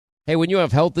Hey, when you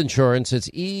have health insurance, it's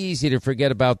easy to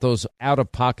forget about those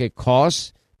out-of-pocket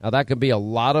costs. Now, that can be a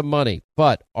lot of money,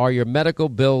 but are your medical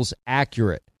bills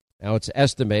accurate? Now, it's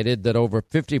estimated that over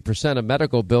 50% of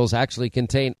medical bills actually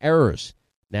contain errors.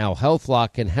 Now,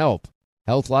 HealthLock can help.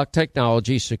 HealthLock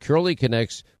technology securely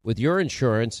connects with your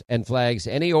insurance and flags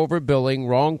any overbilling,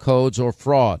 wrong codes, or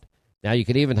fraud. Now, you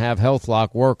can even have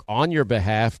HealthLock work on your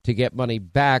behalf to get money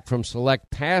back from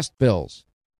select past bills.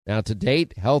 Now, to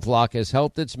date, HealthLock has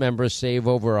helped its members save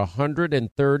over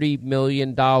 $130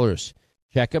 million.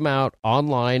 Check them out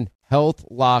online,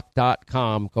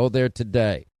 healthlock.com. Go there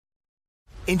today.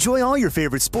 Enjoy all your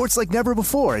favorite sports like never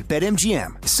before at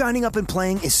BetMGM. Signing up and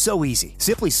playing is so easy.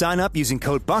 Simply sign up using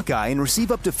code Buckeye and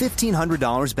receive up to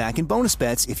 $1,500 back in bonus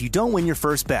bets if you don't win your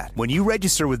first bet. When you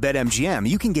register with BetMGM,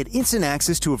 you can get instant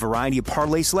access to a variety of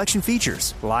parlay selection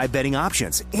features, live betting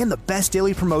options, and the best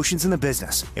daily promotions in the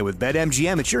business. And with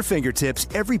BetMGM at your fingertips,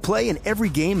 every play and every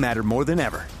game matter more than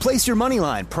ever. Place your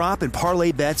moneyline, prop, and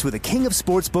parlay bets with the king of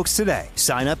sportsbooks today.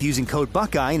 Sign up using code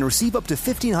Buckeye and receive up to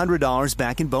 $1,500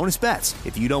 back in bonus bets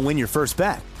if you don't win your first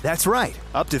bet. That's right,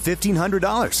 up to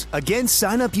 $1,500. Again,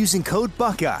 sign up using code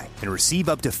Buckeye and receive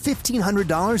up to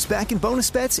 $1,500 back in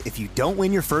bonus bets if you don't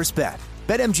win your first bet.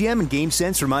 BetMGM and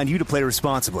GameSense remind you to play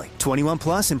responsibly. 21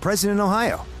 plus and present in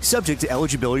Ohio. Subject to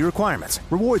eligibility requirements.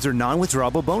 Rewards are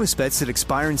non-withdrawable bonus bets that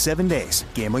expire in 7 days.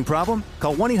 Gambling problem?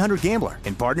 Call 1-800-GAMBLER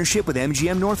in partnership with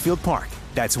MGM Northfield Park.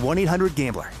 That's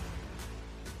 1-800-GAMBLER.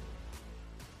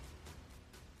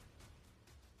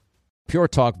 Pure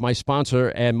Talk, my sponsor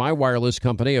and my wireless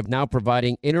company, are now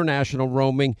providing international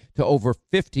roaming to over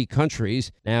 50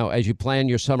 countries. Now, as you plan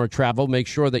your summer travel, make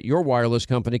sure that your wireless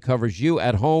company covers you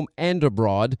at home and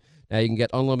abroad. Now, you can get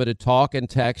unlimited talk and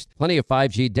text, plenty of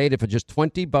 5G data for just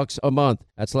 $20 a month.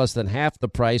 That's less than half the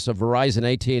price of Verizon,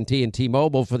 AT&T, and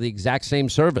T-Mobile for the exact same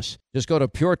service. Just go to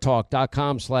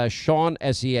puretalk.com/Sean,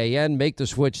 S-E-A-N. Make the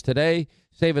switch today.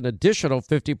 Save an additional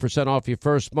 50% off your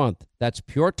first month. That's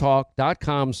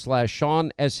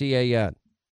puretalk.com/Sean, S-E-A-N.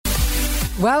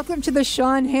 Welcome to the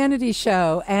Sean Hannity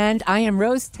Show, and I am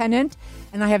Rose Tennant,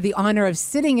 and I have the honor of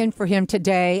sitting in for him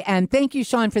today. And thank you,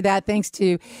 Sean, for that. Thanks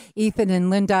to Ethan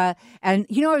and Linda. And,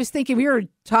 you know, I was thinking, we were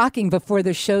talking before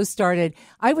the show started.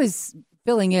 I was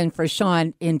filling in for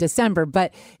Sean in December,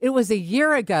 but it was a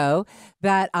year ago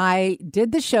that I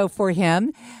did the show for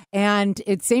him, and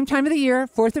it's same time of the year,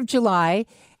 4th of July,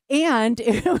 and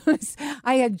it was,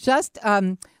 I had just,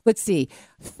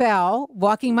 fell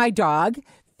walking my dog,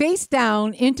 face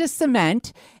down into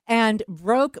cement, and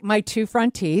broke my 2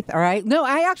 front teeth, all right? No,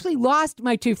 I actually lost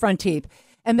my 2 front teeth,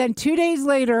 and then 2 days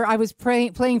later, I was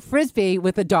playing Frisbee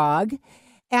with a dog,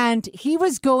 and he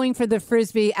was going for the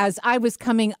Frisbee as I was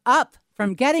coming up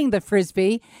from getting the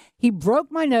Frisbee. He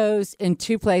broke my nose in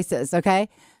 2 places, okay?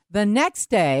 The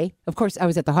next day, of course, I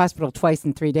was at the hospital twice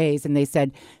in 3 days, and they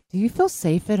said, do you feel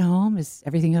safe at home? Is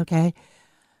everything okay?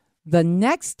 The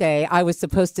next day, I was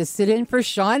supposed to sit in for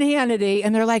Sean Hannity,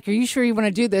 and they're like, are you sure you want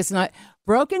to do this? And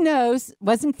broken nose,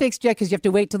 wasn't fixed yet because you have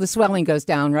to wait till the swelling goes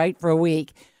down, right, for a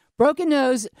week. Broken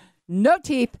nose, no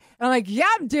teeth. And I'm like, yeah,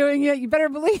 I'm doing it. You better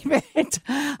believe it.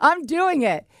 I'm doing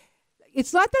it.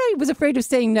 It's not that I was afraid of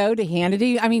saying no to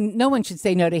Hannity. I mean, no one should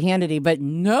say no to Hannity, but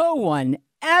no one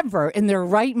ever in their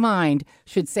right mind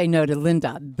should say no to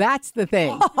Linda. That's the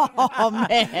thing. Oh,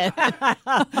 man.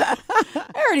 I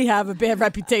already have a bad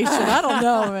reputation. I don't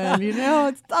know, man. You know,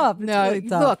 it's tough. It's really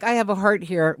tough. Look, I have a heart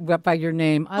here by your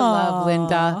name. I love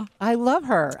Linda. I love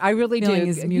her. I really Feeling do.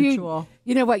 Is mutual.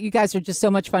 You know what? You guys are just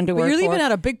so much fun to work for. You're leaving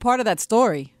out a big part of that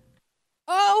story.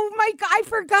 Oh my God! I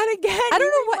forgot again. I don't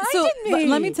know what. So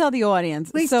let me tell the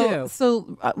audience. Please do.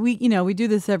 So we do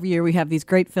this every year. We have these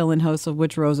great fill-in hosts, of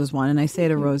which Rose is one. And I say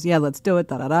to Rose, "Yeah, let's do it."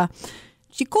 Da da da.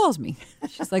 She calls me.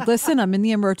 She's like, "Listen, I'm in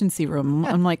the emergency room."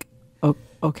 I'm like, "Oh,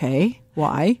 okay.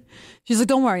 Why?" She's like,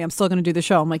 "Don't worry, I'm still going to do the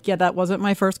show." I'm like, "Yeah, that wasn't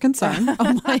my first concern."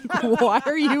 I'm like, "Why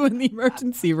are you in the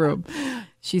emergency room?"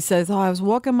 She says, "Oh, I was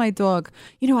walking my dog.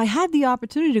 You know, I had the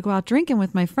opportunity to go out drinking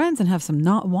with my friends and have some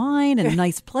wine and a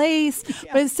nice place.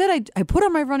 Yeah. But instead, I put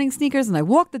on my running sneakers and I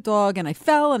walked the dog and I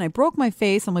fell and I broke my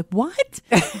face." I'm like, "What?"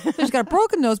 So she's got a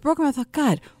broken nose, broken. I thought,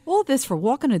 God, all this for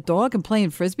walking a dog and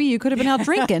playing Frisbee? You could have been out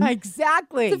drinking.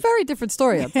 Exactly. It's a very different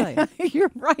story, I'll tell you.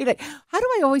 You're right. How do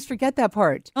I always forget that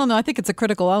part? Oh, no, I think it's a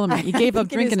critical element. You gave up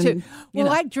drinking. And, well,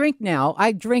 I drink now.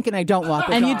 I drink and I don't walk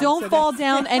a and dog. you don't fall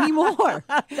down anymore.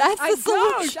 That's the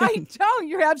solution. I don't.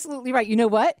 You're absolutely right. You know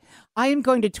what? I am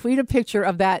going to tweet a picture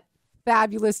of that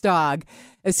fabulous dog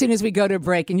as soon as we go to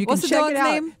break, and you can check it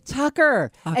out. Name?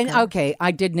 Tucker. And okay,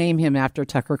 I did name him after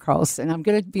Tucker Carlson. I'm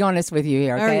going to be honest with you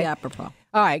here. Okay? Very apropos.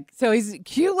 All right. So he's a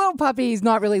cute little puppy. He's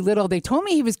not really little. They told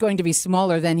me he was going to be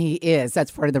smaller than he is. That's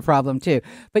part of the problem, too.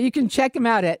 But you can check him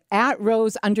out at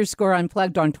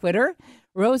Rose_Unplugged on Twitter,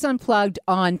 Rose Unplugged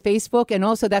on Facebook. And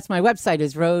also, that's my website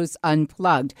is Rose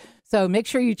Unplugged. So make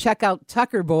sure you check out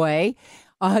Tucker Boy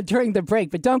during the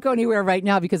break. But don't go anywhere right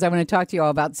now because I want to talk to you all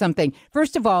about something.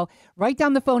 First of all, write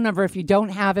down the phone number if you don't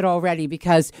have it already,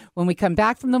 because when we come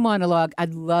back from the monologue,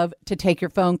 I'd love to take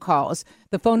your phone calls.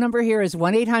 The phone number here is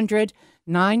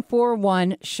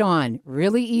 1-800-941-SEAN.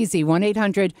 Really easy,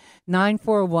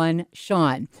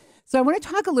 1-800-941-SEAN. So I want to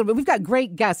talk a little bit. We've got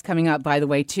great guests coming up, by the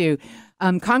way, too.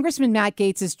 Congressman Matt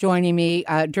Gaetz is joining me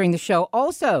during the show.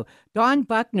 Also, Dawn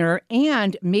Buckner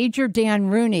and Major Dan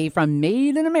Rooney from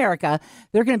Made in America.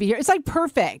 They're going to be here. It's like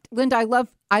perfect. Linda,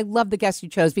 I love the guest you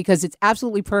chose because it's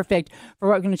absolutely perfect for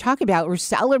what we're going to talk about. We're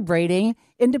celebrating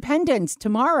independence.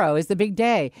 Tomorrow is the big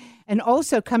day. And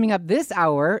also coming up this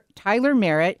hour, Tyler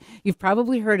Merritt. You've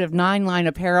probably heard of 9 Line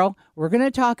Apparel. We're going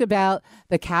to talk about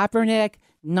the Kaepernick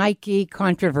Nike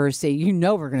controversy. You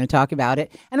know we're going to talk about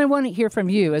it. And I want to hear from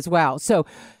you as well. So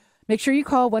make sure you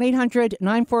call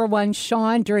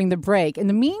 1-800-941-SEAN during the break. In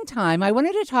the meantime, I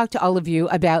wanted to talk to all of you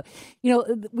about,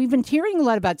 we've been hearing a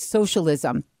lot about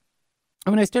socialism.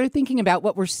 And when I started thinking about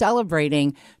what we're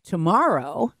celebrating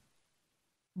tomorrow,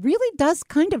 really does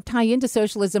kind of tie into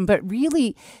socialism. But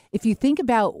really, if you think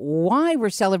about why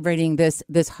we're celebrating this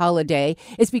holiday,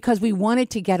 it's because we wanted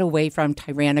to get away from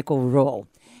tyrannical rule.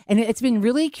 And it's been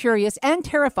really curious and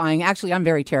terrifying. Actually, I'm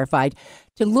very terrified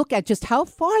to look at just how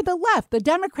far the left, the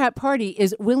Democrat Party,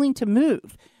 is willing to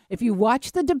move. If you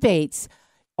watch the debates,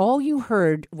 all you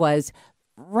heard was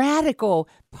radical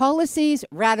policies,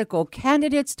 radical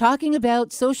candidates talking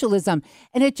about socialism.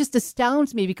 And it just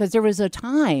astounds me because there was a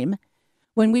time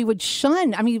when we would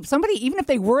shun. I mean, somebody, even if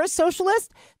they were a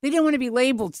socialist, they didn't want to be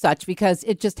labeled such because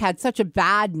it just had such a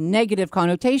bad negative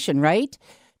connotation, right?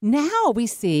 Now we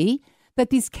see that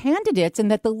these candidates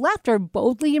and that the left are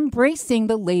boldly embracing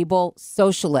the label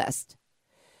socialist.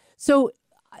 So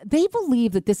they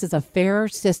believe that this is a fairer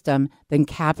system than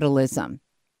capitalism.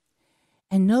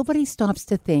 And nobody stops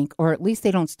to think, or at least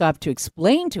they don't stop to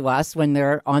explain to us when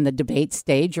they're on the debate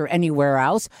stage or anywhere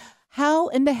else, how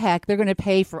in the heck they're going to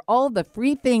pay for all the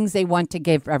free things they want to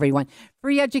give everyone.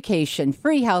 Free education,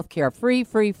 free healthcare,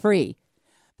 free.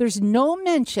 There's no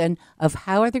mention of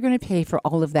how are they going to pay for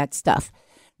all of that stuff.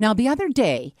 Now, the other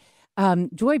day,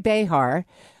 Joy Behar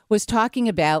was talking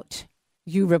about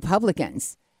you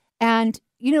Republicans. And,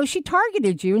 she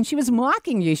targeted you and she was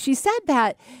mocking you. She said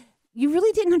that you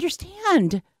really didn't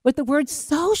understand what the word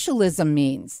socialism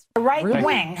means. The right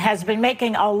wing has been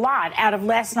making a lot out of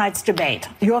last night's debate.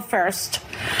 You're first.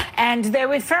 And they're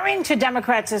referring to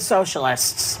Democrats as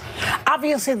socialists.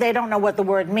 Obviously, they don't know what the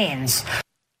word means.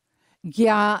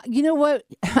 Yeah, you know what?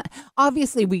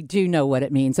 Obviously, we do know what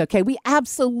it means, okay? We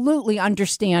absolutely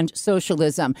understand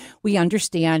socialism. We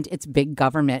understand its big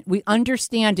government. We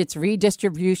understand its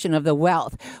redistribution of the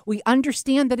wealth. We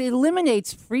understand that it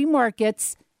eliminates free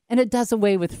markets and it does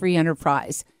away with free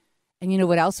enterprise. And you know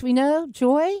what else we know,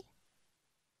 Joy?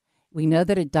 We know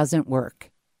that it doesn't work.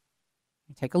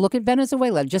 Take a look at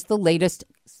Venezuela, just the latest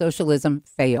socialism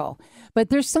fail. But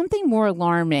there's something more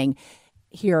alarming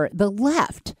here. The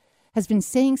left has been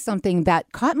saying something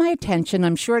that caught my attention.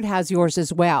 I'm sure it has yours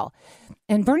as well.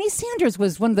 And Bernie Sanders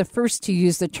was one of the first to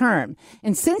use the term.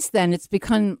 And since then, it's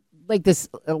become like this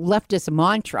leftist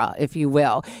mantra, if you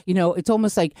will. It's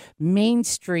almost like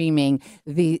mainstreaming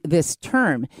this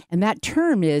term. And that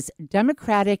term is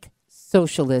democratic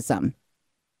socialism.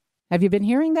 Have you been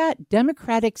hearing that?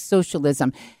 Democratic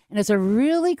socialism. And it's a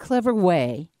really clever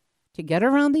way to get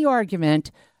around the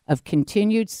argument of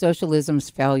continued socialism's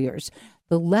failures.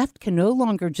 The left can no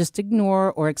longer just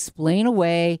ignore or explain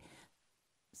away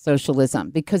socialism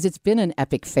because it's been an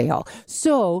epic fail.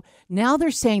 So now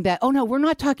they're saying that, oh no, we're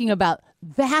not talking about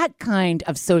that kind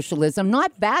of socialism,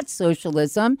 not that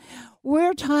socialism.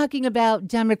 We're talking about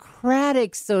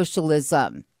democratic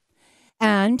socialism.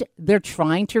 And they're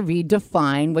trying to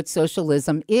redefine what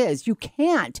socialism is. You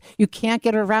can't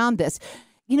get around this.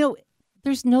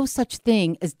 There's no such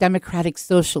thing as democratic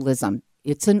socialism.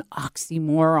 It's an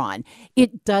oxymoron.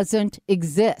 It doesn't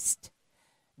exist.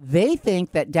 They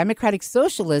think that democratic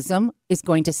socialism is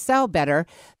going to sell better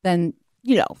than,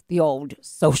 the old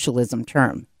socialism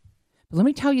term. But let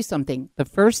me tell you something. The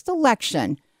first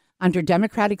election under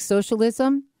democratic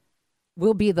socialism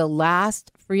will be the last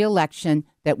free election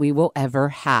that we will ever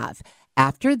have.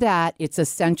 After that, it's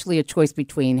essentially a choice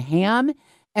between ham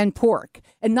and pork.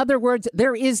 In other words,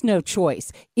 there is no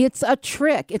choice. It's a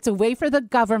trick. It's a way for the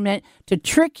government to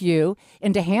trick you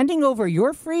into handing over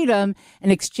your freedom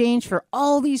in exchange for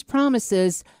all these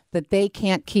promises that they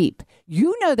can't keep.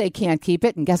 You know they can't keep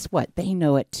it, and guess what? They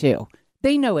know it too.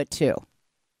 They know it too.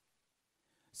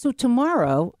 So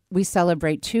tomorrow, we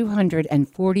celebrate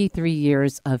 243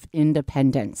 years of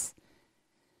independence.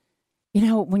 You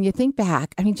know, when you think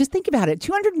back, I mean, just think about it.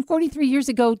 243 years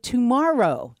ago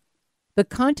tomorrow, the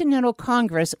Continental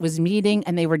Congress was meeting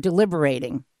and they were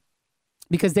deliberating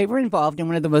because they were involved in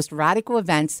one of the most radical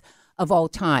events of all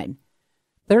time.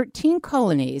 13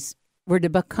 colonies were to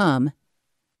become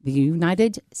the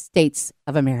United States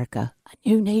of America, a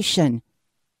new nation.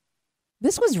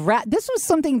 This was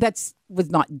something that was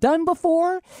not done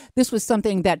before. This was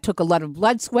something that took a lot of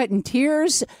blood, sweat, and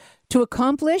tears to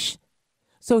accomplish.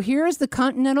 So here's the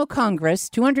Continental Congress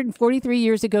 243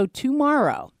 years ago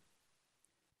tomorrow,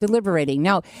 deliberating.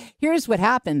 Now, here's what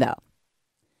happened, though.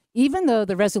 Even though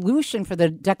the resolution for the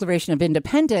Declaration of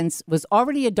Independence was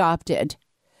already adopted,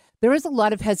 there was a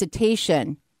lot of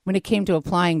hesitation when it came to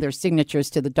applying their signatures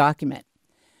to the document.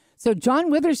 So John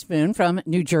Witherspoon from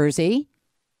New Jersey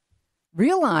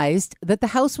realized that the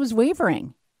House was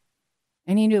wavering.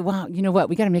 And he knew, wow, you know what?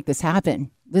 We got to make this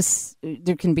happen.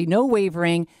 There can be no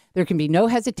wavering. There can be no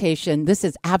hesitation. This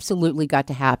has absolutely got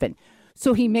to happen.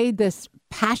 So he made this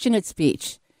passionate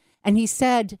speech. And he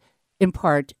said, in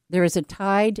part, there is a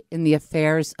tide in the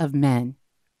affairs of men,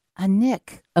 a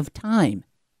nick of time.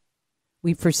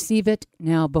 We perceive it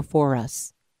now before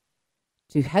us.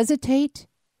 To hesitate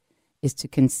is to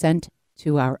consent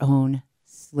to our own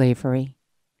slavery.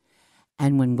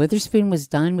 And when Witherspoon was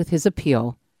done with his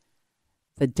appeal,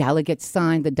 the delegates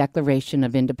signed the Declaration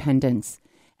of Independence.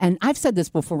 And I've said this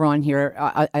before on here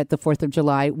at the 4th of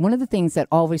July. One of the things that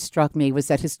always struck me was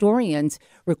that historians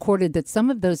recorded that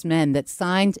some of those men that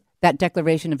signed that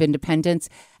Declaration of Independence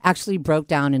actually broke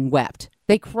down and wept.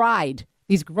 They cried.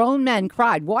 These grown men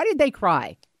cried. Why did they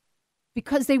cry?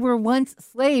 Because they were once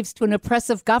slaves to an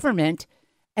oppressive government,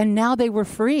 and now they were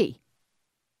free.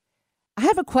 I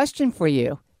have a question for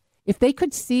you. If they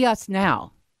could see us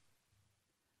now,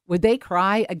 would they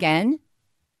cry again?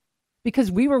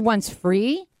 Because we were once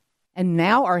free and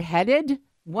now are headed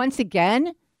once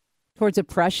again towards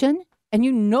oppression. And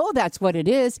you know that's what it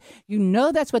is. You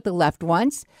know that's what the left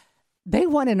wants. They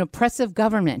want an oppressive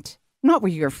government, not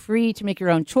where you're free to make your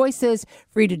own choices,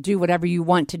 free to do whatever you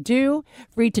want to do,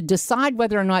 free to decide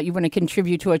whether or not you want to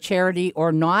contribute to a charity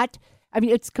or not. I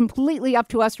mean, it's completely up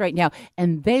to us right now.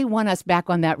 And they want us back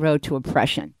on that road to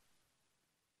oppression.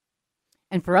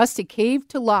 And for us to cave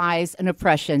to lies and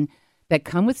oppression that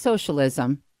come with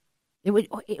socialism, it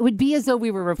would be as though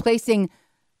we were replacing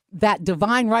that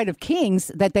divine right of kings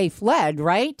that they fled,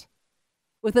 right,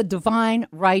 with a divine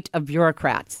right of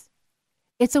bureaucrats.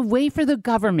 It's a way for the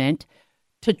government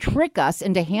to trick us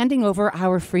into handing over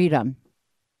our freedom.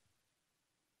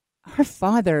 Our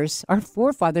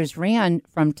forefathers ran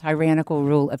from tyrannical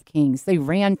rule of kings. They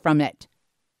ran from it.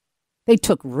 They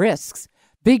took risks,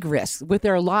 big risks with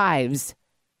their lives.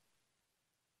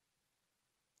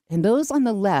 And those on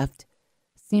the left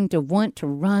seem to want to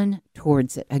run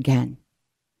towards it again.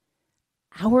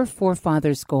 Our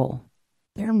forefathers' goal,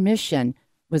 their mission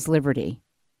was liberty.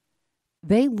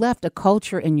 They left a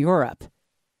culture in Europe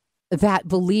that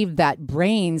believed that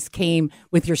brains came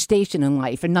with your station in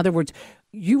life. In other words,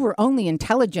 you were only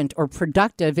intelligent or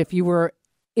productive if you were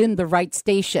in the right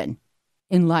station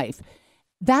in life.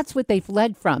 That's what they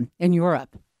fled from in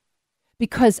Europe.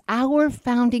 Because our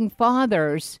founding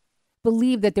fathers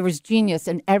believed that there was genius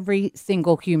in every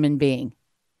single human being,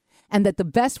 and that the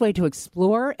best way to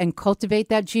explore and cultivate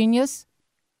that genius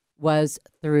was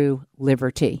through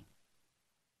liberty.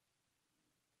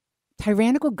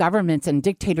 Tyrannical governments and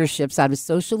dictatorships out of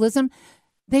socialism,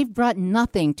 they've brought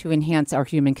nothing to enhance our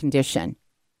human condition.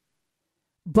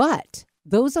 But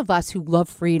those of us who love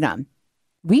freedom,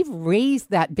 we've raised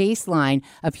that baseline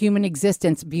of human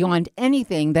existence beyond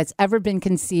anything that's ever been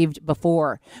conceived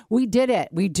before. We did it.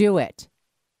 We do it.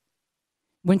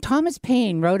 When Thomas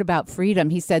Paine wrote about freedom,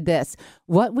 he said this: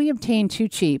 "What we obtain too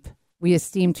cheap, we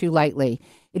esteem too lightly.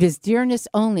 It is dearness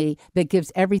only that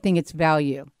gives everything its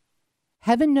value.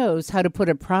 Heaven knows how to put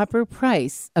a proper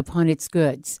price upon its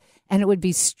goods, and it would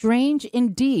be strange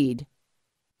indeed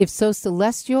if so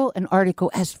celestial an article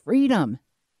as freedom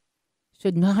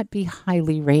should not be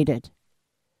highly rated."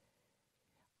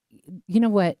 You know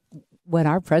what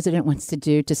our president wants to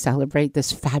do to celebrate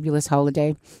this fabulous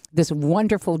holiday, this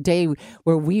wonderful day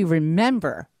where we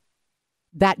remember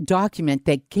that document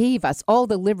that gave us all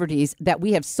the liberties that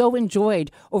we have so enjoyed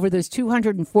over those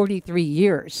 243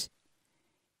 years.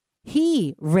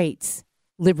 He rates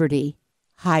liberty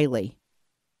highly.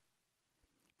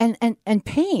 And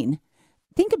Payne,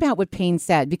 think about what Payne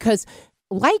said, because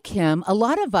like him, a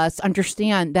lot of us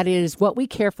understand that it is what we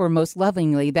care for most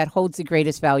lovingly that holds the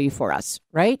greatest value for us,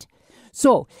 right?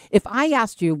 So if I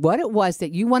asked you what it was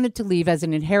that you wanted to leave as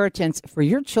an inheritance for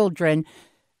your children,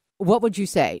 what would you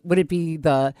say? Would it be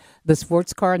the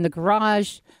sports car in the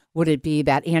garage? Would it be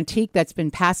that antique that's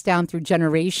been passed down through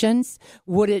generations?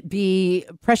 Would it be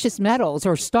precious metals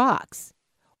or stocks?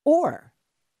 Or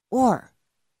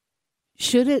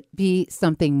should it be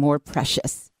something more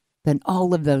precious than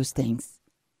all of those things?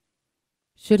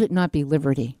 Should it not be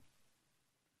liberty?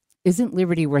 Isn't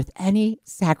liberty worth any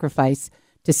sacrifice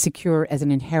to secure as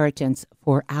an inheritance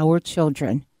for our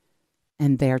children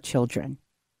and their children?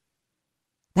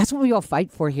 That's what we all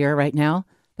fight for here right now.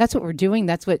 That's what we're doing.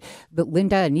 That's what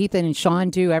Linda and Ethan and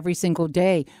Sean do every single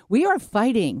day. We are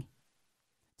fighting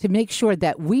to make sure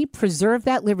that we preserve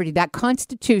that liberty, that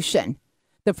Constitution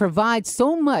that provides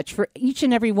so much for each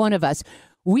and every one of us.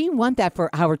 We want that for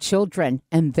our children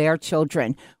and their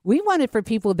children. We want it for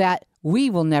people that we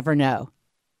will never know.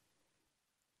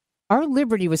 Our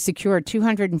liberty was secured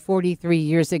 243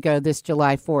 years ago this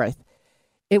July 4th.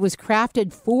 It was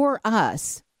crafted for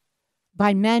us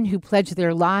by men who pledged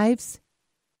their lives,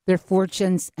 their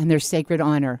fortunes, and their sacred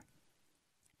honor.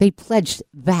 They pledged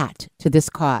that to this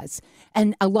cause.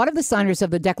 And a lot of the signers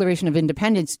of the Declaration of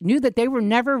Independence knew that they were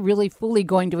never really fully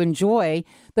going to enjoy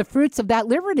the fruits of that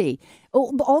liberty.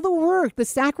 All the work, the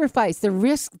sacrifice, the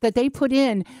risk that they put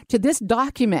in to this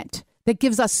document that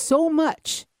gives us so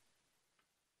much,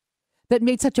 that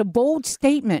made such a bold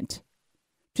statement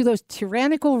to those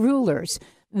tyrannical rulers,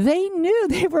 they knew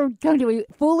they were going to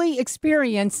fully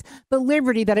experience the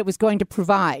liberty that it was going to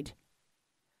provide.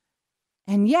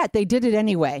 And yet they did it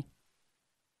anyway.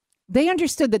 They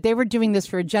understood that they were doing this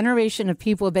for a generation of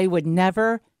people they would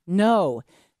never know.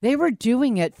 They were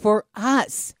doing it for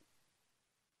us.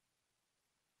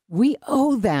 We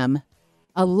owe them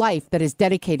a life that is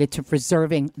dedicated to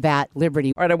preserving that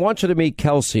liberty. All right, I want you to meet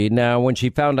Kelsey. Now, when she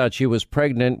found out she was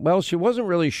pregnant, well, she wasn't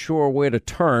really sure where to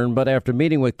turn, but after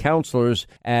meeting with counselors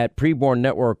at Preborn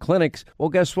Network clinics, well,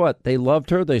 guess what? They loved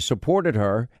her, they supported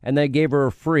her, and they gave her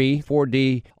a free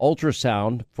 4D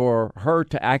ultrasound for her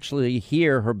to actually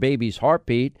hear her baby's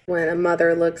heartbeat. When a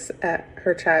mother looks at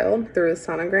her child through a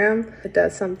sonogram, it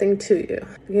does something to you.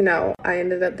 You know, I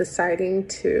ended up deciding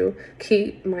to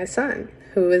keep my son,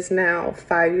 who is now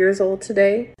 5 years old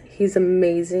today. He's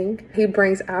amazing. He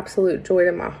brings absolute joy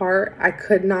to my heart. I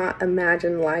could not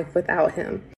imagine life without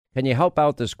him. Can you help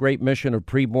out this great mission of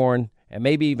Preborn? And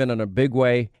maybe even in a big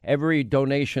way, every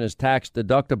donation is tax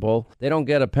deductible. They don't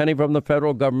get a penny from the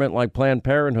federal government like Planned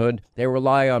Parenthood. They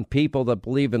rely on people that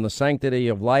believe in the sanctity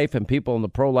of life and people in the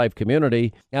pro-life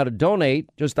community. Now to donate,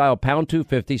 just dial pound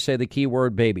 250, say the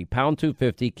keyword baby, pound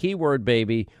 250, keyword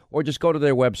baby, or just go to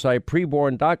their website,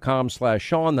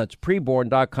 preborn.com/Sean. That's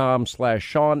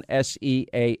preborn.com/Sean,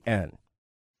 SEAN.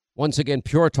 Once again,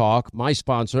 Pure Talk, my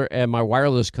sponsor and my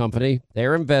wireless company,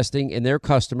 they're investing in their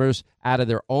customers out of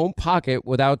their own pocket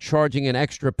without charging an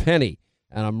extra penny.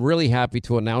 And I'm really happy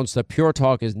to announce that Pure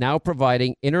Talk is now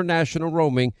providing international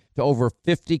roaming to over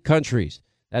 50 countries.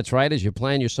 That's right. As you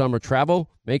plan your summer travel,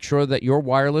 make sure that your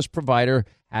wireless provider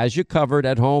has you covered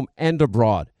at home and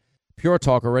abroad. Pure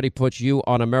Talk already puts you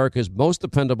on America's most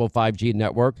dependable 5G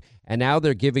network, and now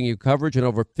they're giving you coverage in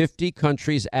over 50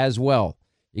 countries as well.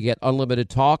 You get unlimited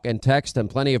talk and text and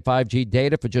plenty of 5G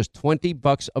data for just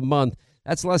 $20 a month.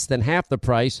 That's less than half the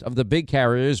price of the big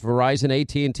carriers, Verizon,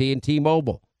 AT&T, and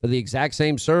T-Mobile, for the exact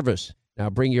same service. Now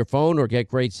bring your phone or get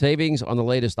great savings on the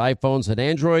latest iPhones and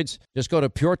Androids. Just go to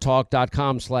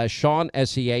puretalk.com/Sean,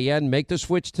 SEAN. Make the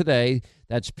switch today.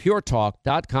 That's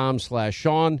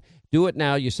puretalk.com/Sean. Do it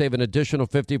now. You save an additional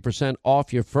 50%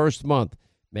 off your first month.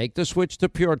 Make the switch to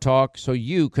Pure Talk so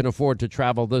you can afford to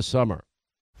travel this summer.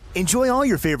 Enjoy all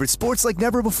your favorite sports like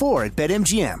never before at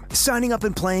BetMGM. Signing up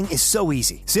and playing is so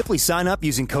easy. Simply sign up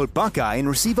using code Buckeye and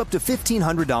receive up to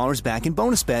 $1,500 back in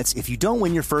bonus bets if you don't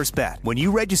win your first bet. When you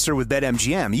register with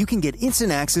BetMGM, you can get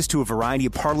instant access to a variety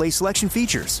of parlay selection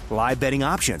features, live betting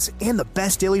options, and the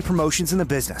best daily promotions in the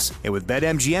business. And with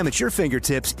BetMGM at your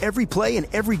fingertips, every play and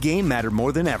every game matter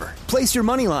more than ever. Place your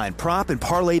moneyline, prop, and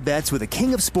parlay bets with the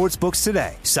king of sportsbooks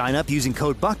today. Sign up using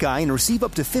code Buckeye and receive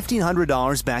up to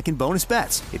 $1,500 back in bonus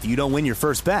bets if you don't win your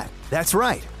first bet. That's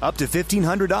right, up to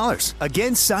 $1,500.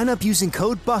 Again, sign up using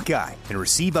code Buckeye and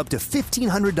receive up to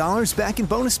 $1,500 back in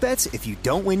bonus bets if you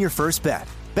don't win your first bet.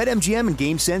 BetMGM and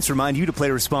GameSense remind you to play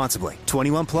responsibly.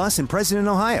 21 plus and present in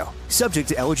Ohio. Subject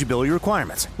to eligibility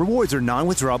requirements. Rewards are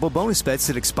non-withdrawable bonus bets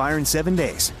that expire in 7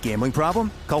 days. Gambling problem?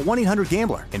 Call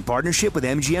 1-800-GAMBLER in partnership with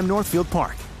MGM Northfield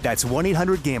Park. That's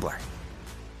 1-800-GAMBLER.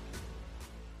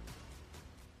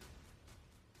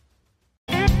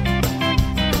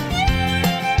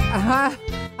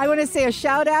 I want to say a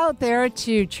shout out there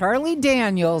to Charlie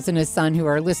Daniels and his son who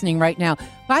are listening right now.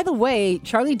 By the way,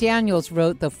 Charlie Daniels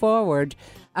wrote the foreword.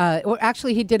 Or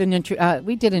actually, he did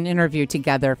we did an interview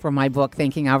together for my book,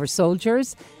 Thanking Our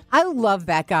Soldiers. I love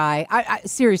that guy. I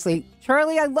seriously,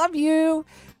 Charlie, I love you.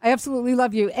 I absolutely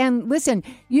love you. And listen,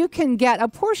 you can get a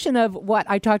portion of what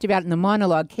I talked about in the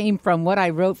monologue came from what I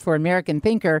wrote for American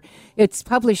Thinker. It's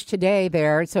published today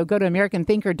there. So go to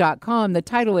AmericanThinker.com. The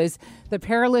title is The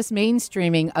Perilous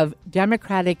Mainstreaming of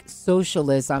Democratic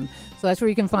Socialism. So that's where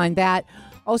you can find that.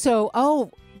 Also,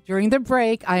 during the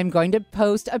break, I am going to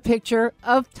post a picture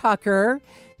of Tucker.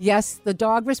 Yes, the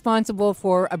dog responsible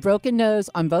for a broken nose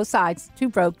on both sides, 2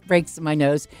 breaks in my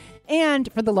nose,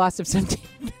 and for the loss of some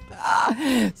teeth.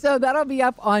 So that'll be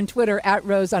up on Twitter at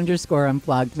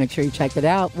Rose_Unplugged. Make sure you check it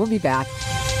out. We'll be back.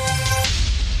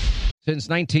 Since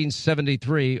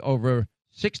 1973, over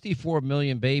 64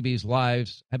 million babies'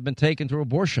 lives have been taken through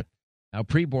abortion. Now,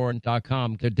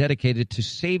 preborn.com, they're dedicated to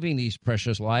saving these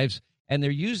precious lives, and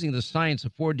they're using the science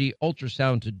of 4D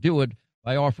ultrasound to do it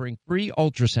by offering free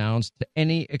ultrasounds to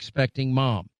any expecting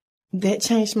mom. That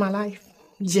changed my life,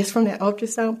 just from that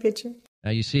ultrasound picture.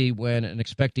 Now, you see, when an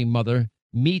expecting mother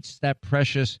meets that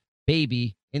precious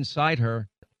baby inside her,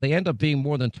 they end up being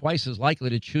more than twice as likely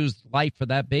to choose life for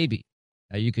that baby.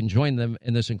 Now, you can join them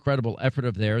in this incredible effort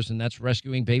of theirs, and that's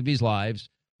rescuing babies' lives.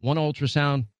 One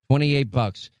ultrasound,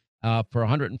 $28. For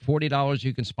 $140,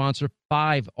 you can sponsor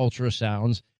 5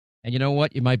 ultrasounds. And you know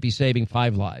what? You might be saving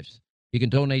 5 lives. You can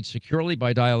donate securely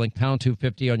by dialing pound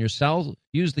 250 on your cell.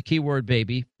 Use the keyword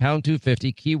baby, pound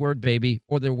 250, keyword baby,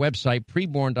 or their website,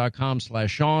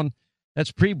 preborn.com/Sean.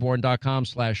 That's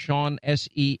preborn.com/Sean,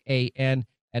 SEAN.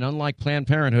 And unlike Planned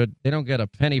Parenthood, they don't get a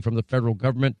penny from the federal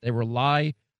government. They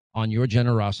rely on your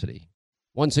generosity.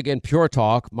 Once again, Pure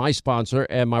Talk, my sponsor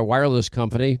and my wireless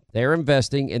company, they're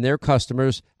investing in their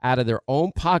customers out of their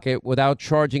own pocket without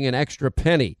charging an extra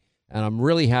penny. And I'm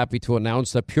really happy to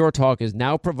announce that Pure Talk is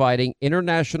now providing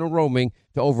international roaming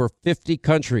to over 50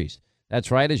 countries.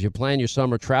 That's right. As you plan your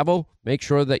summer travel, make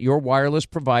sure that your wireless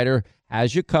provider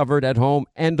has you covered at home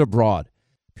and abroad.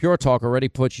 Pure Talk already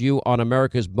puts you on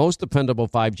America's most dependable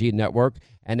 5G network,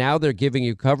 and now they're giving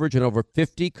you coverage in over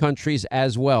 50 countries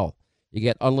as well. You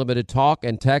get unlimited talk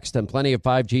and text and plenty of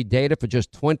 5G data for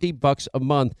just $20 a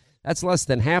month. That's less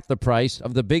than half the price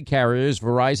of the big carriers,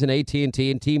 Verizon,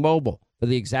 AT&T, and T-Mobile, for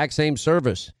the exact same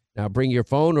service. Now bring your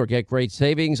phone or get great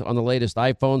savings on the latest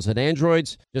iPhones and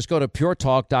Androids. Just go to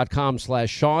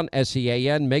puretalk.com/Sean,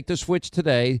 SEAN. Make the switch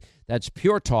today. That's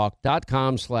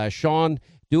puretalk.com/Sean.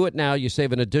 Do it now. You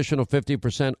save an additional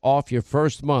 50% off your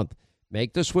first month.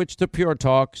 Make the switch to Pure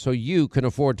Talk so you can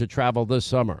afford to travel this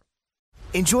summer.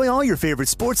 Enjoy all your favorite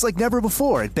sports like never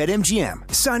before at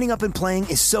BetMGM. Signing up and playing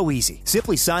is so easy.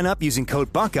 Simply sign up using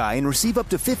code Buckeye and receive up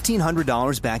to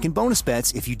 $1,500 back in bonus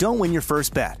bets if you don't win your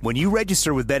first bet. When you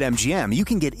register with BetMGM, you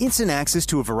can get instant access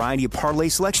to a variety of parlay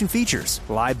selection features,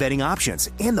 live betting options,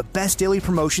 and the best daily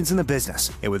promotions in the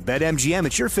business. And with BetMGM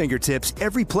at your fingertips,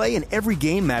 every play and every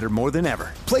game matter more than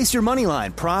ever. Place your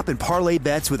moneyline, prop, and parlay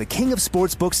bets with the king of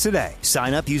sportsbooks today.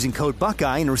 Sign up using code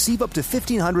Buckeye and receive up to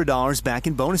 $1,500 back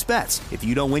in bonus bets if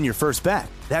you don't win your first bet.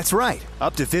 That's right,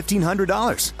 up to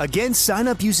 $1,500. Again, sign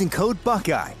up using code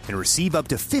Buckeye and receive up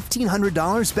to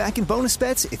 $1,500 back in bonus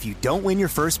bets if you don't win your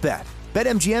first bet.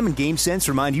 BetMGM and GameSense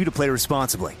remind you to play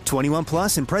responsibly. 21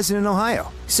 plus and present in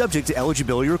Ohio. Subject to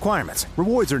eligibility requirements.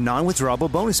 Rewards are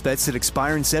non-withdrawable bonus bets that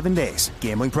expire in 7 days.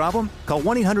 Gambling problem? Call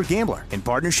 1-800-GAMBLER in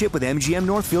partnership with MGM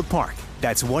Northfield Park.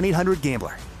 That's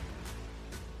 1-800-GAMBLER.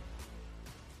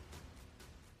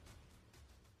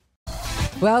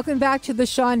 Welcome back to the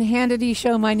Sean Hannity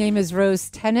Show. My name is Rose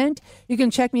Tennant. You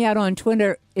can check me out on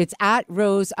Twitter. It's at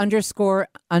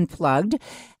Rose_Unplugged.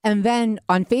 And then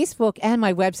on Facebook and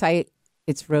my website,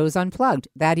 it's Rose Unplugged.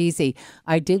 That easy.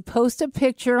 I did post a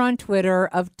picture on Twitter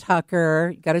of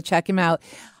Tucker. You got to check him out.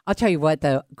 I'll tell you what,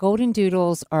 the Golden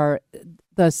Doodles are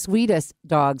the sweetest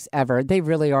dogs ever. They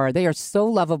really are. They are so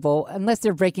lovable, unless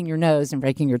they're breaking your nose and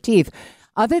breaking your teeth.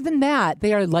 Other than that,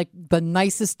 they are like the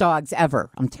nicest dogs ever.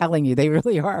 I'm telling you, they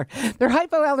really are. They're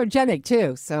hypoallergenic,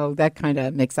 too. So that kind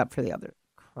of makes up for the other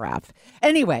crap.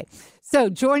 Anyway, so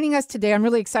joining us today, I'm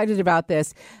really excited about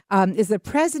this, is the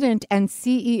president and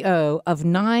CEO of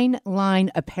 9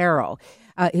 Line Apparel.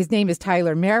 His name is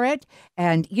Tyler Merritt.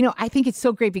 And, I think it's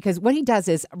so great because what he does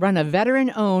is run a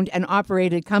veteran-owned and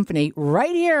operated company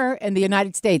right here in the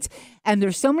United States. And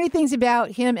there's so many things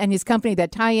about him and his company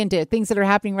that tie into things that are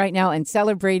happening right now and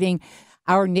celebrating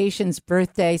our nation's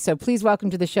birthday. So please welcome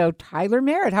to the show, Tyler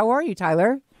Merritt. How are you,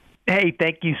 Tyler? Hey,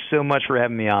 thank you so much for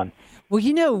having me on. Well,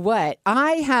 you know what?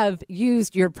 I have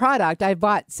used your product. I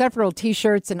bought several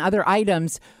T-shirts and other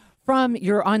items from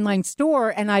your online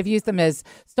store, and I've used them as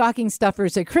stocking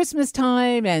stuffers at Christmas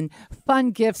time and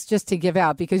fun gifts just to give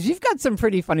out because you've got some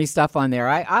pretty funny stuff on there.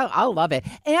 I love it.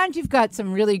 And you've got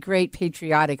some really great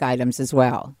patriotic items as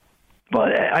well. Well,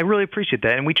 I really appreciate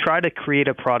that, and we try to create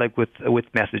a product with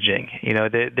messaging.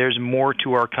 There's more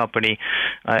to our company,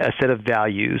 a set of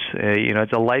values.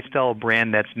 It's a lifestyle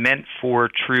brand that's meant for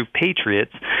true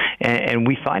patriots, and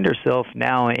we find ourselves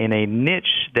now in a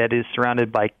niche that is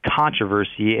surrounded by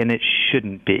controversy, and it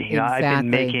shouldn't be. Exactly. I've been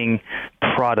making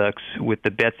products with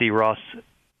the Betsy Ross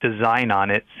design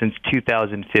on it since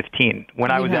 2015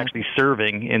 when I was actually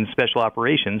serving in special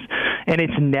operations, and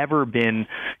it's never been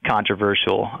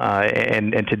controversial.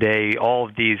 And today, all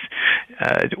of these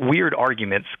weird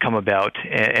arguments come about,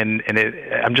 and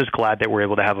I'm just glad that we're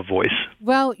able to have a voice.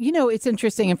 Well, it's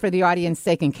interesting, and for the audience's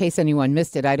sake, in case anyone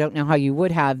missed it, I don't know how you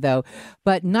would have, though,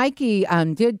 but Nike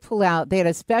did pull out, they had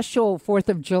a special 4th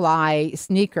of July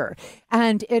sneaker,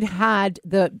 and it had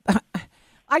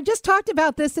I just talked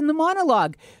about this in the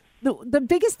monologue. The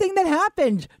biggest thing that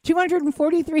happened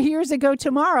 243 years ago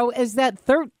tomorrow is that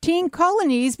 13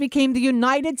 colonies became the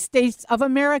United States of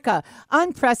America.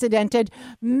 Unprecedented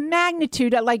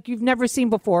magnitude like you've never seen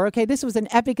before. Okay, this was an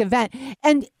epic event.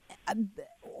 And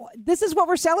this is what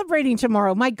we're celebrating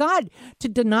tomorrow. My God, to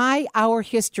deny our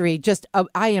history,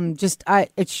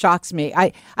 it shocks me.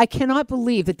 I cannot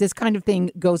believe that this kind of thing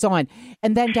goes on.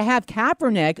 And then to have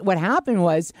Kaepernick, what happened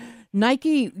was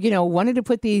Nike, wanted to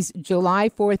put these July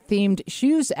 4th themed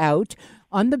shoes out.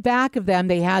 On the back of them,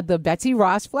 they had the Betsy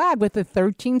Ross flag with the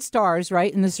 13 stars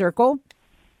right in the circle.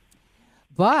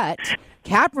 But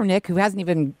Kaepernick, who hasn't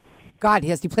even,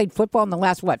 has he played football in the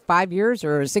last, 5 years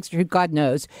or 6 years? God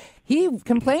knows. He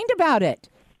complained about it.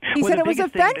 He said it was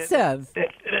offensive.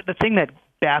 The thing that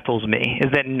baffles me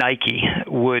is that Nike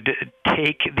would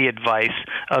take the advice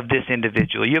of this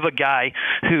individual. You have a guy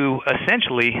who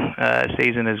essentially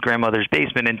stays in his grandmother's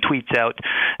basement and tweets out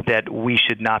that we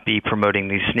should not be promoting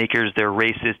these sneakers. They're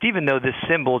racist, even though this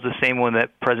symbol is the same one that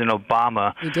President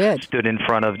Obama stood in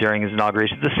front of during his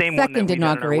inauguration. It's the same one that we've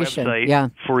done on our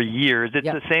website for years. It's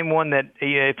the same one that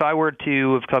if I were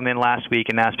to have come in last week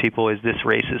and asked people, is this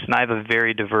racist? And I have a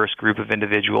very diverse group of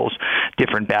individuals,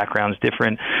 different backgrounds,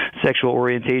 different sexual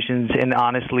orientations, and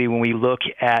honestly, when we look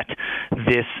at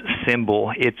this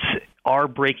symbol, it's our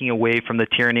breaking away from the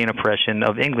tyranny and oppression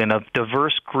of England, of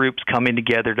diverse groups coming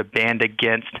together to band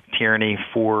against tyranny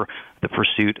for the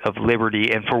pursuit of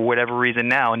liberty. And for whatever reason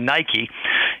now, Nike,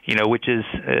 which is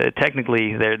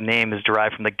technically their name is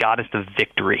derived from the goddess of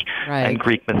victory in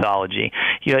Greek mythology.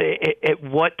 At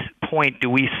what point do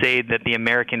we say that the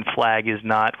American flag is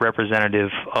not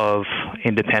representative of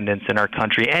independence in our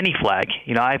country? Any flag.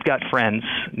 I've got friends,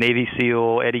 Navy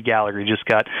SEAL Eddie Gallagher just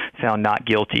got found not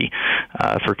guilty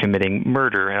for committing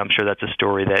murder, and I'm sure that's a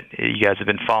story that you guys have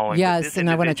been following. Yes, and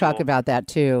I want to talk about that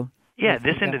too. Yeah,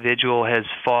 this individual has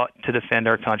fought to defend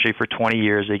our country for 20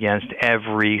 years against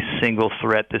every single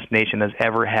threat this nation has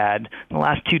ever had in the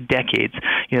last 2 decades.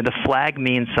 The flag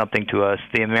means something to us.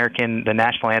 The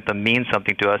national anthem means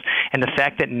something to us. And the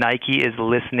fact that Nike is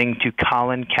listening to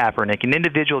Colin Kaepernick, an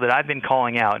individual that I've been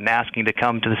calling out and asking to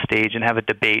come to the stage and have a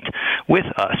debate with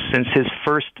us since his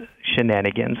first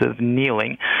shenanigans of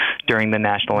kneeling during the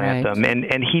national anthem.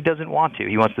 And he doesn't want to.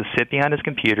 He wants to sit behind his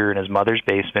computer in his mother's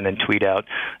basement and tweet out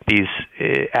these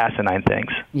asinine things.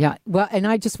 Yeah, well, and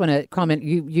I just want to comment.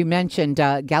 You mentioned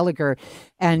Gallagher,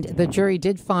 and the jury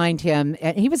did find him.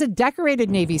 And he was a decorated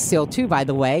Navy SEAL too, by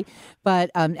the way.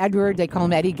 But Edward, they call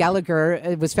him Eddie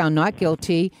Gallagher, was found not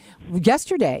guilty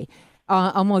yesterday.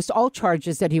 Almost all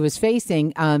charges that he was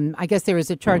facing. I guess there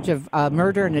was a charge of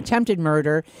murder and attempted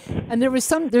murder, and there's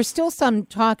still some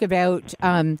talk about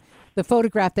the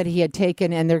photograph that he had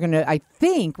taken, and they're going to, I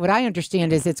think, what I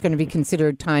understand is it's going to be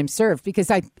considered time served because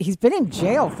he's been in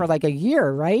jail for like a year,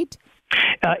 right?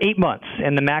 8 months,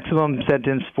 and the maximum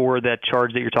sentence for that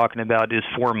charge that you're talking about is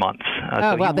 4 months.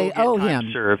 So they owe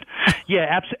him. Served.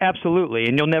 Yeah, absolutely,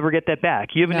 and you'll never get that back.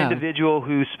 You have an individual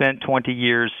who spent 20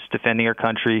 years defending our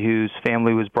country, whose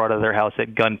family was brought out of their house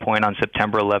at gunpoint on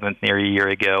September 11th, nearly a year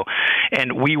ago,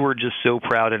 and we were just so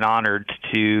proud and honored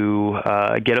to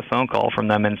get a phone call from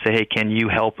them and say, hey, can you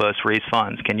help us raise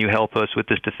funds? Can you help us with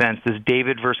this defense? This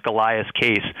David versus Goliath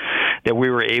case that we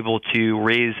were able to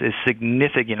raise a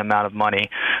significant amount of money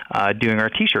doing our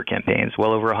T-shirt campaigns,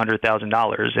 well over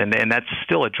 $100,000, and that's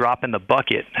still a drop in the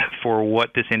bucket for what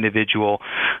this individual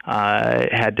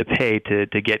had to pay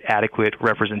to get adequate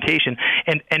representation.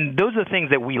 And those are the things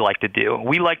that we like to do.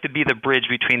 We like to be the bridge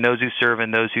between those who serve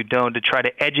and those who don't, to try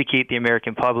to educate the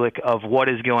American public of what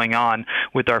is going on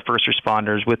with our first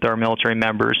responders, with our military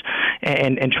members,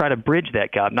 and try to bridge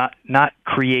that gap, not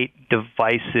create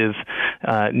divisive,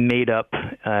 made-up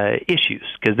issues,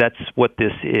 because that's what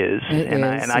this is.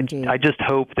 I just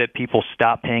hope that people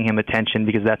stop paying him attention,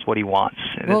 because that's what he wants.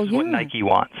 And it's what Nike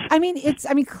wants. I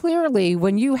mean, clearly,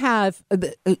 when you have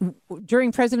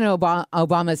during President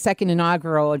Obama's second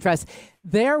inaugural address,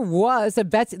 there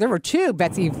were two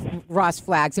Betsy Ross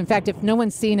flags. In fact, if no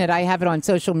one's seen it, I have it on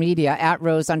social media at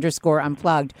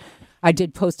 @Rose_unplugged. I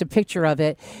did post a picture of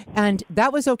it, and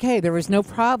that was okay. There was no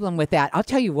problem with that. I'll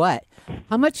tell you what.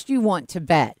 How much do you want to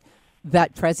bet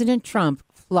that President Trump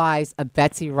flies a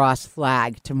Betsy Ross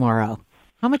flag tomorrow?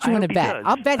 How much you want to bet?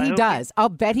 I'll bet he does. I'll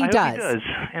bet he does.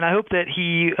 And I hope that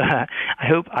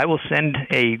I will send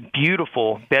a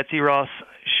beautiful Betsy Ross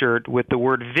shirt with the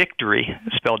word victory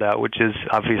spelled out, which is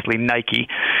obviously Nike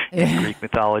in Greek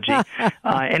mythology.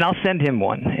 And I'll send him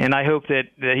one. And I hope that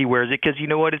he wears it, because you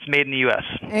know what? It's made in the U.S.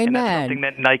 Amen. And that's something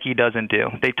that Nike doesn't do.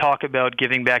 They talk about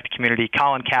giving back to community.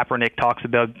 Colin Kaepernick talks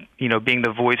about, being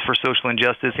the voice for social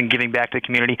injustice and giving back to the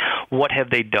community. What have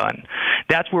they done?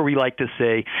 That's where we like to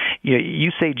say,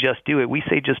 you say just do it. We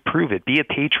say just prove it. Be a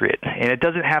patriot. And it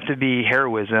doesn't have to be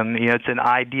heroism. It's an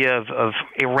idea of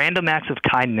a random acts of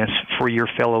kindness for your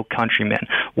fellow countrymen.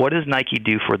 What does Nike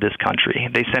do for this country?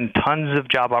 They send tons of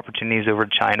job opportunities over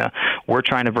to China. We're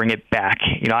trying to bring it back.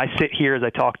 I sit here as I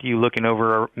talk to you looking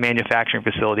over our manufacturing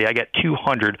facility. I got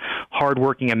 200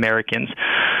 hardworking Americans.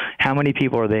 How many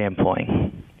people are they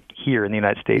employing here in the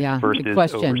United States versus good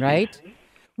question, overseas? Right?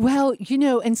 Well,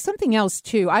 and something else,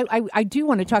 too. I do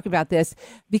want to talk about this,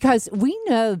 because we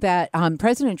know that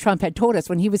President Trump had told us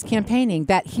when he was campaigning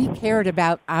that he cared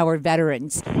about our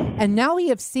veterans. And now we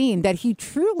have seen that he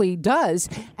truly does.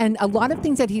 And a lot of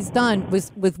things that he's done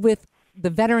was with the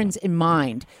veterans in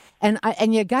mind.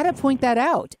 And you got to point that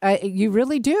out. You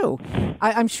really do.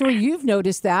 I'm sure you've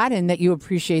noticed that and that you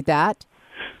appreciate that.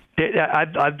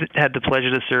 I've had the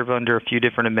pleasure to serve under a few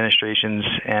different administrations,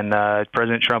 and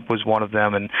President Trump was one of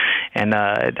them. And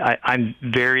I'm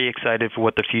very excited for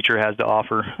what the future has to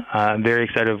offer. I'm very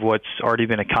excited of what's already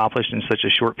been accomplished in such a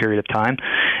short period of time.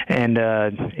 And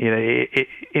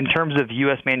in terms of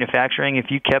U.S. manufacturing,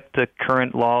 if you kept the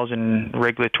current laws and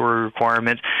regulatory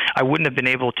requirements, I wouldn't have been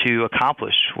able to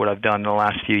accomplish what I've done in the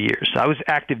last few years. I was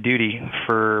active duty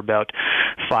for about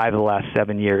 5 of the last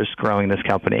 7 years growing this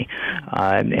company.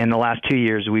 In the last 2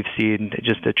 years, we've seen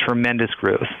just a tremendous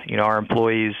growth. Our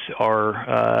employees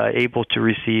are able to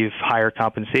receive higher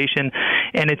compensation,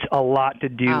 and it's a lot to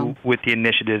do with the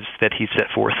initiatives that he set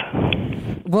forth.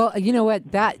 Well, you know what?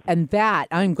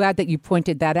 I'm glad that you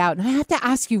pointed that out. And I have to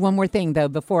ask you one more thing, though,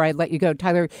 before I let you go,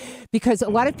 Tyler, because a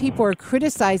lot of people are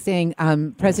criticizing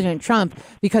President Trump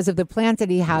because of the plans that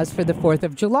he has for the 4th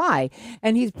of July.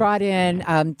 And he's brought in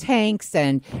tanks,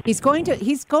 and he's going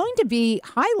to be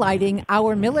highlighting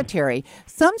our military.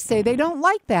 Some say they don't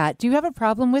like that. Do you have a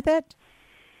problem with it?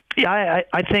 Yeah,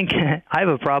 I think I have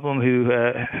a problem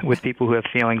with people who have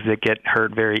feelings that get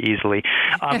hurt very easily.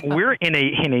 We're in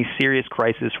a serious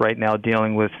crisis right now,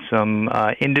 dealing with some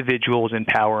individuals in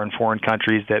power in foreign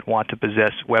countries that want to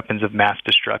possess weapons of mass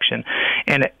destruction.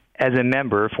 And as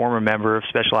a former member of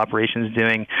Special Operations,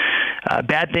 doing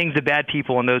bad things to bad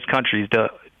people in those countries to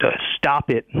stop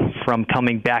it from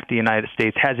coming back to the United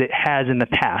States, as it has in the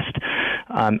past.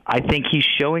 I think he's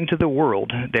showing to the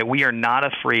world that we are not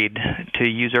afraid to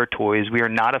use our toys. We are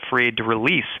not afraid to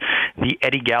release the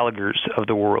Eddie Gallaghers of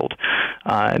the world.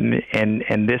 And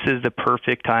this is the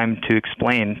perfect time to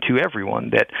explain to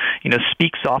everyone that,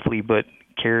 speak softly, but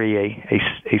carry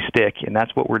a stick, and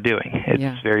that's what we're doing.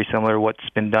 It's very similar to what's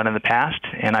been done in the past,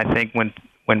 and I think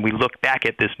when we look back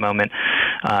at this moment,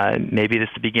 maybe this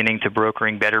is the beginning to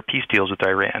brokering better peace deals with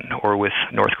Iran or with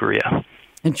North Korea.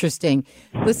 Interesting.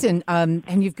 Listen,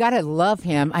 and you've got to love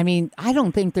him. I mean, I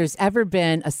don't think there's ever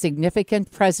been a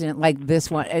significant president like this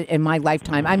one in my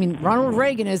lifetime. I mean, Ronald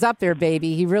Reagan is up there,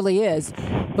 baby. He really is.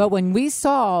 But when we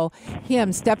saw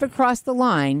him step across the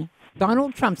line,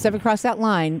 Donald Trump step across that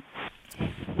line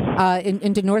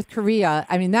into North Korea,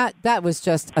 I mean, that was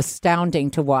just astounding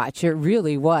to watch. It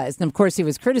really was. And of course, he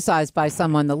was criticized by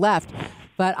some on the left,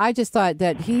 but I just thought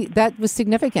that was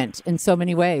significant in so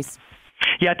many ways.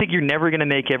 Yeah, I think you're never going to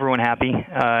make everyone happy.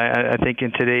 I think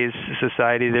in today's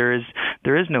society there is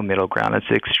no middle ground. It's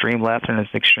the extreme left and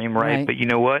it's the extreme right. But you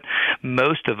know what?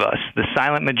 Most of us, the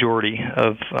silent majority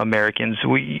of Americans,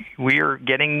 we are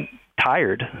getting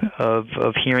tired of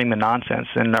hearing the nonsense,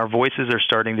 and our voices are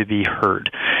starting to be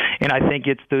heard. And I think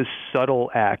it's those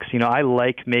subtle acts. You know, I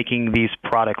like making these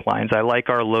product lines. I like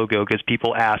our logo because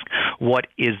people ask, what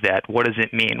is that? What does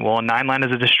it mean? Well, a 9-line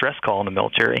is a distress call in the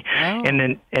military. Oh.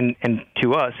 And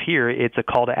to us here, it's a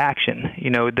call to action.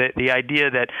 You know, the idea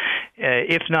that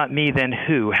if not me, then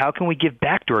who? How can we give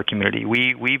back to our community?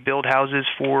 We build houses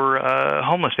for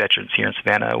homeless veterans here in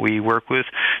Savannah. We work with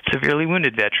severely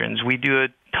wounded veterans. We do a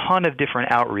ton of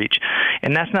different outreach,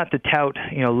 and that's not to tout,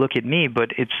 look at me,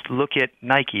 but it's look at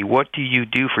Nike. What do you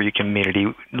do for your community?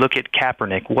 Look at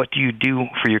Kaepernick. What do you do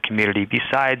for your community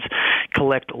besides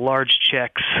collect large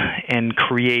checks and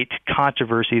create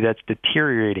controversy that's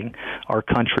deteriorating our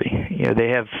country? They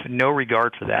have no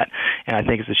regard for that, and I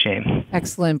think it's a shame.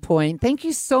 Excellent point. Thank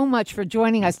you so much for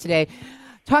joining us today.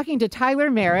 Talking to Tyler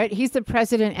Merritt. He's the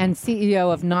president and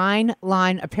CEO of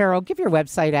 9-Line Apparel. Give your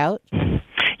website out.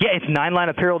 Yeah, it's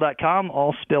 9lineapparel.com,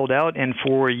 all spelled out. And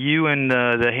for you and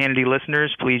the Hannity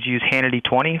listeners, please use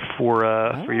Hannity20 for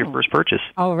your first purchase.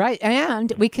 All right.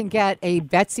 And we can get a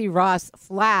Betsy Ross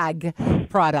flag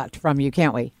product from you,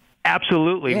 can't we?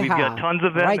 Absolutely. Yeah. We've got tons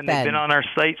of them, and they've been on our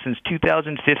site since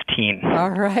 2015. All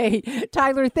right.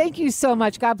 Tyler, thank you so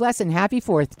much. God bless and happy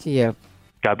 4th to you.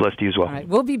 God bless you as well. All right.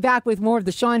 We'll be back with more of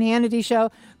the Sean Hannity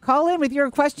Show. Call in with your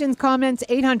questions, comments,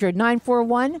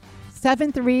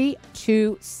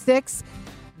 800-941-7326.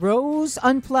 Rose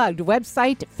Unplugged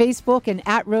website, Facebook, and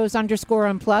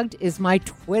 @Rose_Unplugged is my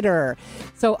Twitter.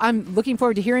 So I'm looking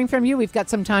forward to hearing from you. We've got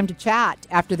some time to chat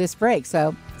after this break,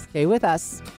 so stay with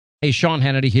us. Hey, Sean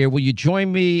Hannity here. Will you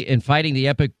join me in fighting the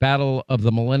epic battle of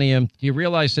the millennium? Do you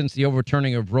realize since the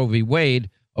overturning of Roe v. Wade,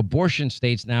 abortion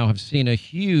states now have seen a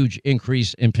huge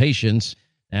increase in patients?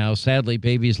 Now, sadly,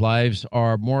 babies' lives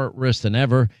are more at risk than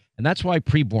ever, and that's why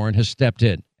Preborn has stepped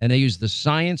in. And they use the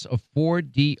science of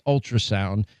 4D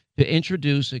ultrasound to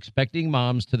introduce expecting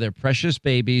moms to their precious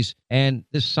babies. And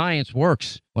this science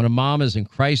works. When a mom is in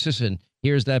crisis and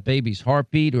hears that baby's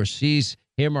heartbeat or sees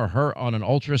him or her on an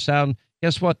ultrasound,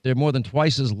 guess what? They're more than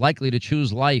twice as likely to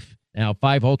choose life. Now,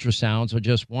 5 ultrasounds are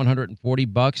just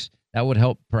 $140. That would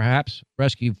help perhaps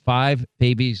rescue 5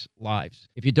 babies' lives.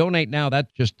 If you donate now,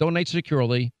 that just donate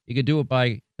securely. You can do it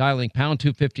by dialing pound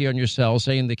 250 on your cell,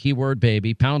 saying the keyword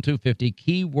baby, pound 250,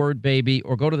 keyword baby,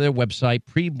 or go to their website,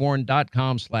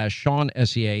 preborn.com/Sean,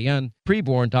 SEAN,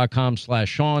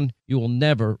 preborn.com/Sean. You will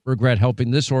never regret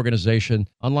helping this organization.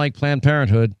 Unlike Planned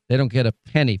Parenthood, they don't get a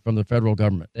penny from the federal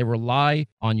government. They rely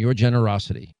on your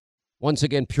generosity. Once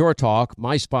again, Pure Talk,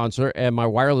 my sponsor and my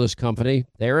wireless company,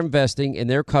 they're investing in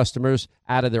their customers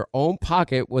out of their own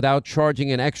pocket without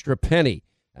charging an extra penny.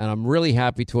 And I'm really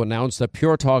happy to announce that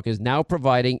Pure Talk is now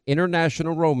providing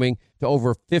international roaming to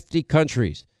over 50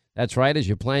 countries. That's right. As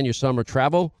you plan your summer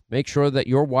travel, make sure that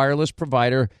your wireless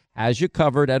provider has you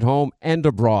covered at home and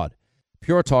abroad.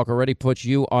 Pure Talk already puts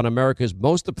you on America's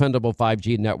most dependable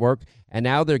 5G network, and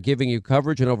now they're giving you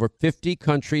coverage in over 50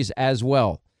 countries as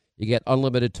well. You get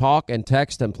unlimited talk and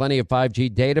text and plenty of 5G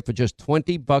data for just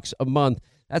 $20 a month.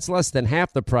 That's less than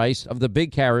half the price of the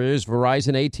big carriers,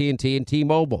 Verizon, AT&T, and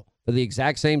T-Mobile, for the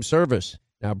exact same service.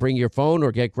 Now bring your phone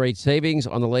or get great savings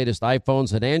on the latest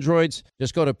iPhones and Androids.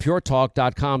 Just go to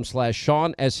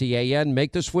puretalk.com/Sean, SEAN.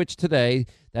 Make the switch today.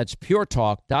 That's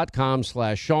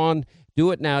puretalk.com/Sean.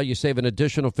 Do it now. You save an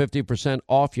additional 50%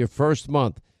 off your first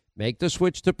month. Make the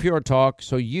switch to Pure Talk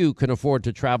so you can afford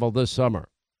to travel this summer.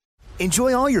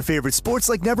 Enjoy all your favorite sports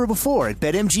like never before at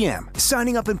BetMGM.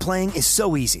 Signing up and playing is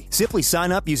so easy. Simply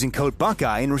sign up using code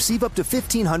Buckeye and receive up to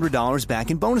 $1,500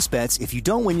 back in bonus bets if you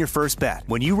don't win your first bet.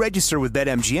 When you register with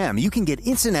BetMGM, you can get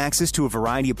instant access to a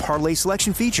variety of parlay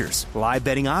selection features, live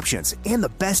betting options, and the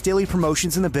best daily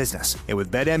promotions in the business. And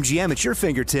with BetMGM at your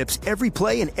fingertips, every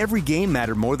play and every game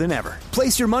matter more than ever.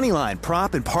 Place your moneyline,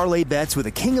 prop, and parlay bets with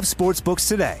the king of sportsbooks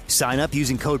today. Sign up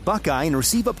using code Buckeye and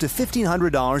receive up to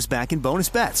 $1,500 back in bonus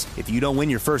bets. If you don't win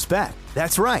your first bet.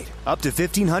 That's right, up to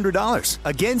 $1,500.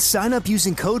 Again, sign up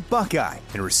using code Buckeye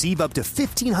and receive up to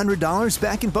 $1,500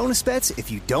 back in bonus bets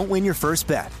if you don't win your first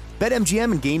bet.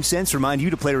 BetMGM and GameSense remind you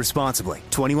to play responsibly.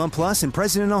 21 plus and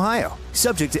present in Ohio.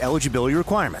 Subject to eligibility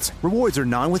requirements. Rewards are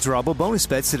non-withdrawable bonus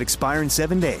bets that expire in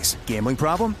 7 days. Gambling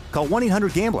problem? Call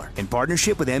 1-800-GAMBLER in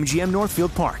partnership with MGM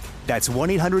Northfield Park. That's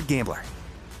 1-800-GAMBLER.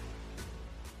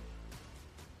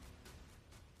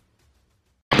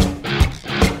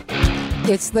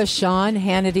 It's the Sean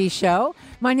Hannity Show.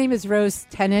 My name is Rose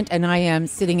Tennant, and I am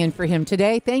sitting in for him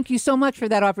today. Thank you so much for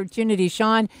that opportunity,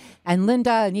 Sean and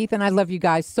Linda and Ethan. I love you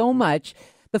guys so much.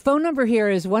 The phone number here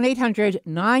is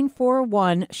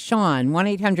 1-800-941-SEAN,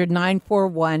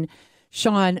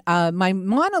 1-800-941-SEAN. My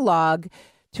monologue,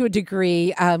 to a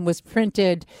degree, was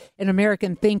printed in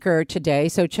American Thinker today,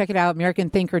 so check it out,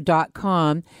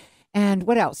 americanthinker.com. And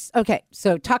what else? Okay,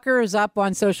 so Tucker is up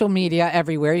on social media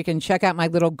everywhere. You can check out my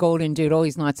little golden doodle.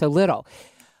 He's not so little.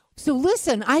 So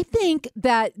listen, I think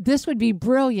that this would be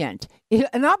brilliant.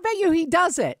 And I'll bet you he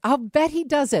does it. I'll bet he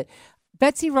does it.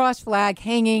 Betsy Ross flag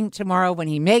hanging tomorrow when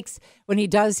he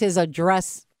does his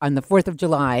address on the 4th of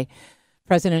July,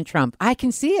 President Trump. I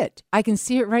can see it. I can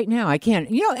see it right now. I can.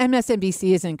 You know,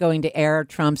 MSNBC isn't going to air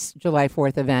Trump's July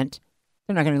 4th event.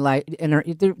 They're not going to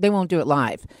they won't do it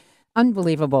live.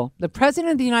 Unbelievable. The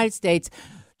President of the United States,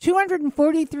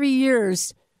 243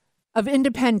 years of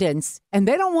independence, and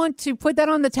they don't want to put that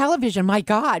on the television. My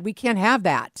God, we can't have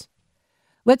that.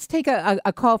 Let's take a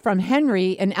call from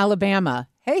Henry in Alabama.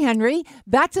 Hey, Henry,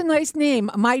 that's a nice name.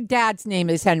 My dad's name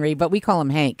is Henry, but we call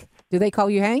him Hank. Do they call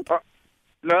you Hank?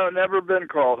 No, never been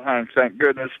called Hank, thank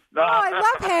goodness. No. Oh, I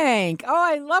love Hank. Oh,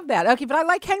 I love that. Okay, but I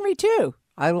like Henry, too.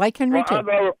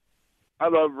 I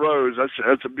love Rose.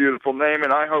 That's a beautiful name,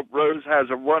 and I hope Rose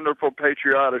has a wonderful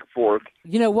patriotic 4th.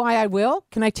 You know why I will?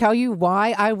 Can I tell you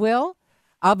why I will?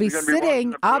 I'll be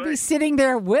sitting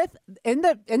there in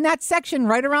that section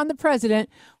right around the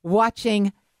president,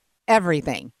 watching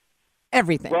everything.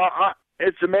 Well,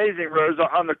 it's amazing, Rose.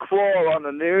 On the crawl on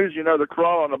the news, the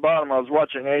crawl on the bottom. I was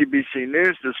watching ABC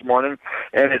News this morning,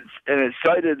 and it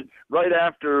cited right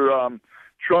after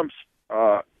Trump's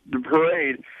the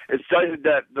parade. It cited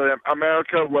that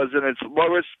America was in its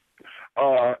lowest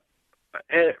part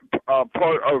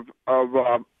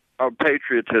of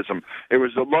patriotism. It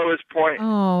was the lowest point.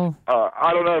 Oh.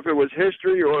 I don't know if it was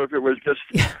history or if it was just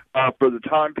for the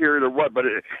time period or what, but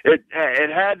it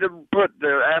had to put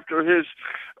there after his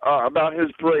about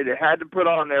his parade. It had to put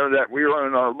on there that we were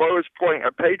in our lowest point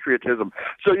of patriotism.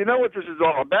 So you know what this is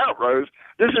all about, Rose?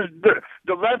 This is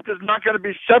the left is not going to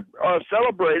be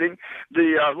celebrating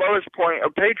the lowest point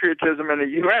of patriotism in the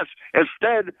U.S.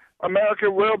 Instead,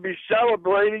 America will be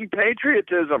celebrating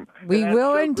patriotism. We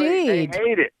will indeed. They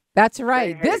hate it. That's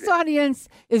right. This audience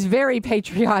is very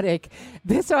patriotic.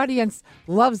 This audience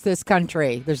loves this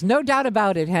country. There's no doubt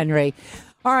about it, Henry.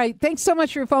 All right. Thanks so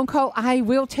much for your phone call. I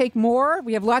will take more.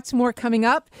 We have lots more coming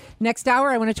up. Next hour,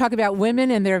 I want to talk about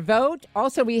women and their vote.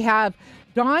 Also, we have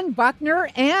Dawn Buckner,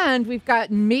 and we've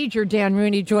got Major Dan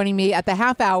Rooney joining me at the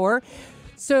half hour.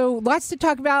 So lots to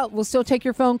talk about. We'll still take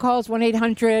your phone calls,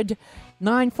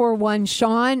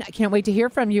 1-800-941-SEAN. I can't wait to hear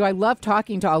from you. I love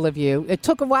talking to all of you. It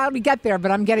took a while to get there,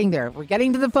 but I'm getting there. We're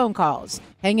getting to the phone calls.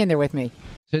 Hang in there with me.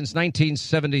 Since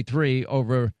 1973,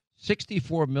 over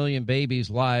 64 million babies'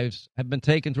 lives have been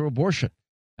taken through abortion.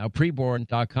 Now,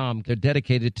 preborn.com, they're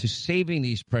dedicated to saving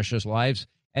these precious lives,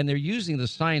 and they're using the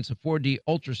science of 4D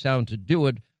ultrasound to do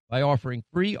it by offering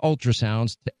free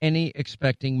ultrasounds to any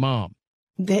expecting mom.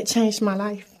 That changed my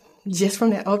life, just from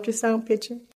that ultrasound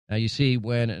picture. Now, you see,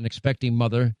 when an expecting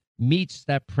mother meets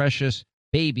that precious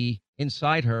baby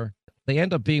inside her, they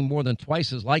end up being more than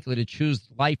twice as likely to choose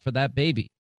life for that baby.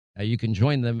 Now, you can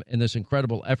join them in this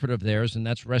incredible effort of theirs, and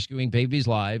that's rescuing babies'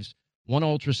 lives. One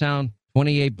ultrasound,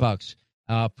 $28.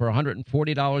 For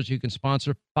 $140, you can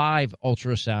sponsor 5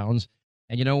 ultrasounds.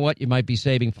 And you know what? You might be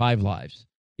saving 5 lives.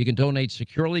 You can donate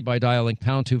securely by dialing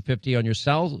pound 250 on your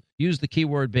cell. Use the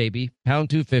keyword baby, pound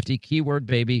 250, keyword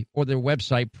baby, or their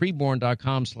website,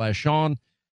 preborn.com/Sean.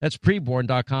 That's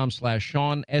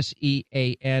preborn.com/Sean,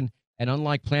 SEAN. And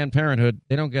unlike Planned Parenthood,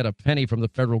 they don't get a penny from the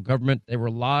federal government. They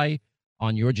rely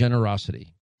on your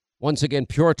generosity. Once again,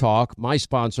 Pure Talk, my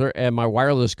sponsor and my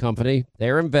wireless company,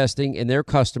 they're investing in their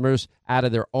customers out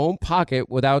of their own pocket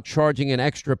without charging an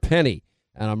extra penny.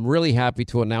 And I'm really happy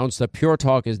to announce that Pure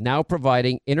Talk is now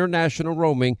providing international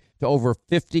roaming to over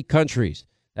 50 countries.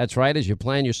 That's right. As you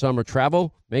plan your summer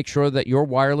travel, make sure that your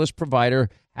wireless provider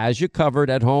has you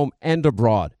covered at home and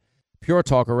abroad. Pure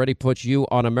Talk already puts you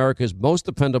on America's most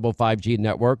dependable 5G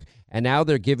network, and now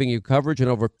they're giving you coverage in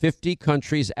over 50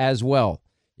 countries as well.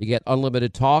 You get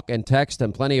unlimited talk and text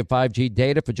and plenty of 5G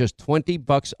data for just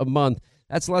 $20 a month.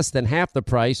 That's less than half the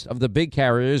price of the big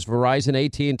carriers, Verizon,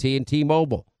 AT&T, and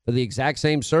T-Mobile, for the exact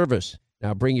same service.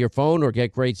 Now bring your phone or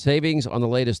get great savings on the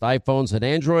latest iPhones and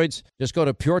Androids. Just go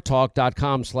to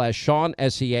puretalk.com/Sean,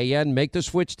 S-E-A-N. Make the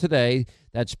switch today.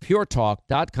 That's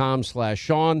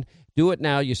puretalk.com/Sean. Do it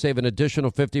now. You save an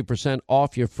additional 50%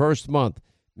 off your first month.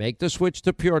 Make the switch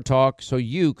to Pure Talk so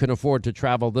you can afford to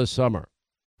travel this summer.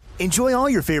 Enjoy all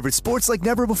your favorite sports like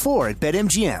never before at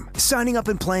BetMGM. Signing up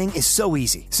and playing is so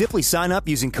easy. Simply sign up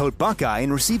using code Buckeye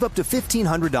and receive up to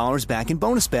 $1,500 back in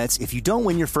bonus bets if you don't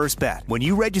win your first bet. When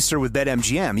you register with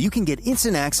BetMGM, you can get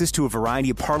instant access to a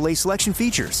variety of parlay selection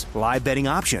features, live betting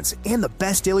options, and the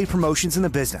best daily promotions in the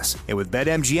business. And with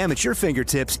BetMGM at your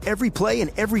fingertips, every play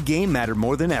and every game matter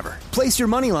more than ever. Place your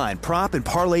moneyline, prop, and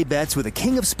parlay bets with the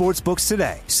king of sportsbooks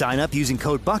today. Sign up using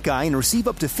code Buckeye and receive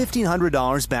up to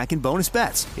 $1,500 back in bonus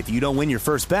bets if you don't win your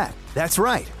first bet. That's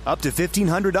right, up to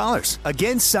 $1,500.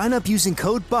 Again, sign up using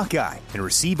code Buckeye and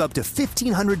receive up to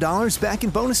 $1,500 back in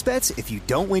bonus bets if you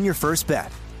don't win your first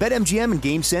bet. BetMGM and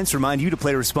GameSense remind you to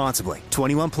play responsibly.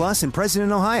 21 plus and present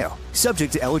in Ohio.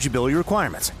 Subject to eligibility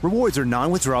requirements. Rewards are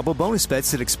non-withdrawable bonus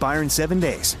bets that expire in 7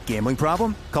 days. Gambling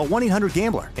problem? Call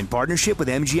 1-800-GAMBLER in partnership with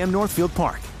MGM Northfield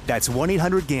Park. That's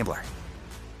 1-800-GAMBLER.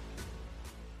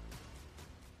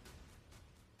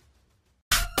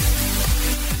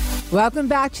 Welcome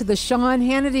back to the Sean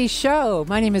Hannity Show.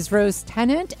 My name is Rose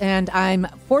Tennant, and I'm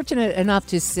fortunate enough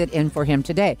to sit in for him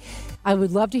today. I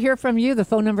would love to hear from you. The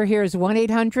phone number here is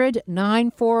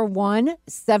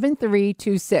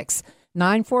 1-800-941-7326.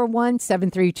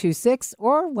 941-7326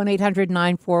 or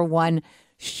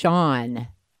 1-800-941-SEAN.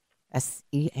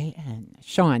 SEAN.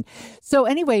 Sean. So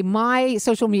anyway, my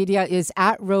social media is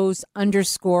at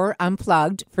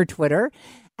Rose_Unplugged for Twitter.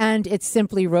 And it's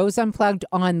simply Rose Unplugged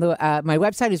on the, my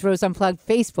website is Rose Unplugged.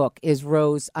 Facebook is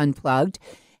Rose Unplugged.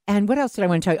 And what else did I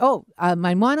want to tell you?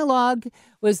 My monologue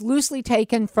was loosely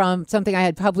taken from something I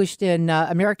had published in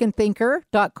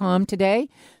AmericanThinker.com today.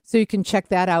 So you can check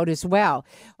that out as well.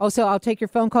 Also, I'll take your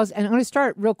phone calls. And I'm going to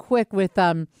start real quick with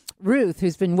Ruth,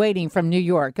 who's been waiting from New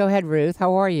York. Go ahead, Ruth.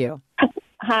 How are you?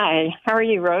 Hi. How are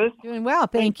you, Rose? Doing well.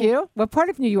 Thank you. What part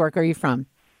of New York are you from?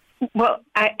 Well,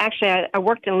 I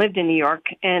worked and lived in New York,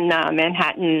 in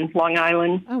Manhattan, Long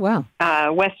Island. Oh, wow.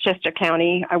 Westchester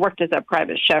County. I worked as a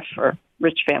private chef for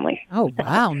rich families. Oh,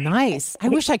 wow. Nice. I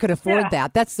wish I could afford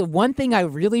that. That's the one thing I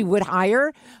really would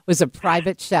hire was a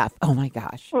private chef. Oh, my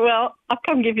gosh. Well, I'll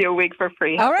come give you a week for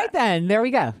free. All right, then. There we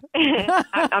go.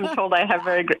 I'm told I have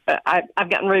very good,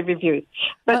 I've gotten rave reviews.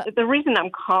 But the reason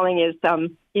I'm calling is, I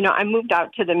moved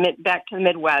out to back to the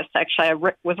Midwest. Actually, I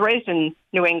was raised in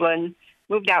New England,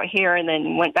 moved out here, and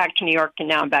then went back to New York, and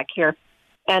now I'm back here.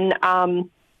 And, the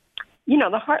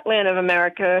heartland of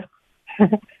America,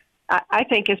 I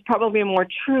think, is probably a more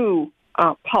true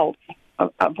pulse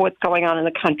of what's going on in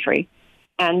the country.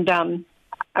 And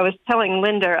I was telling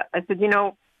Linda, I said,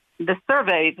 the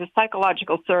surveys, the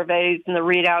psychological surveys and the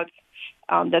readouts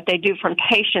that they do from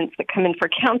patients that come in for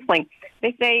counseling,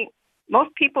 they say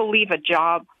most people leave a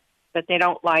job that they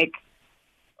don't like,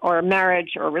 or a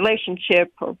marriage or a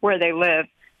relationship or where they live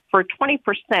for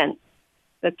 20%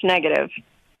 that's negative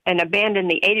and abandon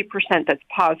the 80% that's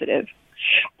positive.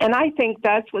 And I think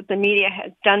that's what the media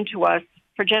has done to us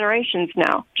for generations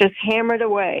now, just hammered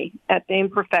away at the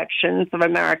imperfections of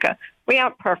America. We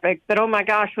aren't perfect, but oh my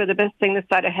gosh, we're the best thing this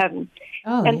side of heaven.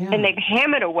 And they've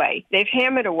hammered away.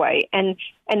 And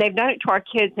they've done it to our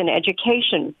kids in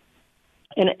education.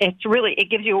 And it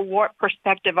gives you a warped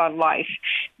perspective on life,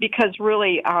 because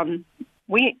really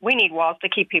we need walls to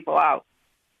keep people out.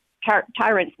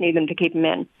 Tyrants need them to keep them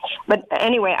in. But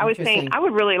anyway, I was saying I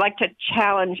would really like to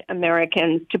challenge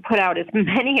Americans to put out as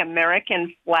many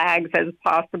American flags as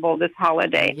possible this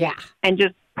holiday. Yeah. And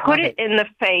just put it in the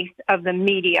face of the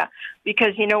media,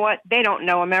 because you know what? They don't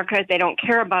know America. They don't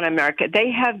care about America.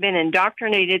 They have been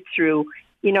indoctrinated through,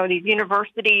 these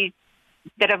universities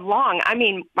that have long. I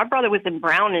mean, my brother was in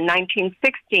Brown in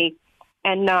 1960,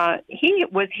 and he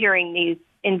was hearing these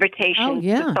invitations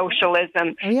to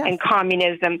socialism and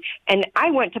communism. And I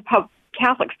went to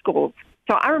Catholic schools,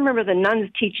 so I remember the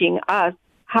nuns teaching us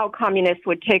how communists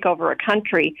would take over a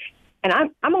country. And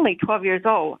I'm only 12 years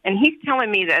old, and he's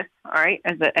telling me this, all right,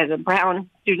 as a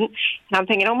Brown student, and I'm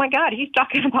thinking, oh my God, he's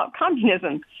talking about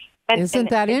communism. Isn't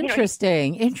that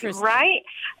interesting? Interesting, right?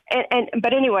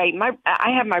 But anyway,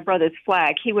 I have my brother's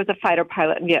flag. He was a fighter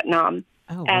pilot in Vietnam.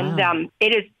 Oh, wow. And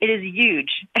it is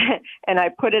huge, and I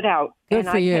put it out. Good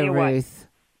for you, Ruth.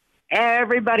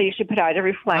 Everybody should put out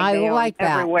every flag I they like own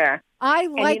that. everywhere. I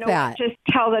like and that. Just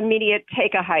tell the media,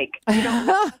 take a hike. You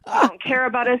don't care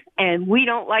about us, and we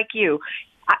don't like you.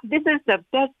 This is the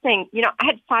best thing. I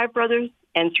had 5 brothers,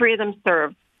 and 3 of them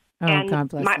served. Oh, and God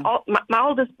bless them. my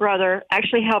oldest brother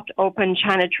actually helped open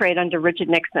China trade under Richard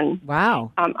Nixon.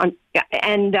 Wow.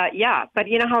 But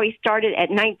you know how he started at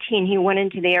 19? He went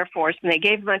into the Air Force, and they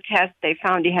gave him a test. They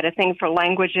found he had a thing for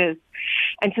languages.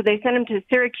 And so they sent him to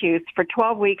Syracuse for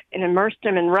 12 weeks and immersed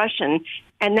him in Russian.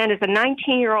 And then as a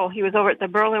 19-year-old, he was over at the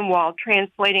Berlin Wall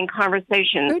translating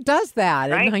conversations. Who does that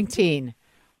right? at 19?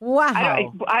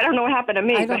 Wow. I don't know what happened to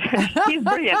me, but he's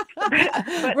brilliant.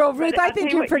 Well, Ruth, I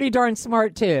think you're pretty darn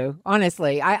smart, too,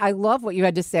 honestly. I love what you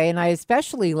had to say, and I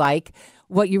especially like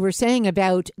what you were saying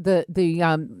about the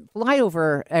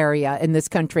flyover area in this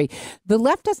country. The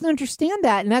left doesn't understand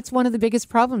that, and that's one of the biggest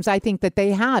problems I think that they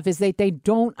have, is that they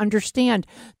don't understand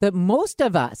that most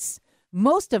of us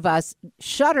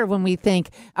shudder when we think,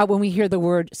 when we hear the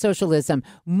word socialism.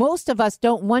 Most of us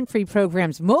don't want free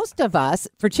programs. Most of us,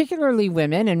 particularly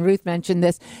women, and Ruth mentioned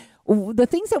this, the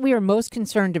things that we are most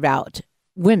concerned about,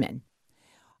 women,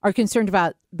 are concerned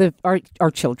about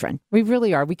our children. We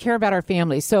really are. We care about our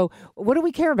families. So what do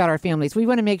we care about our families? We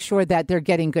want to make sure that they're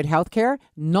getting good health care,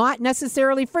 not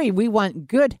necessarily free. We want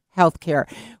good health care.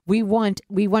 We want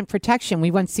protection.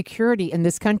 We want security in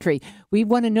this country. We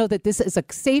want to know that this is a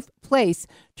safe place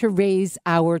to raise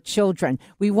our children.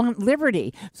 We want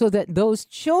liberty so that those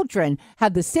children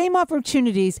have the same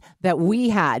opportunities that we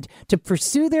had to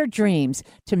pursue their dreams,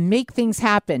 to make things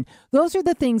happen. Those are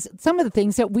the things, some of the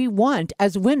things that we want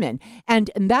as women. And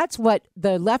that's what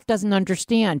the left doesn't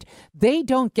understand. They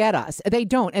don't get us. They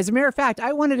don't. As a matter of fact,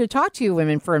 I wanted to talk to you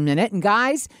women for a minute. And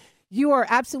guys, you are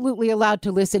absolutely allowed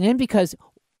to listen in, because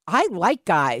I like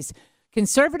guys.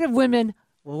 Conservative women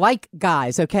like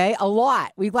guys, okay? A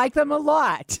lot. We like them a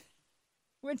lot.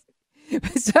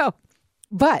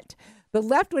 But the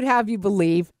left would have you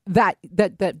believe that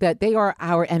they are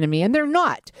our enemy, and they're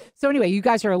not. So anyway, you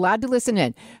guys are allowed to listen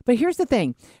in. But here's the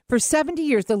thing. For 70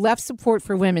 years, the left's support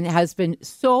for women has been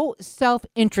so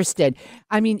self-interested.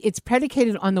 I mean, it's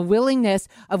predicated on the willingness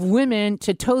of women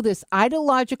to toe this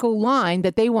ideological line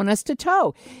that they want us to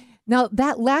toe. Now,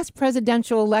 that last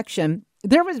presidential election,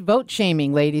 there was vote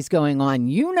shaming, ladies, going on.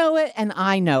 You know it, and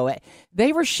I know it.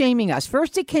 They were shaming us.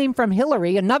 First, it came from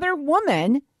Hillary, another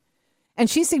woman, and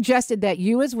she suggested that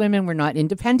you as women were not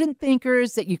independent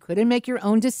thinkers, that you couldn't make your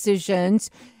own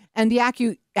decisions. And the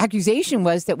accusation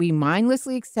was that we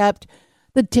mindlessly accept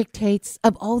the dictates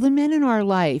of all the men in our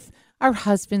life, our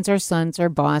husbands, our sons, our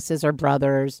bosses, our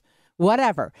brothers,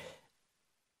 whatever.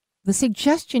 The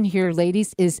suggestion here,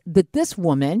 ladies, is that this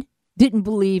woman didn't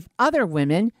believe other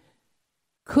women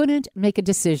couldn't make a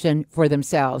decision for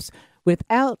themselves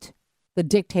without the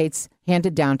dictates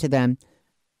handed down to them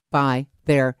by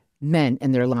their men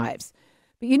in their lives.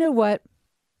 But you know what?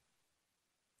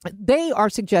 They are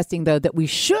suggesting, though, that we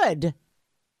should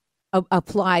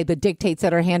apply the dictates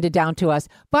that are handed down to us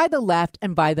by the left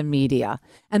and by the media.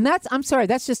 And that's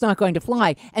just not going to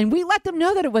fly. And we let them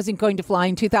know that it wasn't going to fly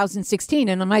in 2016.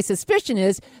 And my suspicion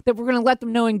is that we're going to let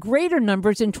them know in greater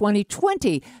numbers in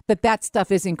 2020 that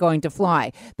stuff isn't going to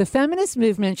fly. The feminist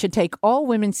movement should take all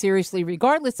women seriously,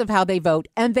 regardless of how they vote,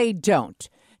 and they don't.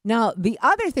 Now, the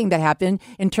other thing that happened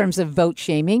in terms of vote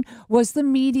shaming was the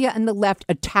media and the left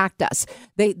attacked us.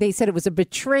 They said it was a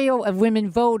betrayal of women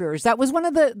voters. That was one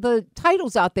of the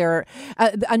titles out there.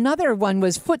 Another one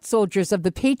was foot soldiers of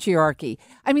the patriarchy.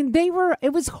 I mean,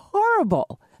 it was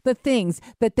horrible, the things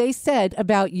that they said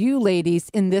about you ladies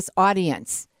in this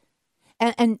audience.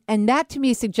 And that to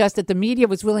me suggests that the media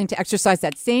was willing to exercise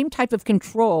that same type of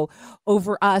control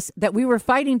over us that we were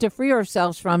fighting to free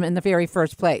ourselves from in the very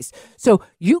first place. So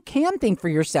you can think for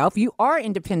yourself. You are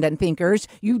independent thinkers.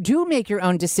 You do make your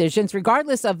own decisions,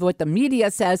 regardless of what the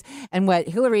media says and what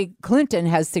Hillary Clinton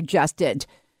has suggested.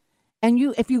 And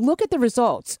if you look at the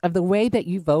results of the way that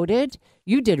you voted,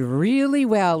 you did really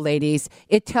well, ladies.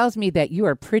 It tells me that you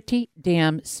are pretty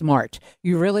damn smart.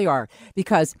 You really are.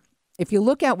 Because if you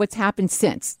look at what's happened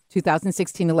since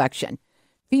 2016 election,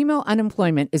 female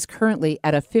unemployment is currently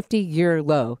at a 50-year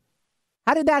low.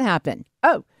 How did that happen?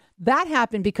 Oh, that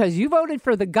happened because you voted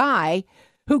for the guy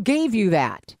who gave you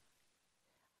that.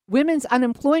 Women's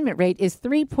unemployment rate is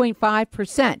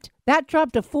 3.5%. That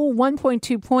dropped a full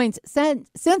 1.2 points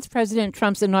since President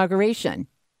Trump's inauguration.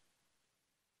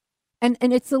 And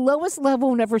it's the lowest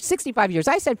level in over 65 years.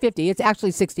 I said 50. It's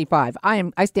actually 65.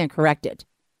 I stand corrected.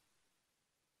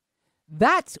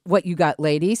 That's what you got,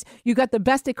 ladies. You got the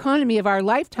best economy of our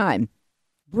lifetime,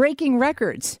 breaking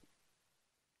records.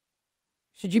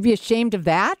 Should you be ashamed of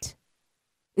that?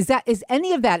 Is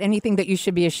any of that anything that you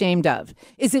should be ashamed of?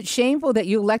 Is it shameful that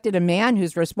you elected a man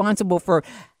who's responsible for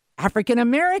African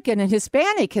American and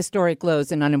Hispanic historic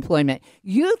lows in unemployment,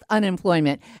 youth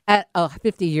unemployment at a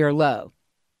 50-year low,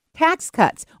 tax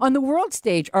cuts on the world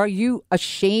stage? Are you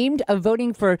ashamed of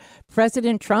voting for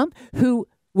President Trump, who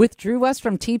withdrew us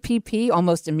from TPP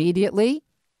almost immediately,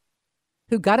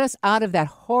 who got us out of that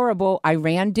horrible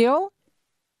Iran deal?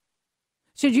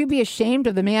 Should you be ashamed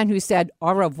of the man who said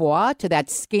au revoir to that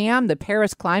scam, the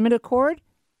Paris Climate Accord?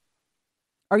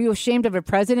 Are you ashamed of a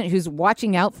president who's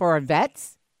watching out for our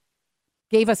vets,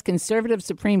 gave us conservative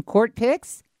Supreme Court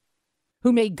picks,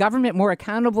 who made government more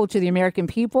accountable to the American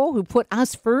people, who put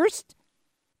us first?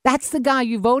 That's the guy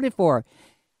you voted for.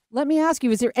 Let me ask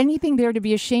you, is there anything there to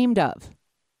be ashamed of?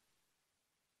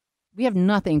 We have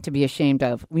nothing to be ashamed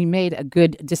of. We made a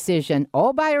good decision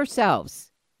all by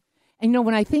ourselves. And,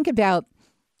 when I think about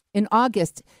in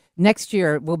August next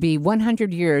year will be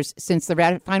 100 years since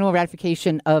the final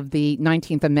ratification of the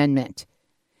 19th Amendment.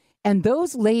 And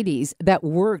those ladies that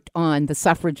worked on the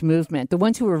suffrage movement, the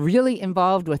ones who were really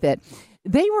involved with it,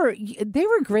 they were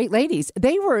great ladies.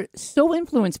 They were so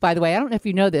influenced, by the way, I don't know if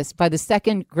you know this, by the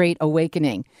Second Great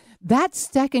Awakening. That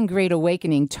Second Great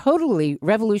Awakening totally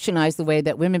revolutionized the way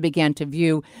that women began to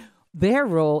view their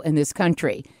role in this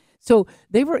country. So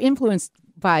they were influenced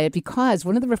by it because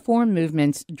one of the reform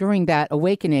movements during that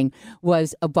awakening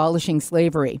was abolishing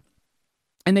slavery.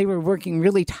 And they were working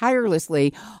really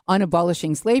tirelessly on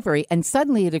abolishing slavery. And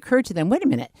suddenly it occurred to them, wait a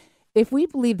minute, if we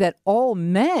believe that all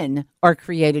men are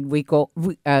created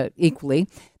equally,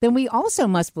 then we also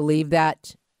must believe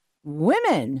that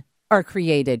women are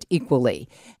created equally.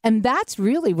 And that's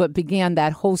really what began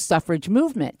that whole suffrage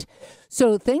movement.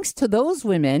 So thanks to those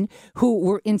women who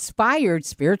were inspired,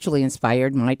 spiritually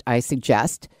inspired, might I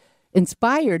suggest,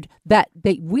 inspired that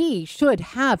we should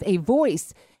have a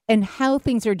voice in how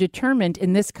things are determined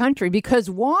in this country. Because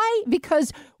why?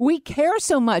 Because we care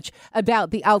so much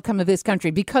about the outcome of this country,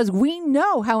 because we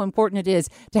know how important it is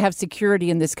to have security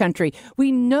in this country. We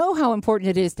know how important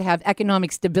it is to have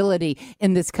economic stability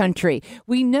in this country.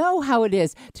 We know how it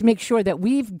is to make sure that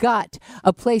we've got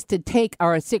a place to take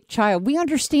our sick child. We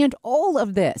understand all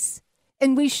of this.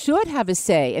 And we should have a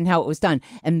say in how it was done.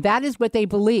 And that is what they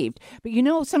believed. But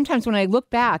sometimes when I look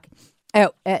back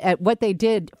at what they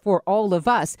did for all of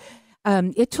us,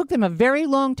 it took them a very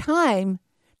long time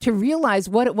to realize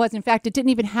what it was. In fact, it didn't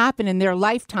even happen in their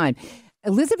lifetime.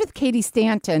 Elizabeth Cady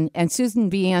Stanton and Susan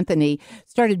B. Anthony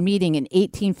started meeting in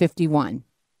 1851.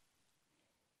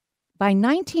 By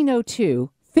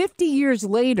 1902, 50 years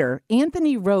later,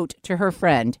 Anthony wrote to her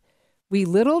friend, "We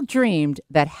little dreamed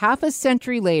that half a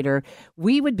century later,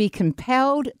 we would be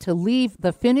compelled to leave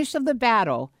the finish of the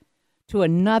battle to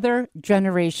another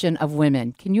generation of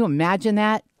women." Can you imagine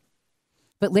that?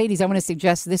 But ladies, I want to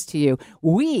suggest this to you.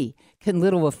 We can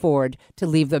little afford to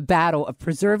leave the battle of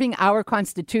preserving our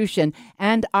Constitution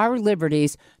and our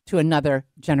liberties to another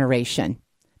generation.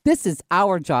 This is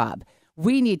our job.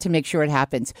 We need to make sure it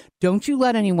happens. Don't you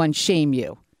let anyone shame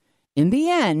you. In the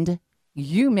end,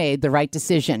 you made the right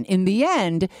decision. In the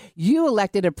end, you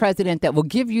elected a president that will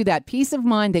give you that peace of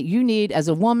mind that you need as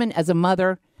a woman, as a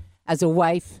mother, as a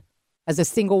wife, as a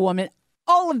single woman,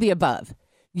 all of the above.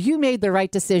 You made the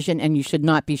right decision, and you should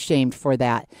not be shamed for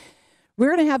that.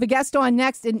 We're going to have a guest on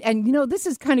next. And this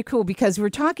is kind of cool because we're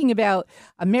talking about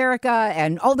America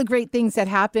and all the great things that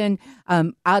happen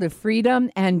out of freedom.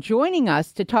 And joining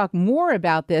us to talk more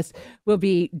about this will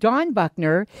be Dawn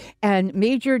Buckner and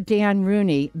Major Dan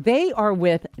Rooney. They are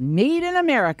with Made in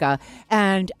America.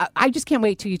 And I just can't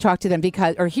wait till you talk to them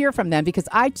or hear from them, because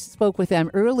I spoke with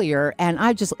them earlier and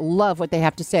I just love what they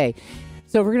have to say.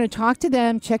 So we're going to talk to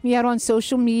them. Check me out on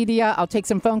social media. I'll take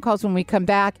some phone calls when we come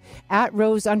back at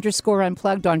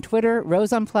Rose_Unplugged on Twitter,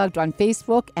 Rose Unplugged on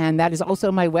Facebook, and that is also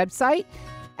my website.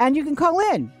 And you can call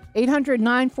in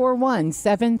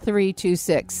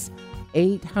 800-941-7326.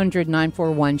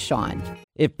 800-941-SEAN.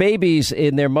 If babies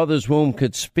in their mother's womb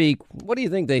could speak, what do you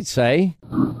think they'd say?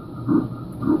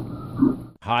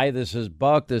 Hi, this is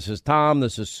Buck, this is Tom,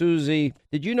 this is Susie.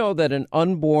 Did you know that an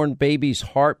unborn baby's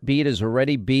heartbeat is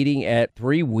already beating at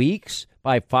 3 weeks?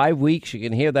 By 5 weeks, you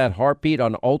can hear that heartbeat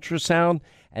on ultrasound,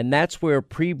 and that's where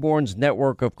Preborn's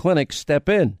network of clinics step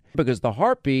in, because the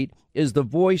heartbeat is the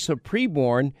voice of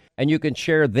preborn, and you can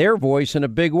share their voice in a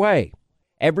big way.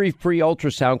 Every free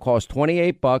ultrasound costs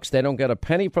 $28. They don't get a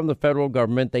penny from the federal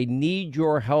government. They need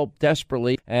your help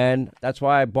desperately. And that's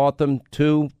why I bought them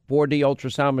 2 4D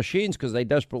ultrasound machines, because they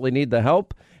desperately need the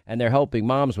help. And they're helping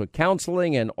moms with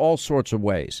counseling and all sorts of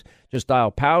ways. Just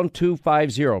dial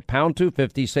 #250,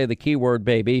 #250, say the keyword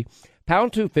baby,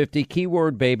 pound 250,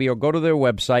 keyword baby, or go to their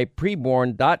website,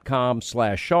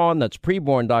 preborn.com/Sean. That's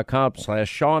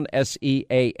preborn.com/Sean,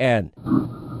 SEAN.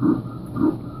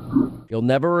 You'll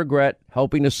never regret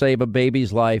helping to save a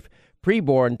baby's life.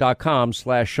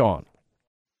 Preborn.com/Sean.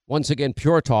 Once again,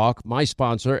 Pure Talk, my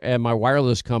sponsor and my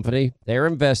wireless company, they're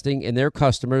investing in their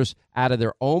customers out of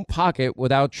their own pocket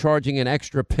without charging an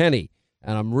extra penny.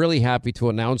 And I'm really happy to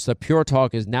announce that Pure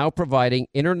Talk is now providing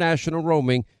international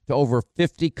roaming to over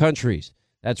 50 countries.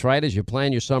 That's right. As you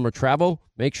plan your summer travel,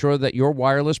 make sure that your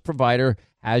wireless provider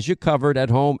has you covered at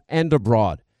home and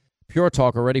abroad. Pure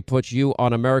Talk already puts you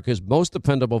on America's most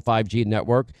dependable 5G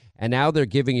network, and now they're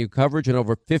giving you coverage in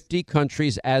over 50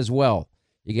 countries as well.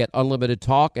 You get unlimited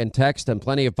talk and text and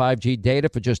plenty of 5G data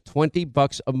for just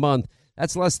 $20 a month.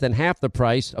 That's less than half the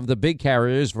price of the big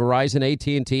carriers Verizon,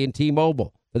 AT&T, and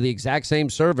T-Mobile for the exact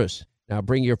same service. Now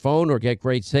bring your phone or get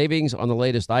great savings on the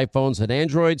latest iPhones and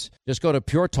Androids. Just go to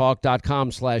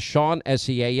puretalk.com/Sean,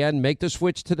 SEAN. Make the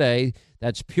switch today.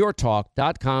 That's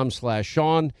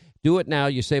puretalk.com/Sean. Do it now.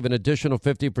 You save an additional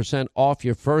 50% off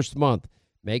your first month.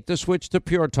 Make the switch to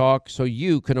Pure Talk so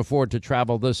you can afford to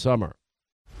travel this summer.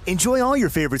 Enjoy all your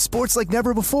favorite sports like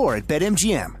never before at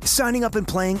BetMGM. Signing up and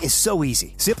playing is so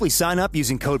easy. Simply sign up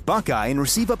using code Buckeye and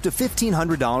receive up to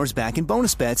 $1,500 back in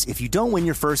bonus bets if you don't win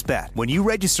your first bet. When you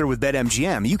register with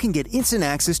BetMGM, you can get instant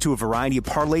access to a variety of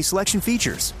parlay selection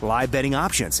features, live betting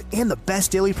options, and the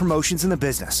best daily promotions in the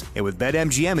business. And with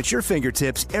BetMGM at your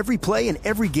fingertips, every play and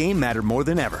every game matter more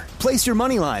than ever. Place your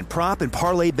moneyline, prop, and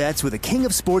parlay bets with the king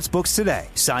of sportsbooks today.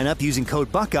 Sign up using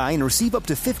code Buckeye and receive up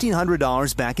to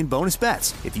 $1,500 back in bonus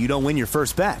bets if you don't win your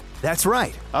first bet. That's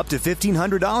right, up to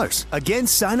 $1,500. Again,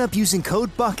 sign up using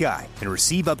code Buckeye and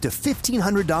receive up to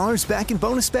 $1,500 back in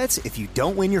bonus bets if you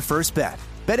don't win your first bet.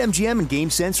 BetMGM and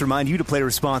GameSense remind you to play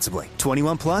responsibly.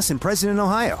 21 plus and present in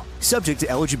Ohio. Subject to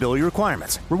eligibility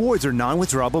requirements. Rewards are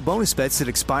non-withdrawable bonus bets that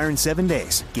expire in 7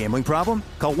 days. Gambling problem?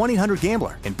 Call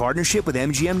 1-800-GAMBLER in partnership with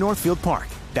MGM Northfield Park.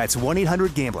 That's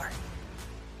 1-800-GAMBLER.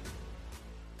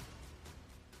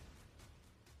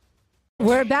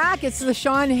 We're back. It's the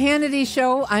Sean Hannity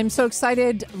Show. I'm so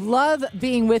excited. Love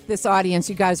being with this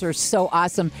audience. You guys are so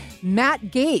awesome.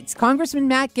 Matt Gaetz, Congressman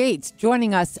Matt Gaetz,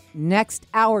 joining us next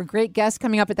hour. Great guest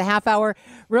coming up at the half hour.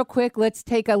 Real quick, let's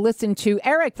take a listen to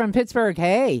Eric from Pittsburgh.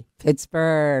 Hey,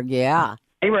 Pittsburgh. Yeah.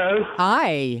 Hey, Rose.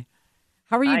 Hi.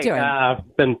 How are you doing?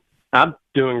 I'm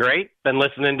doing great. Been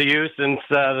listening to you since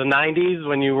the 90s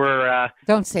when you were...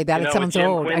 Don't say that. It sounds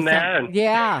old.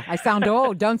 Yeah, I sound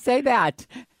old. Don't say that.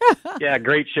 Yeah,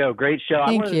 great show. Great show.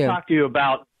 I wanted to talk to you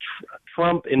about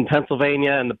Trump in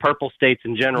Pennsylvania and the purple states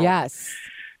in general. Yes.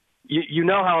 You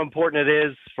know how important it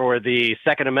is for the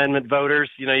Second Amendment voters.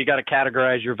 You know, you got to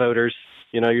categorize your voters.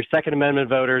 You know, your Second Amendment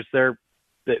voters,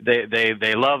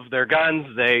 they love their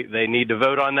guns. They need to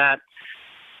vote on that.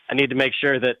 I need to make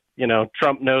sure that, you know,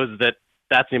 Trump knows that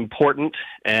that's important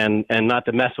and not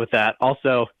to mess with that.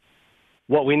 Also,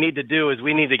 what we need to do is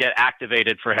we need to get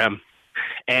activated for him.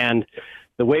 And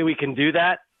the way we can do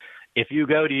that, if you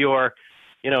go to your,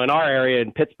 you know, in our area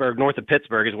in Pittsburgh, north of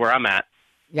Pittsburgh is where I'm at.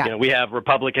 Yeah. You know, we have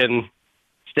Republican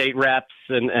state reps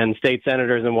and state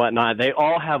senators and whatnot. They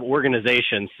all have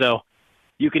organizations. So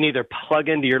you can either plug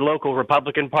into your local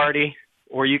Republican Party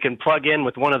or you can plug in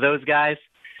with one of those guys.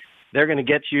 They're going to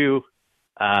get you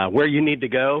where you need to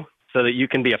go so that you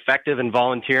can be effective in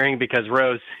volunteering because,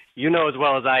 Rose, you know as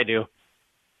well as I do,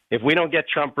 if we don't get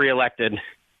Trump reelected,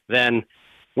 then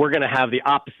we're going to have the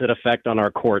opposite effect on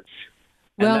our courts.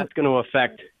 And that's going to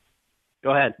affect...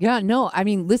 Go ahead. Yeah, no, I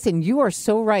mean, listen, you are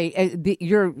so right.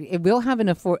 It will have an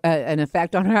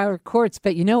effect on our courts.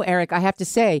 But, you know, Eric, I have to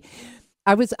say,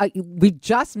 we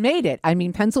just made it. I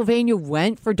mean, Pennsylvania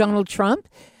went for Donald Trump.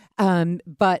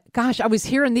 But gosh, I was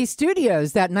here in these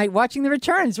studios that night watching the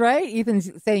returns, right?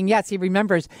 Ethan's saying, yes, he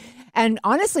remembers. And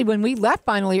honestly, when we left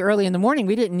finally early in the morning,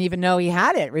 we didn't even know he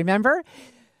had it. Remember?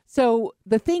 So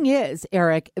the thing is,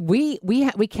 Eric, we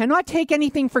cannot take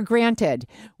anything for granted.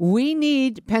 We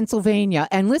need Pennsylvania.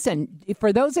 And listen,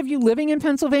 for those of you living in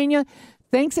Pennsylvania,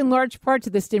 thanks in large part to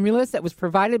the stimulus that was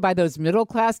provided by those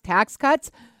middle-class tax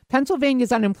cuts,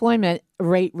 Pennsylvania's unemployment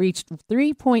rate reached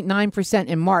 3.9%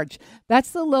 in March.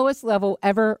 That's the lowest level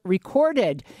ever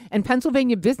recorded. And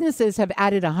Pennsylvania businesses have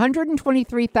added over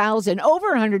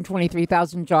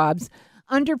 123,000 jobs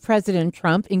under President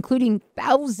Trump, including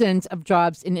thousands of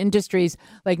jobs in industries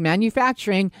like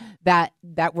manufacturing that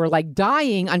were like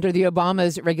dying under the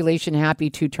Obama's regulation happy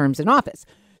 2 terms in office.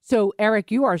 So,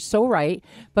 Eric, you are so right.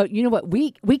 But you know what?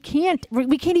 We can't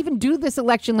even do this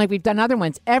election like we've done other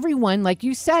ones. Everyone, like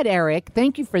you said, Eric,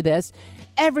 thank you for this.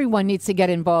 Everyone needs to get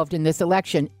involved in this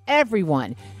election.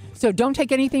 Everyone. So don't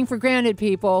take anything for granted,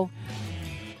 people.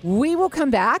 We will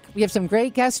come back. We have some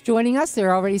great guests joining us.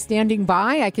 They're already standing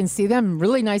by. I can see them.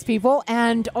 Really nice people.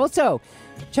 And also,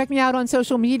 check me out on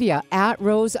social media at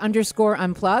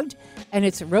Rose_Unplugged. And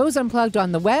it's Rose Unplugged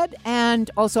on the web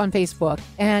and also on Facebook.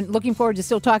 And looking forward to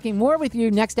still talking more with you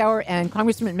next hour, and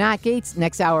Congressman Matt Gaetz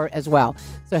next hour as well.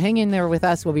 So hang in there with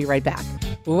us. We'll be right back.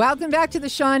 Welcome back to the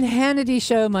Sean Hannity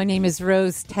Show. My name is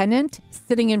Rose Tennant,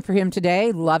 sitting in for him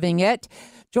today, loving it.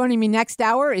 Joining me next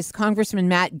hour is Congressman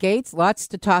Matt Gaetz. Lots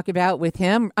to talk about with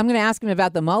him. I'm going to ask him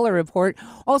about the Mueller report,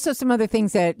 also some other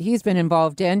things that he's been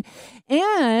involved in.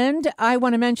 And I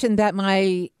want to mention that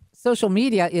my social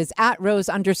media is at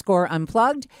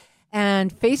Rose_Unplugged,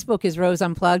 and Facebook is Rose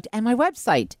Unplugged, and my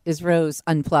website is Rose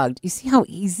Unplugged. You see how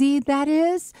easy that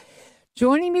is?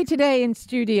 Joining me today in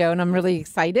studio, and I'm really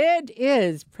excited,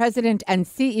 is President and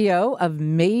CEO of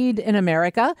Made in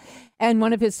America, and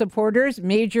one of his supporters,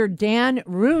 Major Dan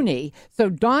Rooney. So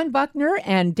Don Buckner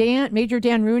and Major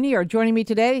Dan Rooney are joining me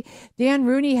today. Dan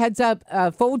Rooney heads up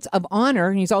Folds of Honor,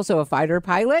 and he's also a fighter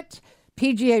pilot,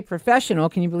 PGA professional,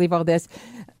 can you believe all this,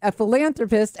 a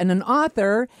philanthropist, and an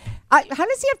author. How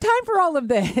does he have time for all of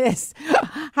this?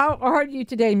 How are you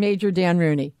today, Major Dan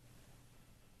Rooney?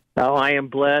 Oh, I am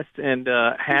blessed, and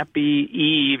happy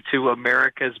Eve to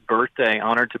America's birthday.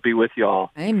 Honored to be with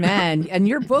y'all. Amen. And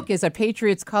your book is A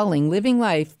Patriot's Calling, Living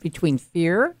Life Between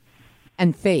Fear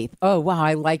and Faith. Oh, wow,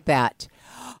 I like that.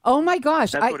 Oh, my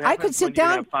gosh. I could sit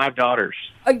down. You have 5 daughters.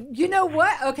 You know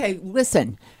what? Okay,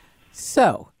 listen.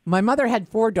 So my mother had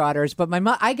 4 daughters, but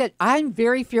I'm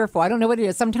very fearful. I don't know what it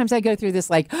is. Sometimes I go through this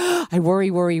like, I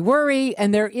worry.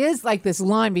 And there is like this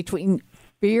line between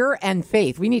fear and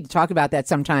faith. We need to talk about that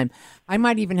sometime. I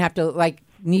might even have to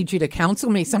need you to counsel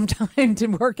me sometime to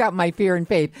work out my fear and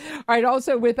faith. All right.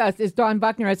 Also with us is Don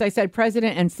Buckner, as I said,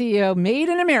 President and CEO, Made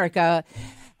in America.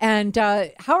 And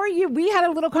how are you? We had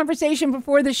a little conversation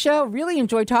before the show. Really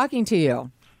enjoyed talking to you.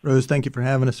 Rose, thank you for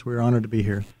having us. We're honored to be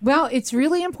here. Well, it's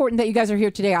really important that you guys are here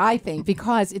today, I think,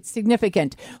 because it's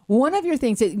significant. One of your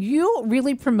things that you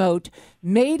really promote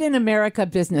Made in America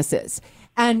businesses.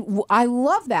 And I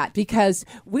love that because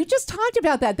we just talked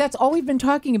about that. That's all we've been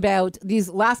talking about these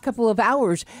last couple of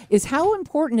hours is how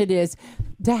important it is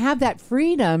to have that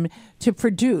freedom to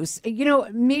produce. You know,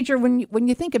 Major, when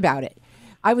you think about it,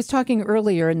 I was talking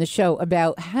earlier in the show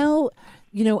about how,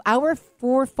 you know, our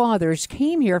forefathers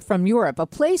came here from Europe, a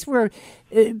place where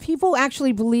people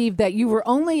actually believed that you were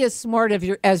only as smart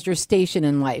as your station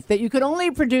in life, that you could only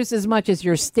produce as much as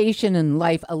your station in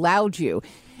life allowed you.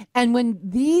 And when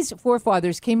these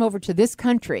forefathers came over to this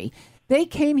country, they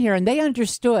came here and they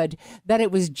understood that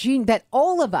it was that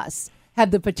all of us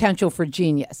had the potential for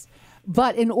genius.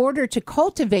 But in order to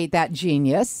cultivate that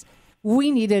genius,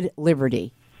 we needed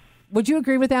liberty. Would you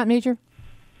agree with that, Major?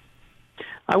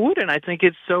 I would, and I think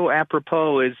it's so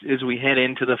apropos as we head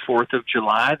into the 4th of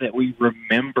July that we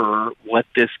remember what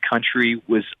this country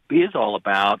is all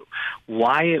about,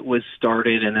 why it was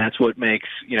started, and that's what makes,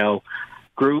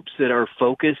 groups that are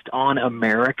focused on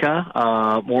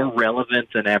America more relevant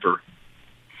than ever.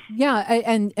 Yeah,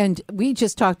 and we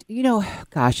just talked, we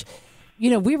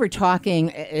were talking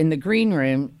in the green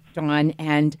room, Dawn,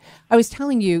 and I was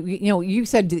telling you, you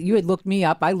said you had looked me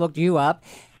up, I looked you up,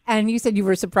 and you said you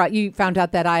were surprised, you found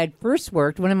out that I had first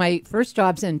worked, one of my first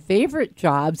jobs and favorite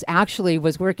jobs actually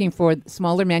was working for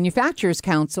Smaller Manufacturers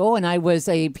Council, and I was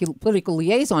a political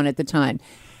liaison at the time.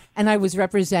 And I was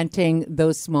representing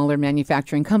those smaller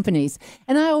manufacturing companies.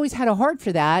 And I always had a heart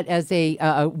for that as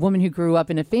a woman who grew up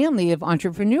in a family of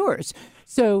entrepreneurs.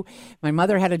 So my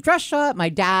mother had a dress shop. My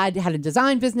dad had a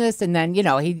design business. And then,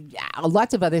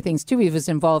 lots of other things, too, he was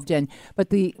involved in.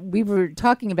 But we were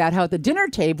talking about how at the dinner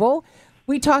table,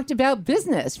 we talked about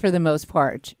business for the most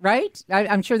part, right?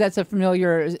 I'm sure that's a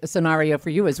familiar scenario for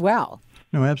you as well.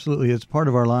 No, absolutely. It's part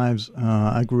of our lives.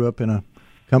 I grew up in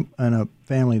a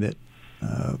family that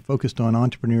focused on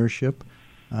entrepreneurship.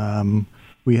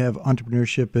 We have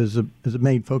entrepreneurship as a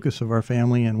main focus of our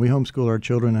family, and we homeschool our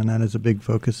children, and that is a big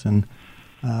focus. And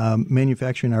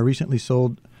manufacturing, I recently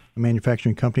sold a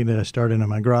manufacturing company that I started in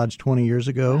my garage 20 years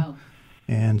ago. Wow.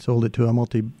 And sold it to a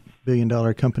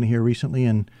multi-billion-dollar company here recently,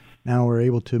 and now we're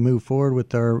able to move forward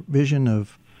with our vision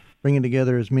of bringing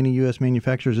together as many U.S.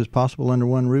 manufacturers as possible under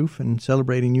one roof and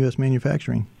celebrating U.S.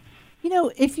 manufacturing.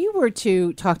 If you were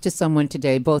to talk to someone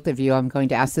today, both of you, I'm going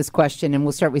to ask this question, and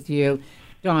we'll start with you,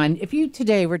 Dawn. If you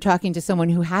today were talking to someone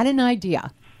who had an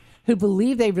idea, who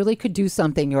believed they really could do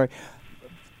something or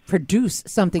produce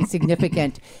something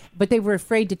significant, but they were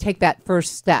afraid to take that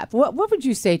first step, what would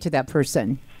you say to that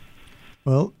person?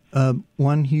 Well,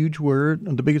 one huge word,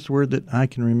 the biggest word that I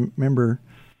can remember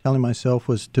telling myself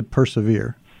was to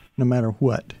persevere. no matter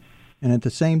what. And at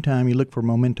the same time, you look for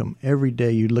momentum. Every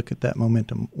day you look at that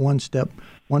momentum. One step,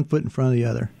 one foot in front of the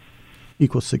other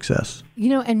equals success.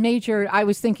 And Major, I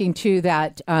was thinking, too,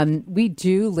 that we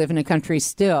do live in a country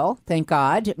still, thank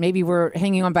God. Maybe we're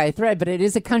hanging on by a thread, but it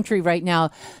is a country right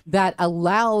now that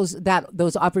allows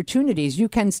those opportunities. You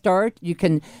can start, you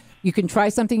can try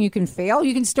something, you can fail,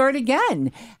 you can start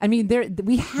again. I mean,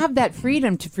 we have that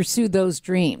freedom to pursue those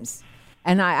dreams.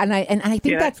 And I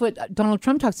think that's what Donald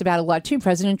Trump talks about a lot too.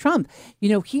 President Trump,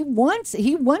 he wants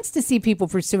to see people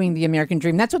pursuing the American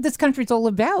dream. That's what this country's all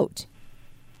about.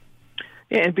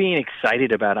 Yeah, and being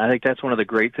excited about it. I think that's one of the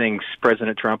great things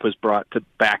President Trump has brought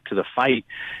back to the fight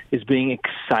is being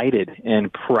excited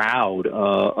and proud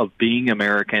of being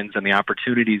Americans and the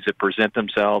opportunities that present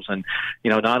themselves. And,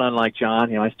 not unlike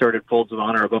John, I started Folds of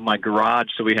Honor above my garage,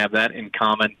 so we have that in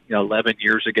common 11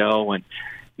 years ago. And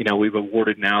we've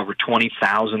awarded now over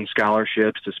 20,000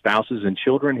 scholarships to spouses and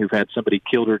children who've had somebody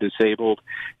killed or disabled.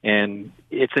 And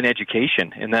it's an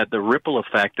education, and that the ripple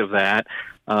effect of that,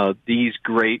 these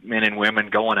great men and women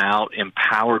going out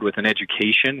empowered with an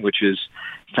education, which is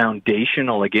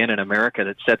foundational, again, in America,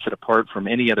 that sets it apart from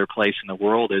any other place in the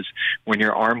world, is when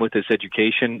you're armed with this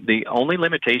education, the only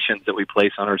limitations that we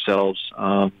place on ourselves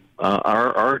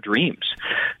our dreams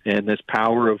and this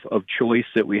power of choice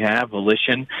that we have,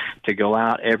 volition, to go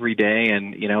out every day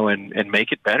and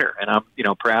make it better. And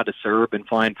I'm proud to serve in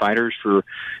Flying Fighters for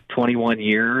 21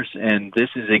 years, and this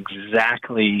is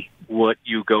exactly what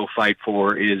you go fight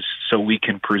for, is so we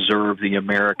can preserve the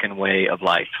American way of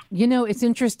life. It's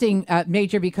interesting,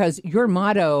 Major, because your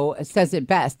motto says it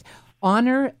best.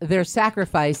 Honor their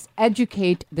sacrifice,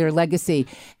 educate their legacy.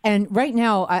 And right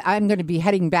now, I'm going to be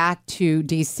heading back to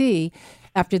D.C.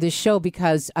 after this show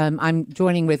because I'm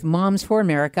joining with Moms for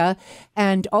America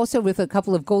and also with a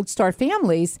couple of Gold Star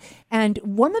families. And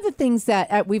one of the things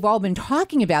that we've all been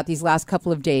talking about these last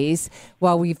couple of days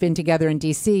while we've been together in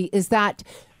D.C. is that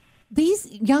these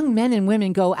young men and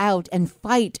women go out and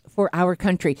fight for our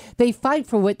country. They fight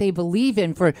for what they believe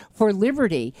in, for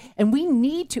liberty. And we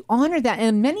need to honor that.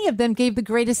 And many of them gave the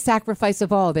greatest sacrifice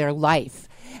of all, their life.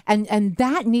 And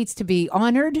that needs to be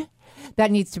honored.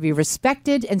 That needs to be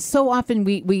respected. And so often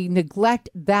we neglect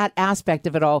that aspect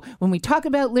of it all. When we talk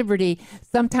about liberty,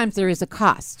 sometimes there is a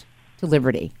cost to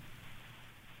liberty.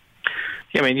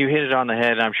 Yeah, I mean, you hit it on the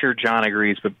head, and I'm sure John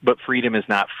agrees, but freedom is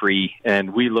not free.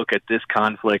 And we look at this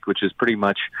conflict, which has pretty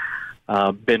much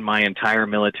been my entire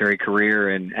military career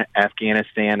in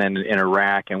Afghanistan and in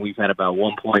Iraq, and we've had about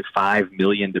 1.5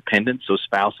 million dependents, so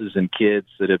spouses and kids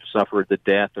that have suffered the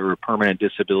death or a permanent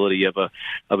disability of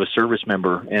a service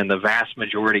member, and the vast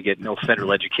majority get no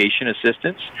federal education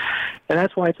assistance. And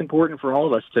that's why it's important for all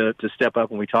of us to step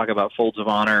up when we talk about Folds of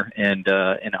Honor and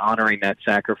honoring that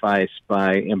sacrifice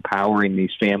by empowering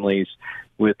these families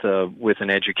with an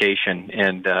education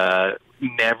and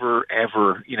never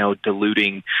ever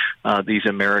diluting these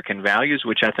American values,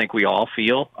 which I think we all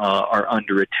feel are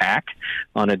under attack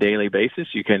on a daily basis.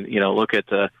 You can look at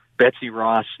the Betsy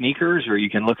Ross sneakers, or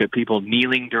you can look at people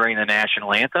kneeling during the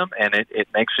national anthem, and it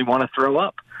makes me want to throw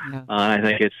up. Yeah. I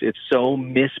think it's so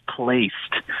misplaced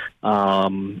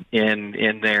in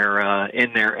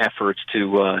their efforts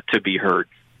to be heard.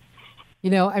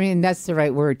 I mean, that's the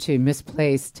right word too,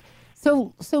 misplaced.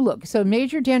 So look,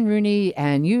 Major Dan Rooney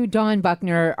and you, Don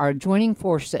Buckner, are joining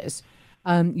forces.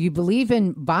 You believe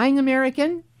in buying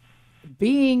American,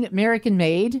 being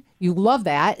American-made. You love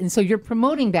that, and so you're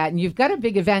promoting that. And you've got a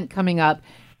big event coming up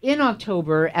in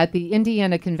October at the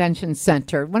Indiana Convention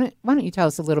Center. Why don't you tell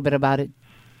us a little bit about it,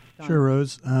 Don? Sure,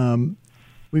 Rose.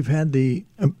 We've had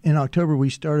in October,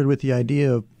 we started with the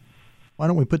idea of why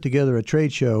don't we put together a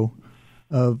trade show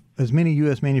of as many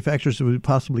U.S. manufacturers as we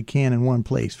possibly can in one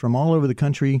place, from all over the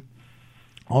country,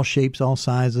 all shapes, all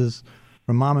sizes,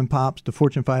 from mom and pops to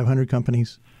Fortune 500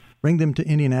 companies. Bring them to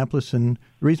Indianapolis. And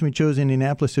the reason we chose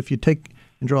Indianapolis, if you take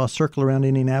and draw a circle around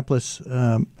Indianapolis,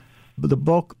 the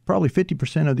bulk, probably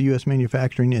 50% of the U.S.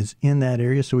 manufacturing is in that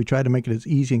area, so we try to make it as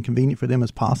easy and convenient for them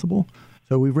as possible.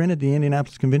 So we've rented the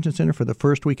Indianapolis Convention Center for the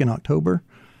first week in October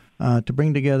to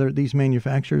bring together these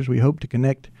manufacturers. We hope to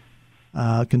connect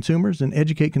consumers and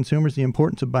educate consumers the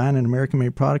importance of buying an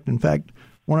American-made product. In fact,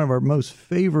 one of our most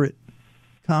favorite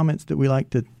comments that we like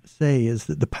to say is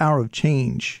that the power of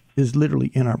change is literally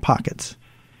in our pockets.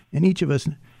 And each of us,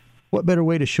 what better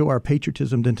way to show our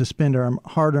patriotism than to spend our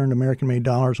hard-earned American-made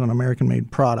dollars on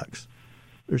American-made products?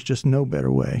 There's just no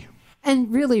better way. And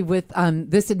really, with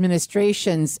this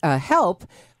administration's help,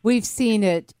 we've seen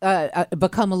it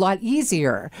become a lot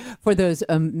easier for those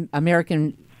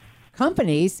American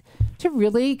companies to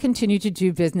really continue to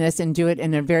do business and do it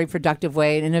in a very productive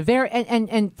way and in a very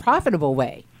and profitable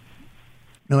way.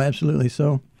 No, absolutely.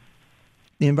 So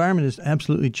the environment has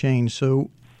absolutely changed. So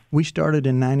we started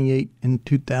in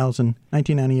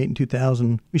 1998 and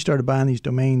 2000. We started buying these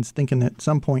domains thinking that at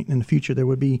some point in the future there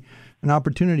would be an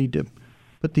opportunity to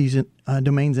put these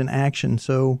domains in action.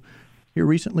 So here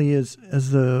recently, as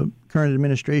the current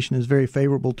administration is very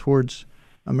favorable towards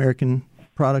American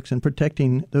products and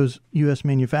protecting those U.S.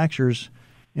 manufacturers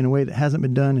in a way that hasn't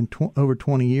been done in over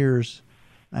 20 years,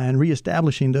 and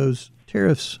reestablishing those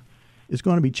tariffs is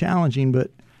going to be challenging,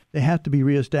 but they have to be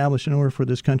reestablished in order for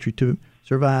this country to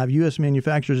survive. U.S.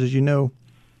 manufacturers, as you know,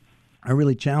 are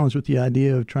really challenged with the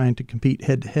idea of trying to compete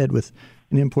head-to-head with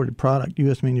an imported product.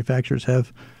 U.S. manufacturers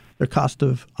have their cost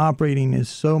of operating is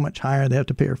so much higher. They have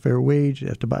to pay a fair wage. They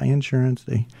have to buy insurance.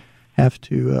 They have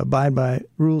to abide by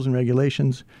rules and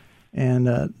regulations. And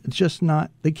it's just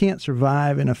not, they can't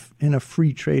survive in a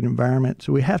free trade environment.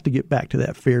 So we have to get back to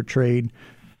that fair trade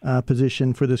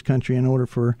position for this country in order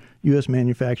for U.S.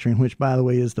 manufacturing, which, by the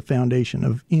way, is the foundation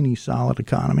of any solid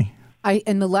economy.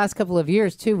 In the last couple of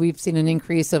years, too, we've seen an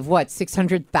increase of,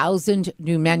 600,000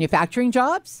 new manufacturing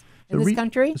jobs in this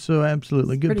country? So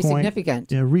absolutely. Good pretty point.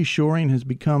 Significant. Yeah, reshoring has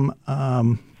become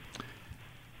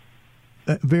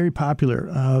very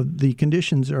popular. The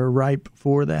conditions are ripe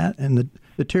for that, and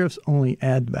the tariffs only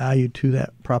add value to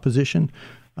that proposition.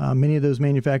 Many of those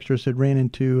manufacturers had ran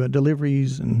into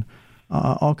deliveries and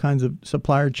all kinds of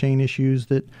supplier chain issues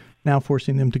that now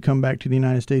forcing them to come back to the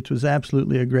United States was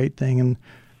absolutely a great thing.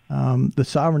 And the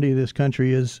sovereignty of this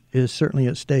country is certainly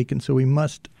at stake, and so we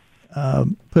must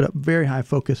put a very high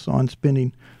focus on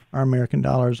spending our American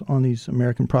dollars on these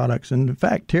American products. And in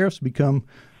fact, tariffs become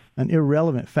an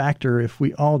irrelevant factor if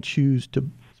we all choose to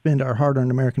spend our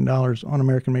hard-earned American dollars on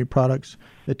American-made products.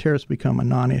 The tariffs become a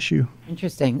non-issue.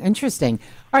 Interesting.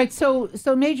 All right, so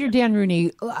Major Dan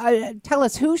Rooney, tell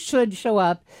us who should show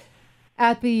up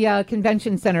at the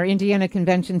convention center, Indiana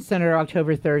Convention Center,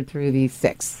 October 3rd through the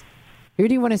 6th. Who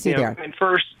do you want to see there? And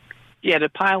first, to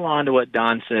pile on to what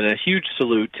Don said, a huge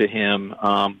salute to him.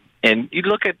 And you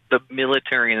look at the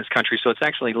military in this country, so it's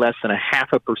actually less than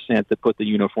 0.5% that put the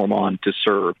uniform on to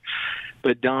serve.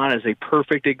 But Don is a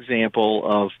perfect example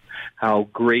of how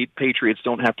great patriots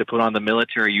don't have to put on the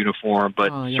military uniform, but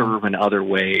serve in other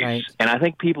ways. Right. And I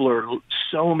think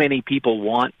so many people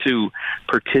want to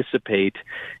participate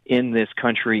in this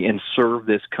country and serve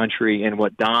this country. And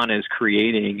what Don is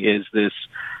creating is this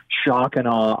shock and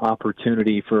awe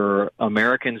opportunity for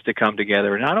Americans to come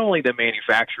together, not only the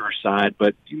manufacturer side,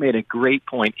 but you made a great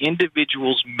point,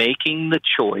 individuals making the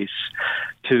choice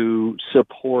to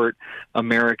support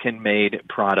American-made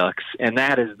products. And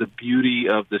that is the beauty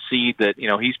of the seed that,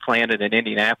 he's planted in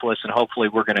Indianapolis, and hopefully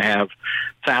we're going to have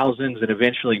thousands and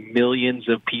eventually millions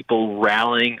of people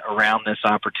rallying around this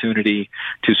opportunity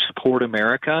to support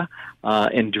America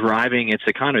and driving its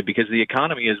economy, because the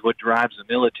economy is what drives the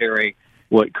military,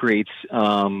 what creates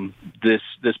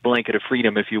this blanket of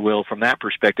freedom, if you will. From that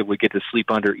perspective, we get to sleep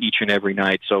under each and every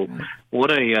night. So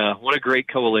what a great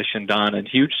coalition, Don, and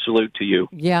huge salute to you.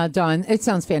 Yeah, Don, it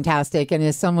sounds fantastic. And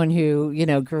as someone who,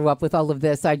 grew up with all of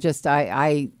this,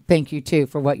 I thank you, too,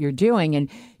 for what you're doing. And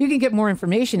you can get more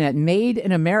information at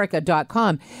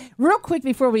madeinamerica.com. Real quick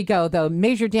before we go, though,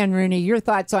 Major Dan Rooney, your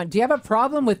thoughts on, do you have a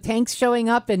problem with tanks showing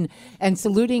up and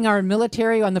saluting our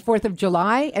military on the 4th of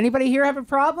July? Anybody here have a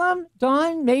problem?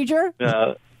 Don, Major?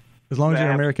 As long as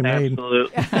you're American-made.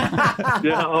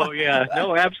 Absolutely.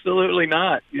 No, absolutely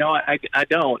not. I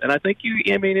don't. And I think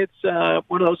it's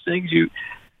one of those things you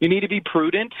need to be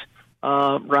prudent.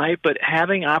 Right, but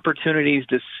having opportunities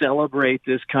to celebrate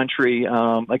this country,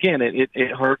 again, it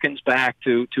harkens back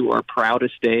to our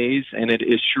proudest days, and it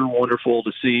is sure wonderful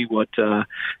to see what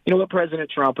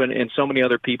President Trump and so many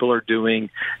other people are doing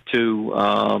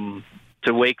to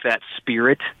wake that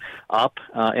spirit up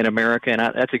in America, and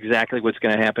that's exactly what's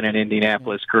going to happen in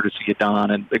Indianapolis, courtesy of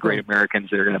Don and the great Americans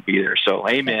that are going to be there. So,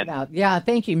 amen. Yeah,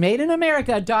 thank you.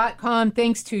 MadeInAmerica.com.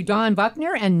 Thanks to Don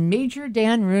Buckner and Major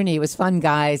Dan Rooney. It was fun,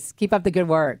 guys. Keep up the good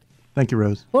work. Thank you,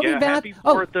 Rose. We'll be back. Happy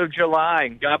 4th of July.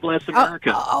 God bless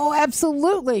America.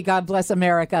 Absolutely. God bless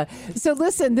America. So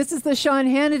listen, this is the Sean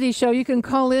Hannity Show. You can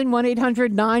call in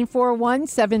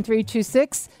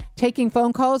 1-800-941-7326. Taking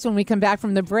phone calls when we come back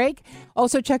from the break.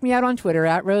 Also, check me out on Twitter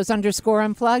at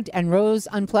Rose_Unplugged and Rose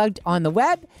Unplugged on the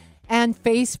web and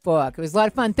Facebook. It was a lot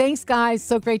of fun. Thanks, guys.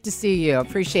 So great to see you.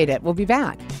 Appreciate it. We'll be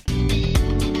back.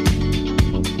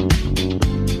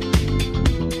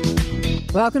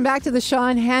 Welcome back to the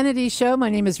Sean Hannity Show. My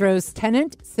name is Rose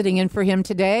Tennant, sitting in for him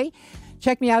today.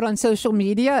 Check me out on social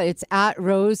media. It's at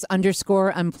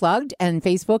Rose_Unplugged, and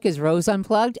Facebook is Rose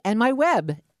Unplugged, and my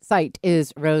website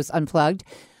is Rose Unplugged.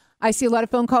 I see a lot of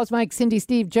phone calls, Mike, Cindy,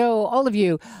 Steve, Joe, all of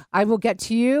you. I will get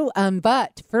to you.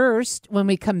 But first, when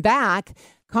we come back,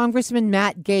 Congressman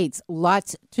Matt Gaetz,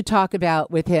 lots to talk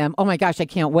about with him. Oh, my gosh, I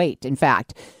can't wait, in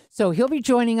fact. So he'll be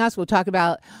joining us. We'll talk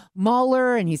about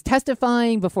Mueller, and he's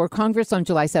testifying before Congress on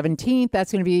July 17th.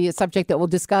 That's going to be a subject that we'll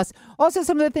discuss. Also,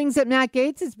 some of the things that Matt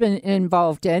Gaetz has been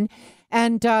involved in.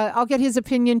 And I'll get his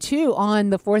opinion, too,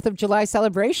 on the 4th of July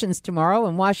celebrations tomorrow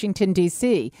in Washington,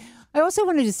 D.C. I also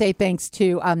wanted to say thanks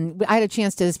to, I had a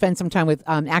chance to spend some time with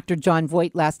actor Jon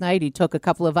Voight last night. He took a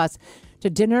couple of us to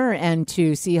dinner and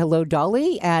to see Hello,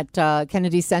 Dolly at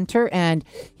Kennedy Center. And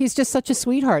he's just such a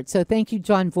sweetheart. So thank you,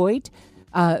 Jon Voight,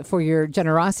 for your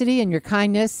generosity and your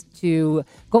kindness to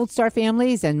Gold Star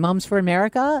families and Moms for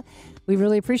America. We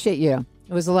really appreciate you.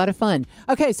 It was a lot of fun.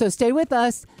 Okay, so stay with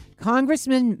us.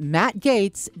 Congressman Matt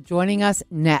Gaetz joining us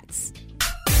next.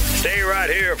 Stay right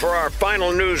here for our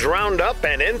final news roundup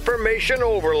and information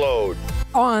overload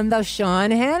on the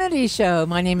Sean Hannity Show.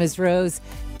 My name is Rose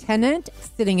Tennant,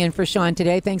 sitting in for Sean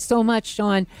today. Thanks so much,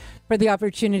 Sean, for the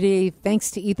opportunity. Thanks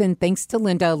to Ethan. Thanks to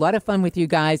Linda. A lot of fun with you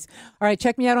guys. All right,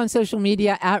 check me out on social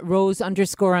media at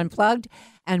Rose_Unplugged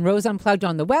and Rose Unplugged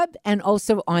on the web and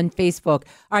also on Facebook.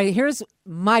 All right, here's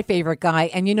my favorite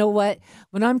guy. And you know what?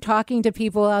 When I'm talking to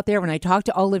people out there, when I talk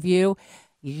to all of you,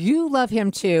 you love him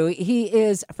too. He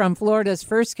is from Florida's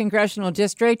 1st Congressional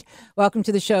District. Welcome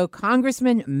to the show,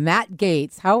 Congressman Matt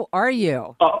Gaetz. How are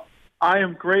you? I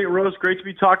am great, Rose. Great to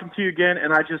be talking to you again.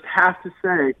 And I just have to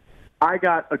say, I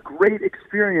got a great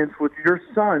experience with your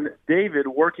son, David,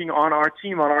 working on our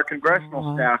team, on our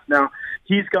congressional staff. Now,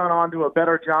 he's gone on to a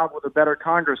better job with a better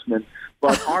congressman,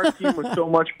 but our team was so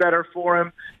much better for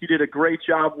him. He did a great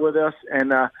job with us,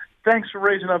 and thanks for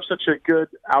raising up such a good,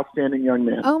 outstanding young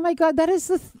man. Oh, my God, that is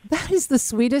the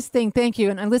sweetest thing. Thank you.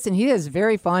 And listen, he is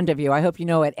very fond of you. I hope you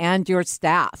know it, and your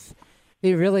staff.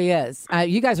 He really is.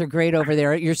 You guys are great over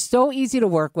there. You're so easy to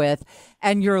work with,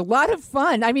 and you're a lot of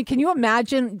fun. I mean, can you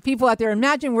imagine, people out there,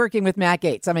 imagine working with Matt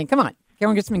Gaetz? I mean, come on.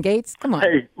 Congressman Gaetz, come on.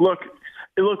 Hey, look,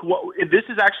 this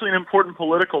is actually an important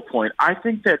political point. I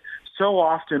think that so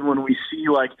often when we see,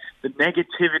 like, the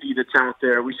negativity that's out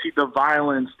there, we see the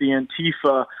violence, the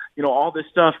Antifa, all this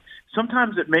stuff,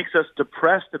 sometimes it makes us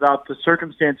depressed about the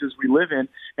circumstances we live in.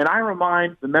 And I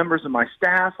remind the members of my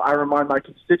staff, I remind my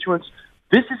constituents,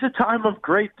 this is a time of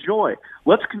great joy.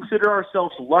 Let's consider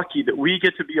ourselves lucky that we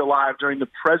get to be alive during the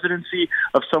presidency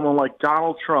of someone like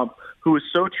Donald Trump, who is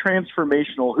so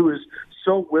transformational, who is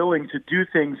so willing to do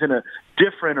things in a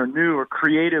different or new or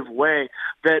creative way,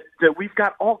 that we've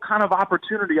got all kind of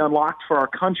opportunity unlocked for our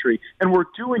country, and we're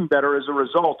doing better as a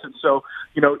result. And so,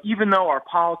 even though our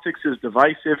politics is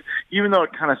divisive, even though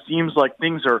it kind of seems like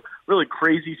things are really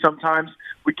crazy sometimes,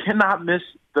 we cannot miss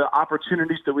the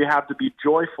opportunities that we have to be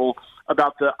joyful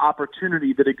about the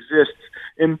opportunity that exists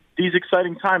in these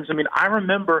exciting times. I mean, I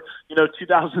remember,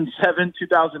 2007,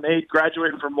 2008,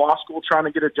 graduating from law school, trying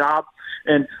to get a job,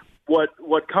 and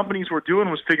what companies were doing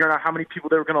was figuring out how many people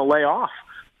they were going to lay off,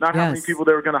 not how many people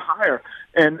they were going to hire.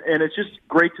 And it's just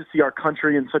great to see our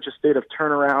country in such a state of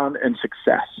turnaround and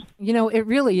success. It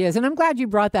really is. And I'm glad you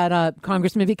brought that up,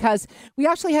 Congressman, because we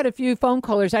actually had a few phone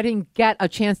callers. I didn't get a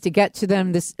chance to get to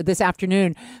them this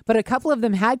afternoon, but a couple of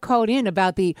them had called in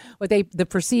about the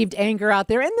perceived anger out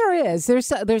there. And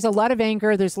there's a lot of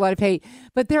anger. There's a lot of hate,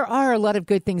 but there are a lot of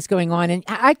good things going on. And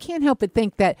I can't help but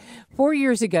think that 4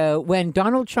 years ago, when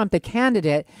Donald Trump, the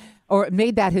candidate,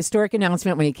 made that historic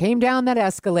announcement when he came down that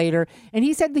escalator, and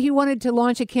he said that he wanted to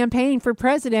launch a campaign for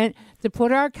president to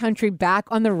put our country back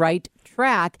on the right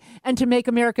track and to make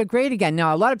America great again.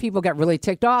 Now, a lot of people got really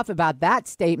ticked off about that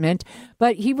statement,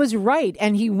 but he was right,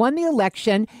 and he won the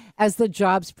election as the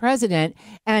jobs president.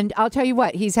 And I'll tell you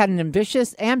what, he's had an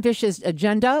ambitious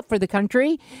agenda for the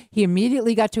country. He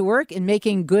immediately got to work in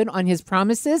making good on his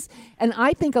promises. And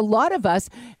I think a lot of us,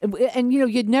 and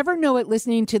you'd never know it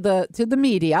listening to the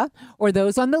media or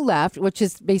those on the left, which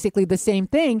is basically the same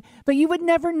thing, but you would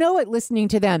never know it listening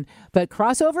to them. But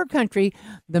crossover country,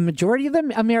 the majority of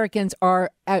the Americans are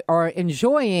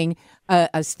enjoying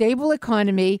a stable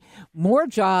economy, more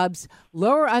jobs,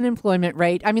 lower unemployment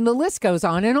rate. I mean, the list goes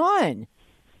on and on.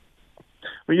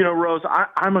 Well, Rose,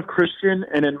 I'm a Christian,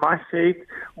 and in my faith,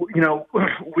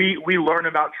 we learn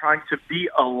about trying to be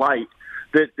a light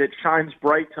that shines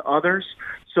bright to others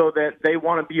so that they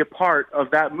want to be a part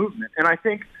of that movement. And I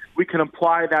think we can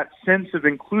apply that sense of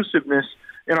inclusiveness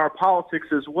in our politics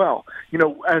as well.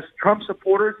 As Trump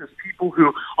supporters, as people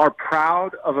who are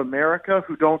proud of America,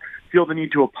 who don't feel the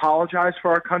need to apologize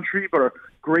for our country, but are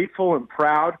grateful and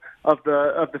proud of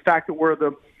the fact that we're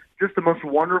the just the most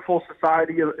wonderful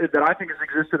society that I think has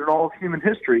existed in all of human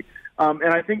history.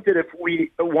 And I think that if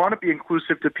we want to be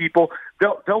inclusive to people,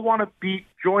 they'll want to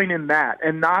join in that,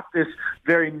 and not this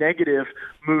very negative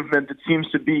movement that seems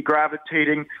to be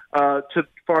gravitating to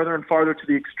farther and farther to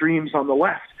the extremes on the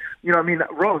left. You know, I mean,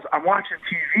 Rose, I'm watching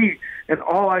TV, and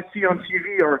all I see on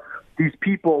TV are these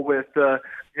people with,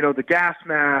 the gas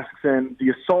masks and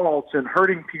the assaults and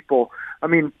hurting people. I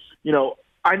mean,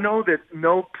 I know that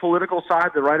no political side,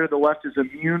 the right or the left, is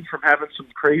immune from having some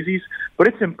crazies, but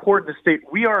it's important to state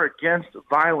we are against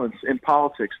violence in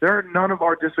politics. There are none of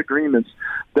our disagreements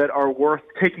that are worth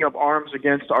taking up arms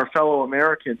against our fellow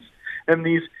Americans. And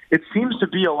it seems to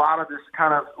be a lot of this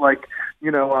kind of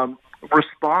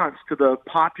response to the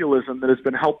populism that has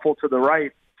been helpful to the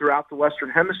right throughout the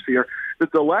Western Hemisphere,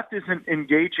 that the left isn't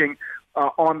engaging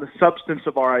on the substance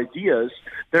of our ideas.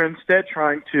 They're instead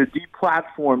trying to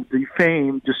deplatform,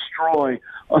 defame, destroy,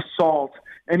 assault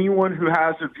anyone who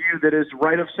has a view that is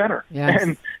right of center.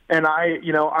 Yes. And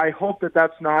I hope that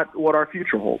that's not what our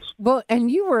future holds. Well,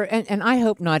 and I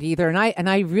hope not either. And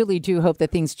I really do hope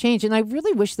that things change. And I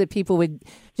really wish that people would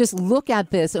just look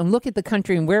at this and look at the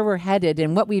country and where we're headed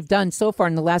and what we've done so far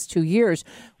in the last 2 years,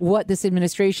 what this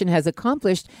administration has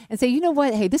accomplished, and say, you know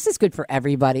what? Hey, this is good for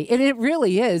everybody. And it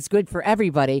really is good for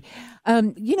everybody.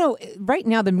 Right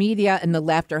now the media and the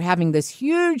left are having this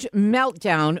huge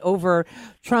meltdown over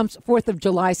Trump's 4th of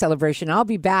July celebration. I'll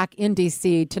be back in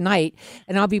D.C. tonight,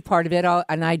 and I'll be part of it.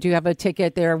 And I do have a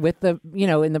ticket there with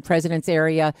in the president's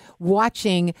area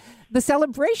watching the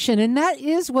celebration. And that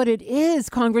is what it is,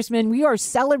 Congressman. We are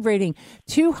celebrating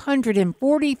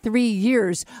 243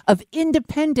 years of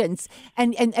independence.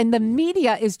 And the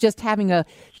media is just having a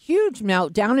huge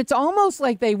meltdown. It's almost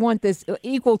like they want this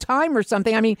equal time or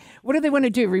something. I mean, what do they want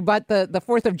to do? Rebut the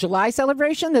 4th of July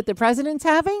celebration that the president's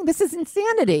having? This is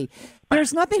insanity.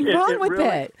 There's nothing wrong with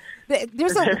it. There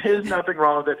is nothing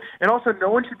wrong with it. And also, no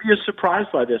one should be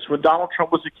surprised by this. When Donald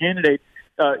Trump was a candidate,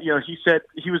 he said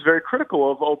he was very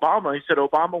critical of Obama. He said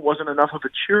Obama wasn't enough of a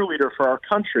cheerleader for our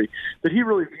country, that he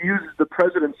really views the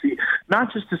presidency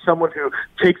not just as someone who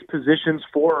takes positions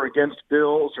for or against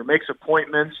bills or makes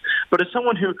appointments, but as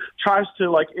someone who tries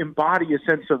to embody a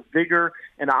sense of vigor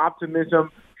and optimism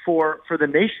for the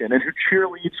nation and who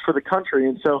cheerleads for the country.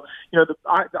 And so,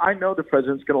 I know the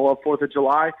president's going to love 4th of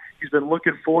July. He's been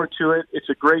looking forward to it. It's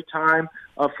a great time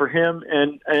for him,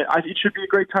 and it should be a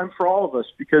great time for all of us,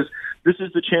 because this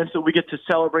is the chance that we get to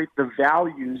celebrate the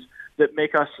values that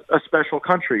make us a special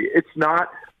country. It's not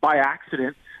by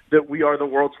accident that we are the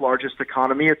world's largest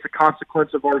economy. It's a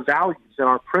consequence of our values and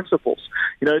our principles.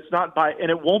 It's not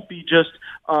and it won't be just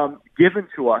given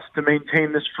to us to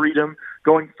maintain this freedom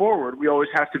going forward. We always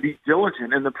have to be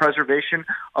diligent in the preservation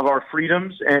of our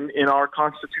freedoms and in our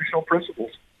constitutional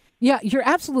principles. Yeah, you're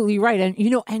absolutely right. And,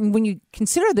 and when you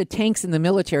consider the tanks in the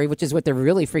military, which is what they're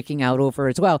really freaking out over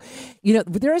as well,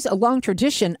 there is a long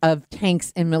tradition of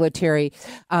tanks in military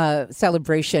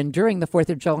celebration during the 4th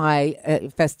of July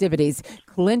festivities.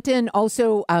 Clinton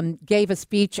also gave a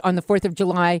speech on the 4th of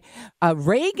July.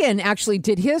 Reagan actually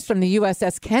did his from the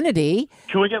USS Kennedy.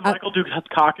 Can we get Michael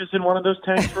Dukakis in one of those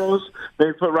tanks, Rose?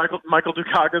 They put Michael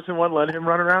Dukakis in one, let him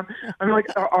run around. I mean,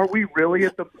 are we really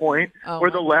at the point where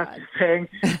the left is saying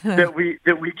that we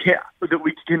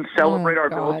can celebrate our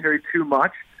military too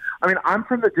much? I mean, I'm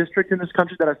from the district in this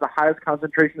country that has the highest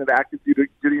concentration of active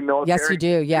duty military. Yes, you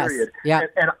do. Yes. Period. Yeah.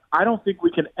 And I don't think we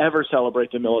can ever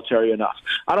celebrate the military enough.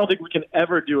 I don't think we can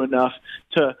ever do enough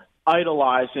to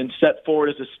idolize and set forward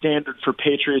as a standard for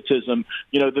patriotism,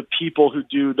 the people who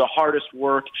do the hardest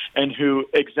work and who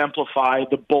exemplify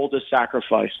the boldest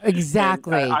sacrifice.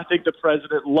 Exactly. And I think the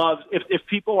president loves, if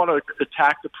people want to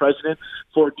attack the president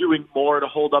for doing more to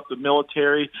hold up the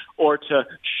military or to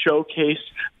showcase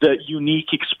the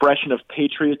unique expression of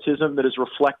patriotism that is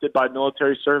reflected by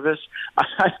military service,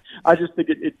 I just think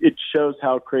it shows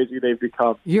how crazy they've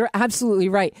become. You're absolutely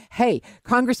right. Hey,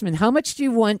 Congressman, how much do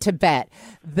you want to bet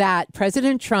that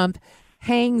President Trump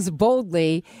hangs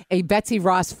boldly a Betsy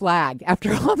Ross flag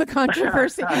after all the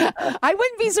controversy? I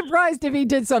wouldn't be surprised if he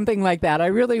did something like that. I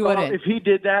really wouldn't. Well, if he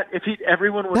did that,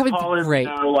 everyone would call him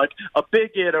like a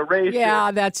bigot, a racist.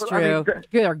 Yeah, that's true.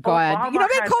 Good God.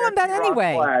 They call him that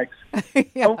anyway.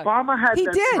 Yeah. Obama had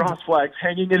Betsy Ross flags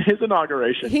hanging in his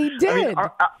inauguration. He did. I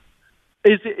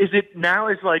mean, is it now?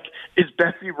 Is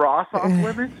Betsy Ross off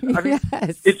limits? I mean,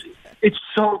 yes. It's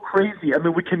so crazy. I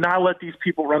mean, we cannot let these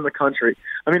people run the country.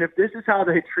 I mean, if this is how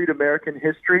they treat American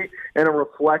history and a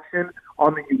reflection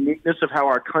on the uniqueness of how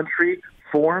our country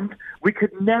formed, we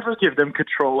could never give them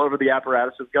control over the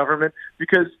apparatus of government,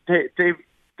 because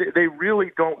they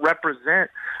really don't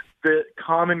represent the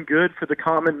common good for the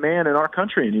common man in our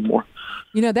country anymore.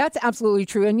 That's absolutely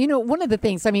true. And, one of the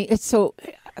things, it's so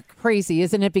crazy,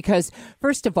 isn't it? Because,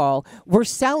 first of all, we're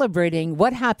celebrating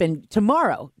what happened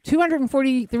tomorrow,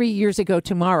 243 years ago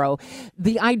tomorrow.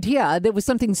 The idea that was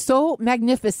something so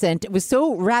magnificent, it was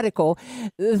so radical,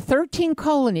 13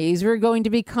 colonies were going to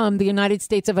become the United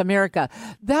States of America.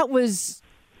 That was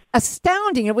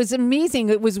astounding. It was amazing.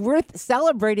 It was worth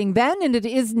celebrating then, and it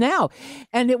is now.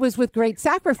 And it was with great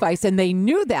sacrifice. And they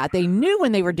knew that. They knew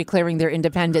when they were declaring their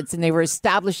independence and they were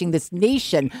establishing this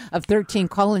nation of 13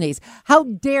 colonies. How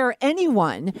dare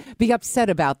anyone be upset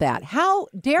about that? How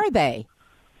dare they?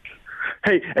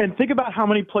 Hey, and think about how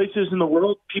many places in the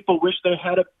world people wish they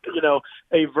had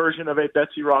a version of a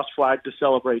Betsy Ross flag to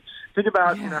celebrate. Think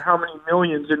about how many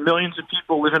millions and millions of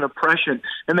people live in oppression,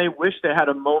 and they wish they had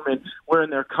a moment where in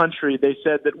their country they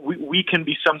said that we can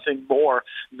be something more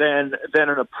than an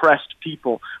oppressed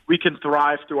people. We can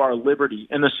thrive through our liberty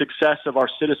and the success of our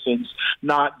citizens,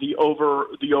 not the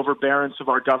overbearance of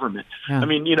our government. Yeah. I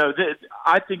mean,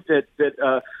 I think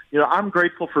that I'm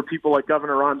grateful for people like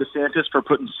Governor Ron DeSantis for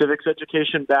putting civics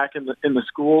education back in the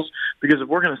schools, because if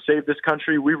we're going to save this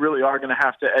country, we really are going to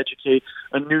have to educate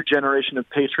a new generation of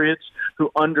patriots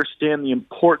who understand the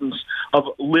importance of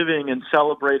living and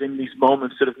celebrating these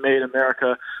moments that have made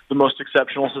America the most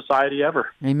exceptional society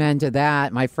ever. Amen to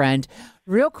that, my friend.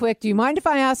 Real quick, do you mind if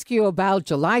I ask you about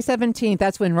July 17th?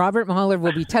 That's when Robert Mueller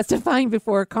will be testifying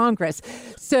before Congress.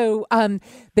 So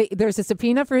there's a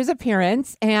subpoena for his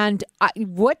appearance. And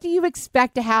what do you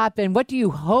expect to happen? What do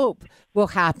you hope will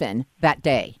happen that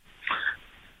day?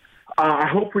 I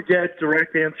hope we get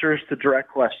direct answers to direct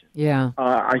questions. Yeah.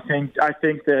 I think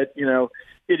that,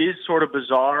 it is sort of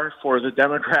bizarre for the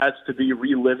Democrats to be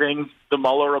reliving the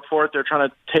Mueller report. They're trying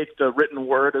to take the written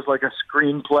word as like a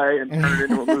screenplay and turn it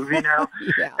into a movie now.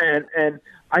 Yeah. And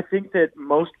I think that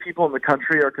most people in the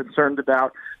country are concerned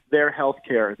about their health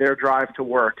care, their drive to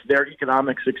work, their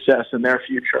economic success, and their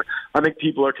future. I think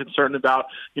people are concerned about,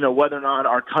 whether or not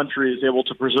our country is able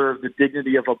to preserve the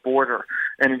dignity of a border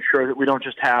and ensure that we don't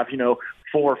just have,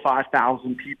 4,000 or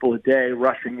 5,000 people a day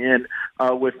rushing in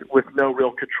with no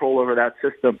real control over that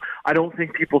system. I don't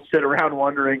think people sit around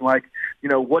wondering, what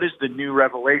is the new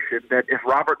revelation that if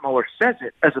Robert Mueller says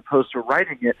it as opposed to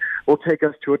writing it will take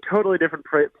us to a totally different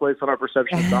place on our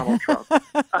perception of Donald Trump.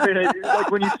 I mean,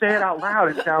 when you say it out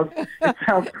loud, it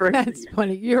sounds crazy. That's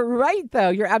funny. You're right, though.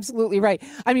 You're absolutely right.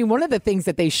 I mean, one of the things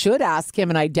that they should ask him,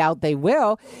 and I doubt they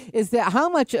will, is that how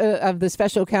much of the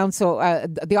special counsel,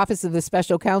 the Office of the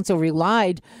Special Counsel, relied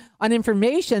on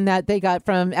information that they got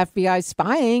from FBI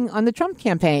spying on the Trump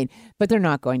campaign. But they're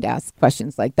not going to ask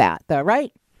questions like that, though,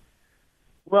 right?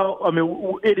 Well, I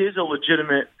mean, it is a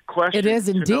legitimate question. It is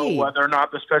indeed. To know whether or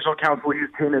not the special counsel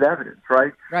used tainted evidence,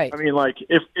 right? Right. I mean,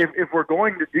 if we're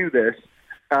going to do this,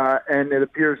 and it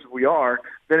appears we are,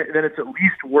 then it's at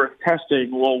least worth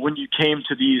testing. Well, when you came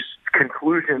to these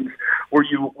conclusions, were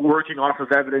you working off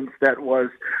of evidence that was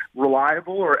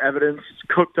reliable or evidence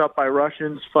cooked up by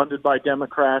Russians, funded by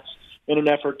Democrats in an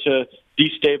effort to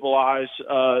destabilize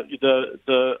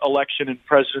the election and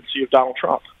presidency of Donald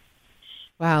Trump?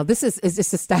 Wow, this is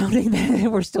just astounding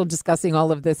that we're still discussing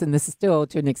all of this, and this is still,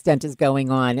 to an extent, is going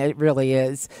on. It really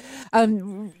is.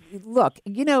 Look,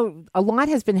 a lot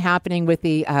has been happening with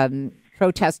the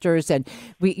protesters, and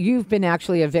you've been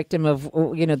actually a victim of,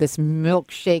 this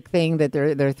milkshake thing that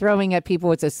they're throwing at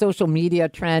people. It's a social media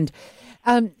trend.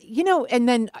 And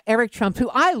then Eric Trump, who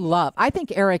I love. I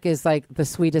think Eric is like the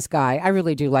sweetest guy. I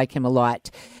really do like him a lot.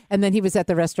 And then he was at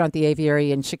the restaurant, the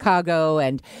Aviary in Chicago,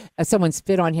 and someone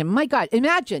spit on him. My God,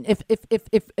 imagine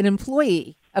if an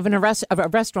employee of a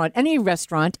restaurant,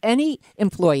 any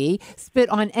employee spit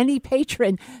on any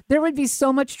patron, there would be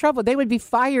so much trouble. They would be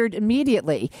fired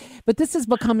immediately. But this has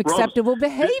become acceptable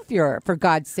behavior, for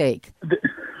God's sake.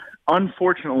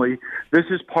 Unfortunately, this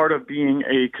is part of being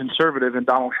a conservative in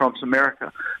Donald Trump's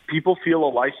America. People feel a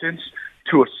license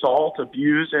to assault,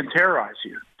 abuse, and terrorize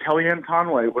you. Kellyanne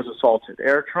Conway was assaulted.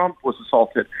 Eric Trump was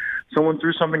assaulted. Someone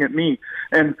threw something at me.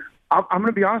 And I'm going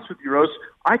to be honest with you, Rose.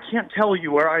 I can't tell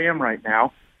you where I am right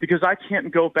now because I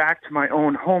can't go back to my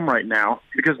own home right now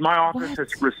because my office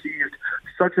has received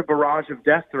such a barrage of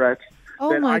death threats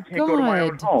that I can't go to my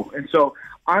own home. And so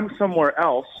I'm somewhere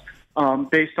else.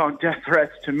 Based on death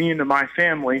threats to me and to my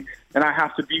family, and I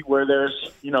have to be where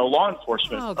there's, law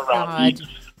enforcement around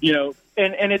me,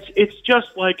 and it's just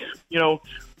like,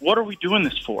 what are we doing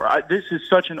this for? This is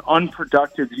such an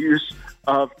unproductive use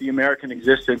of the American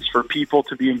existence for people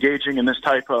to be engaging in this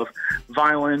type of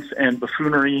violence and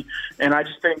buffoonery. And I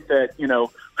just think that,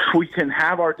 we can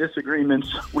have our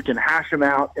disagreements, we can hash them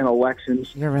out in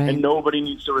elections, and nobody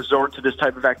needs to resort to this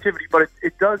type of activity. But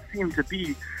it does seem to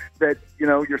be that,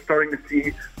 you're starting to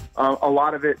see a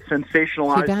lot of it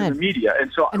sensationalized in the media.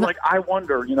 And so, I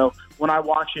wonder, when I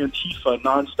watch Antifa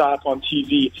nonstop on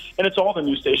TV, and it's all the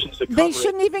news stations that cover They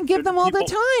shouldn't even give them all the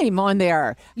time on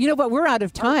there. You know what? We're out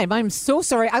of time. I'm so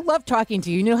sorry. I love talking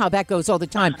to you. You know how that goes all the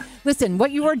time. Listen,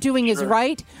 what you are doing is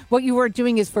right. What you are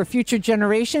doing is for future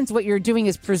generations. What you're doing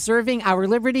is preserving our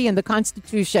liberty and the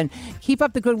Constitution. Keep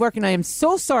up the good work, and I am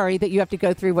so sorry that you have to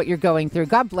go through what you're going through.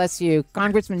 God bless you,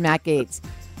 Congressman Matt Gaetz.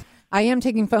 I am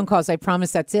taking phone calls. I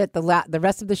promise that's it. The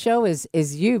rest of the show is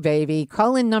you, baby.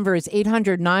 Call-in number is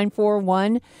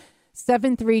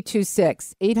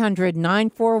 800-941-7326.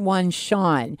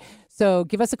 800-941-SEAN. So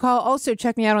give us a call. Also,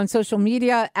 check me out on social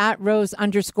media at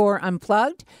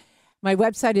Rose_Unplugged. My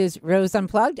website is Rose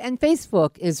Unplugged, and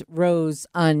Facebook is Rose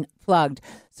Unplugged.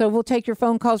 So we'll take your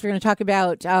phone calls. We're going to talk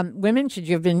about women. Should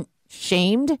you have been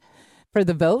shamed for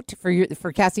the vote,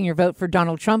 for casting your vote for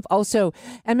Donald Trump? Also,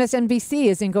 MSNBC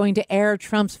isn't going to air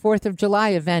Trump's 4th of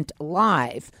July event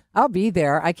live. I'll be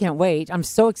there. I can't wait. I'm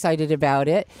so excited about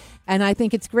it. And I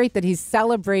think it's great that he's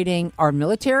celebrating our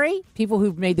military, people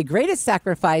who've made the greatest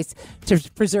sacrifice to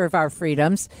preserve our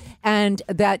freedoms, and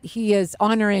that he is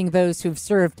honoring those who've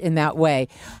served in that way.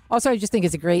 Also, I just think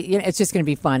it's it's just going to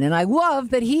be fun. And I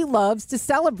love that he loves to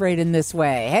celebrate in this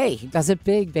way. Hey, he does it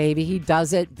big, baby. He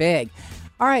does it big.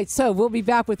 All right, so we'll be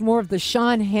back with more of the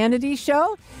Sean Hannity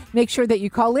Show. Make sure that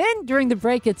you call in during the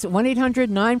break. It's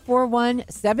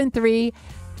 1-800-941-7326.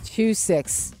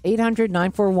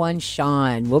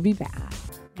 800-941-SEAN. We'll be back.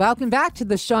 Welcome back to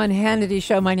the Sean Hannity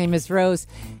Show. My name is Rose,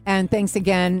 and thanks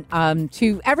again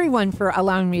to everyone for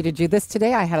allowing me to do this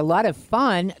today. I had a lot of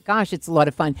fun. Gosh, it's a lot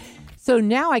of fun. So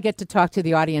now I get to talk to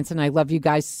the audience, and I love you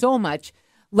guys so much.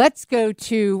 Let's go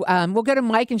to, we'll go to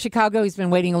Mike in Chicago. He's been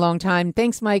waiting a long time.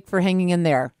 Thanks, Mike, for hanging in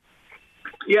there.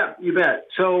 Yeah, you bet.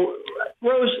 So,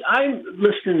 Rose, I'm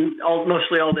listening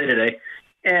mostly all day today.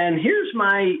 And here's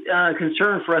my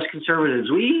concern for us conservatives.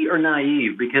 We are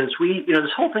naive because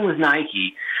this whole thing with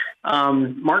Nike,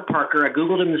 Mark Parker, I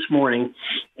Googled him this morning,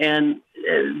 and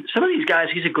some of these guys,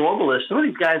 he's a globalist. Some of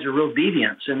these guys are real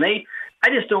deviants. And I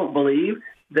just don't believe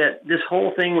that this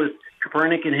whole thing with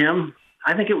Copernic and him,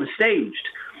 I think it was staged.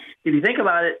 If you think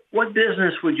about it, what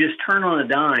business would just turn on a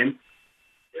dime,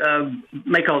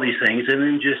 make all these things, and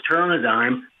then just turn on a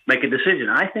dime, make a decision?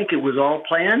 I think it was all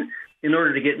planned in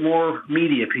order to get more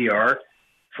media PR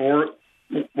for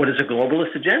what is a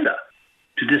globalist agenda,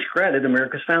 to discredit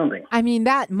America's founding. I mean,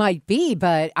 that might be,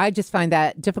 but I just find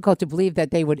that difficult to believe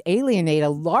that they would alienate a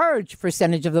large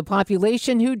percentage of the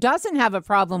population who doesn't have a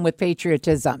problem with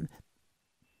patriotism.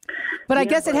 But I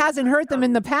guess it hasn't hurt them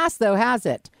in the past, though, has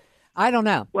it? I don't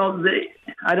know. Well,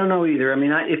 I don't know either. I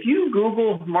mean, if you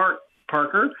Google Mark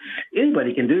Parker,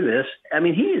 anybody can do this. I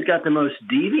mean, he has got the most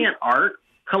deviant art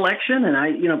collection,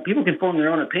 and people can form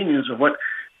their own opinions of what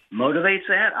motivates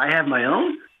that. I have my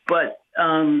own, but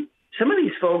some of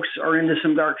these folks are into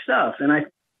some dark stuff, and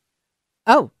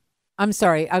Oh, I'm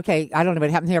sorry. Okay, I don't know what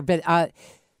happened here, but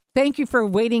thank you for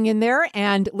waiting in there,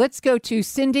 and let's go to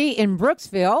Cindy in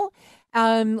Brooksville.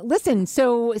 Listen,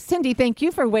 so Cindy, thank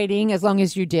you for waiting as long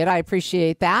as you did. I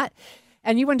appreciate that.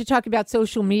 And you wanted to talk about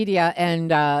social media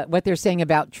and what they're saying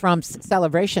about Trump's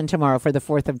celebration tomorrow for the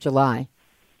 4th of July.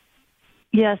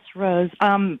 Yes, Rose.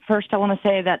 First, I want to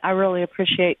say that I really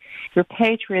appreciate your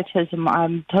patriotism.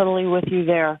 I'm totally with you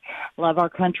there. Love our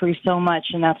country so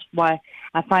much, and that's why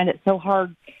I find it so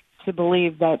hard to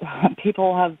believe that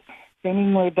people have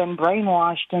seemingly been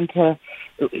brainwashed into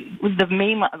the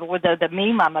meme. The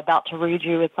meme I'm about to read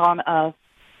you, it's on a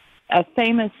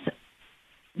famous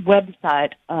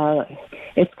website.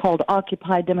 It's called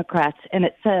Occupy Democrats, and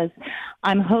it says,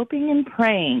 "I'm hoping and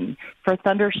praying for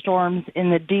thunderstorms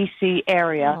in the D.C.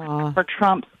 area for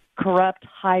Trump's corrupt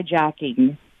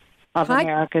hijacking of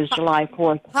America's July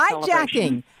 4th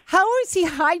celebration." How is he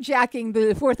hijacking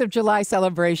the 4th of July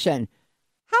celebration?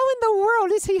 How in the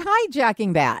world is he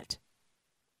hijacking that?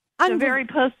 The very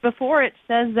post before it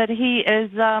says that he is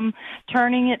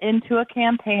turning it into a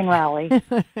campaign rally.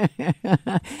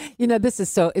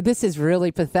 This is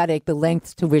really pathetic, the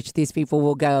lengths to which these people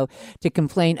will go to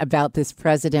complain about this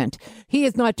president. He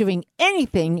is not doing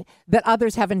anything that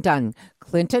others haven't done.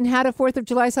 Clinton had a 4th of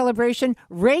July celebration.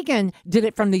 Reagan did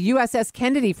it from the USS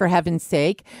Kennedy, for heaven's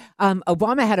sake.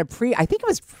 Obama had I think it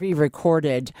was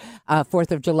pre-recorded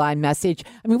 4th of July message.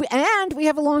 I mean, we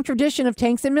have a long tradition of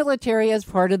tanks and military as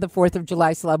part of the 4th of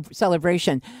July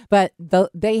celebration. But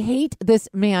they hate this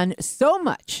man so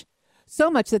much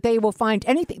that they will find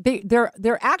anything.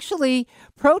 They're actually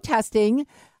protesting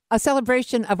a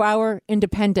celebration of our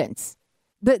independence.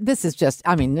 This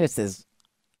is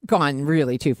gone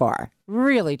really too far.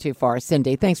 Really too far,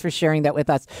 Cindy. Thanks for sharing that with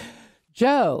us.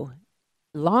 Joe,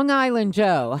 Long Island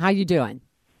Joe, how you doing?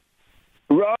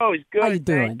 Rose, good. How you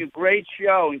doing? Thank you. Great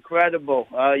show. Incredible.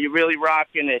 You're really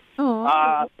rocking it.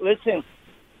 Listen,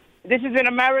 this is an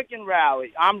American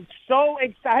rally. I'm so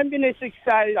excited. I haven't been this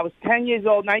excited. I was 10 years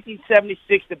old,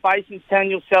 1976, the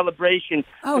bicentennial celebration.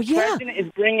 The president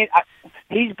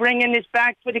is bringing this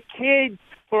back for the kids,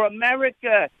 for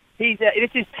America. This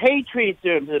is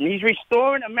patriotism. He's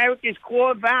restoring America's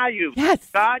core values. Yes.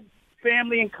 God,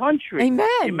 family, and country. Amen.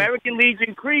 The American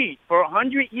Legion Creed for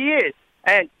 100 years.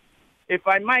 And if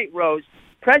I might, Rose,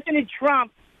 President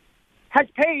Trump has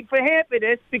paid for half of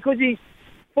this because he's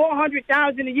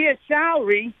 $400,000 a year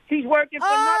salary. He's working for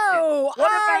nothing.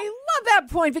 I love that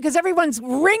point because everyone's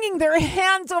wringing their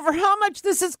hands over how much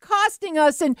this is costing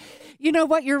us. And you know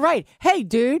what? You're right. Hey,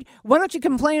 dude, why don't you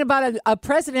complain about a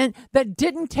president that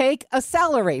didn't take a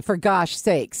salary, for gosh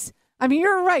sakes? I mean,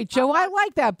 you're right, Joe. I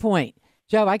like that point.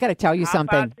 Joe, I got to tell you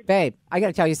something. Babe, I got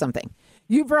to tell you something.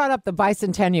 You brought up the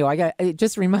bicentennial. It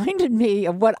just reminded me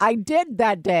of what I did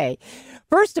that day.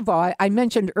 First of all, I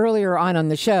mentioned earlier on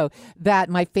the show that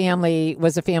my family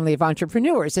was a family of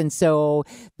entrepreneurs. And so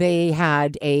they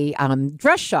had a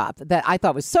dress shop that I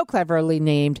thought was so cleverly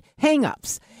named Hang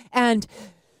Ups. And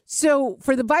so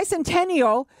for the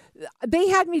bicentennial, they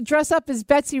had me dress up as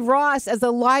Betsy Ross as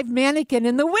a live mannequin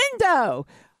in the window.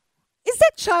 Is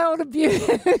that child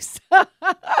abuse?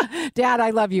 Dad, I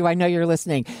love you. I know you're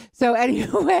listening. So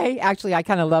anyway, actually, I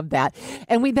kind of love that.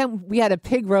 And we had a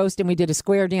pig roast and we did a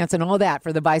square dance and all that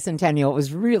for the bicentennial. It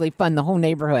was really fun, the whole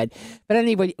neighborhood. But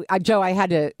anyway, Joe, I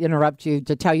had to interrupt you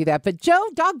to tell you that. But Joe,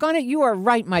 doggone it, you are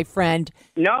right, my friend.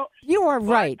 No. You are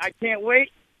right. I can't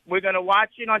wait. We're going to watch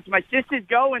it on. My sister's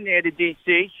going there to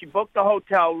D.C. She booked the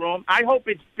hotel room. I hope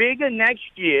it's bigger next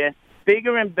year,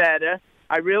 bigger and better.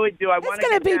 I really do. It's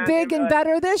going to be big and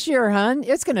better this year, hon.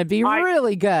 It's going to be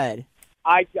really good.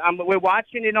 We're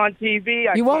watching it on TV.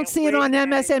 You won't see it on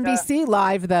MSNBC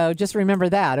live, though. Just remember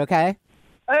that, okay?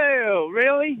 Oh,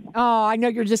 really? Oh, I know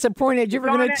you're disappointed. You were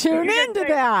going to tune into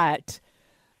that.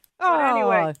 But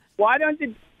anyway, why don't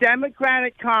the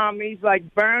Democratic commies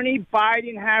like Bernie,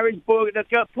 Biden, Harrisburg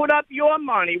put up your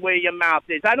money where your mouth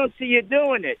is? I don't see you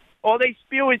doing it. All they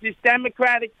spew is this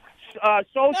Democratic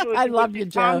socialism. I love you,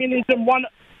 Joe. Communism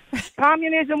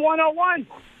 101.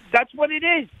 That's what it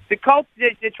is. The cult.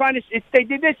 They're trying to. They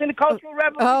did this in the Cultural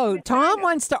Revolution. Oh, Tom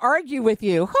wants to argue with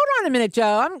you. Hold on a minute,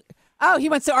 Joe. He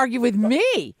wants to argue with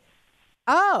me.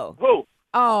 Oh. Who?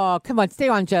 Oh, come on, stay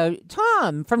on, Joe.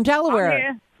 Tom from Delaware. I'm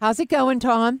here. How's it going,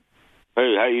 Tom?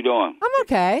 Hey, how you doing? I'm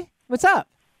okay. What's up?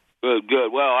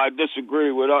 Good. Well, I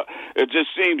disagree with. It just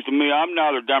seems to me I'm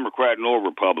not a Democrat nor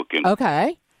Republican.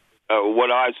 Okay.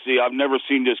 What I see, I've never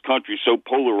seen this country so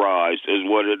polarized as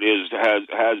what it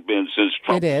has been since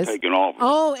Trump has taken office.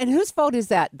 Oh, and whose fault is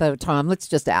that, though, Tom? Let's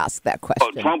just ask that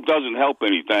question. Trump doesn't help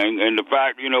anything, and the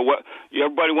fact,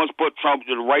 everybody wants to put Trump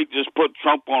to the right, just put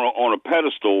Trump on a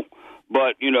pedestal.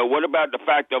 But, what about the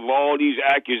fact of all these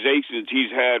accusations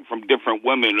he's had from different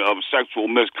women of sexual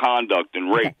misconduct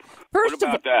and rape? Okay. What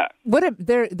about that? What are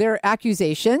their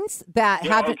accusations that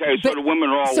haven't... Okay, so the women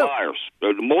are all liars.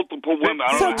 The multiple women...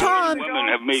 I don't know how many women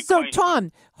have made claims.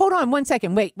 Tom, hold on one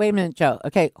second. Wait a minute, Joe.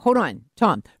 Okay, hold on.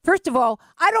 Tom, first of all,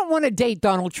 I don't want to date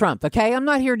Donald Trump, okay? I'm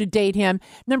not here to date him.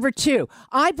 Number two,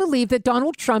 I believe that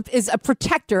Donald Trump is a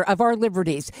protector of our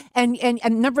liberties. And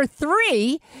number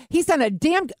three, he's done a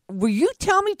damn... Will you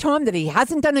tell me, Tom, that he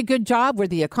hasn't done a good job where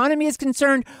the economy is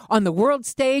concerned on the world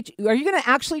stage? Are you going to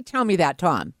actually tell me that,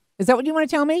 Tom? Is that what you want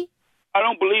to tell me? I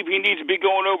don't believe he needs to be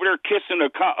going over there kissing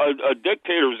a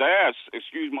dictator's ass.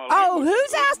 Excuse my language. Oh,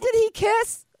 whose ass did he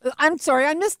kiss? I'm sorry,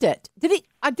 I missed it. Did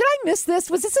I miss this?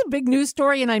 Was this a big news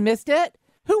story and I missed it?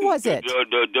 Who was it?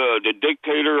 The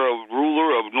dictator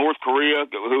ruler of North Korea,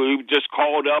 who he just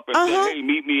called up and said, "Hey,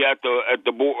 meet me at the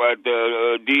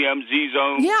DMZ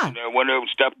zone." Yeah, when it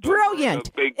stepped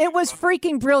brilliant. It was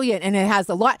freaking brilliant, and it has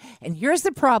a lot. And here's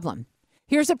the problem.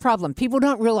 People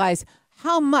don't realize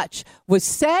how much was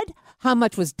said, how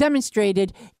much was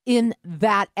demonstrated in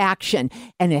that action.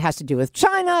 And it has to do with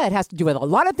China. It has to do with a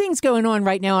lot of things going on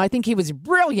right now. I think he was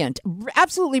brilliant,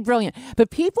 absolutely brilliant. But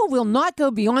people will not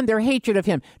go beyond their hatred of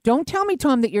him. Don't tell me,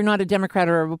 Tom, that you're not a Democrat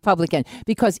or a Republican,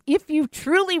 because if you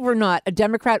truly were not a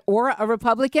Democrat or a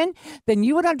Republican, then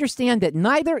you would understand that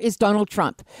neither is Donald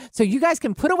Trump. So you guys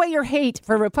can put away your hate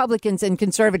for Republicans and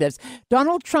conservatives.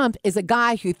 Donald Trump is a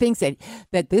guy who thinks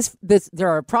that there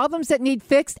are problems that need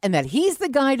fixed and that he's the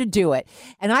guy to do it.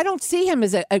 And I don't see him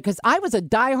as because I was a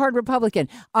diehard Republican.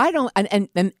 I don't, and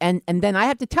then I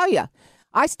have to tell you,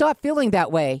 I stopped feeling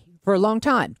that way for a long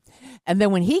time. And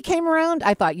then when he came around,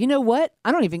 I thought, you know what?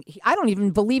 I don't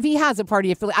even believe he has a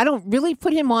party affiliate. I don't really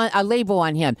put him on a label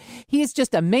on him. He is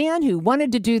just a man who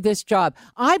wanted to do this job.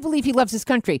 I believe he loves his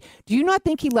country. Do you not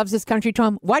think he loves his country,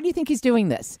 Tom? Why do you think he's doing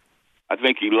this? I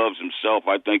think he loves himself.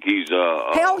 I think he's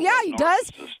hell yeah, he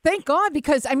does. Thank God,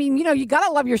 because I mean, you got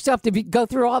to love yourself to go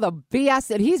through all the BS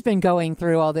that he's been going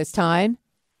through all this time.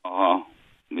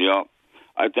 Yeah.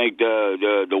 I think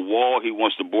the wall he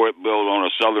wants to build on a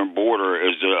southern border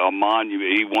is a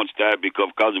monument. He wants that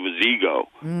because of his ego.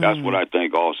 That's what I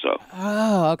think also.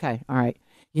 Oh, okay. All right.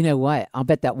 You know what? I'll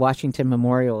bet that Washington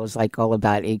Memorial is like all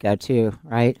about ego too,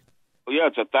 right? Yeah,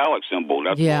 it's a phallic symbol.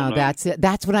 That's it.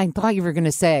 That's what I thought you were going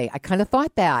to say. I kind of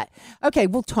thought that. Okay,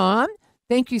 well, Tom,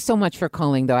 thank you so much for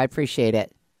calling, though. I appreciate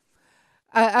it.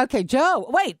 Okay, Joe.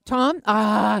 Wait, Tom.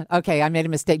 Okay, I made a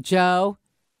mistake. Joe.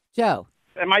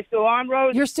 Am I still on,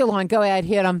 Rose? You're still on. Go ahead,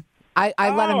 hit him. I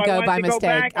let him go by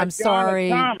mistake. I'm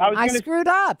sorry. I screwed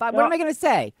up. What am I going to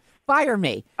say? Fire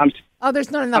me.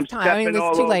 There's not enough time. I mean,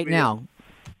 it's too late now.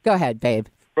 Go ahead, babe.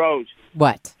 Rose.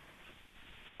 What?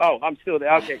 Oh, I'm still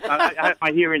there. Okay. I had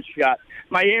my hearing shot.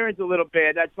 My hearing's a little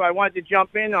bad. That's why I wanted to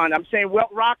jump in on. I'm saying,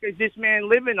 what rock is this man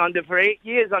living under for 8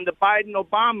 years under Biden,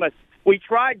 Obama? We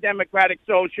tried democratic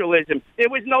socialism. There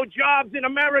was no jobs in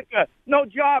America. No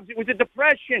jobs. It was a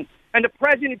depression. And the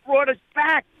president brought us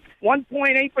back.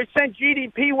 1.8%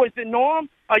 GDP was the norm.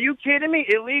 Are you kidding me?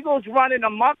 Illegals running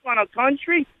amok on a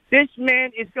country? This man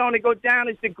is going to go down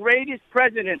as the greatest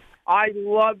president. I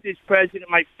love this president.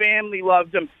 My family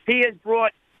loves him. He has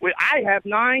brought... I have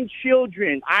 9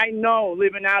 children. I know,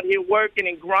 living out here working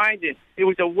and grinding. It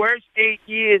was the worst 8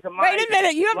 years of my life. Wait a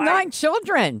minute. You have 9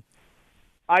 children.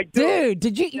 I do.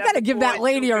 Dude, you got to give that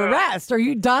lady a rest. Are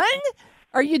you done?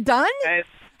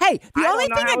 Hey, the only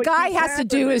thing a guy has to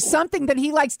do is something that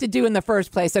he likes to do in the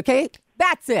first place, okay?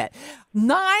 That's it.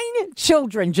 9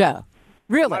 children, Joe.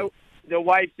 Really? The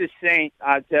wife's a saint,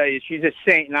 I'll tell you. She's a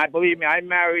saint. And believe me, I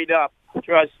married up.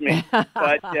 Trust me.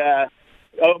 But...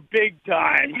 big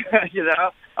time,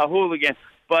 a hooligan.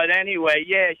 But anyway,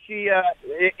 yeah, she,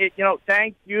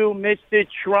 thank you, Mr.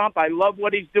 Trump. I love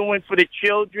what he's doing for the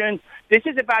children. This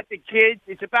is about the kids.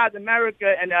 It's about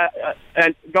America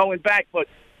and going back. But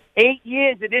 8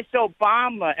 years of this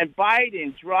Obama and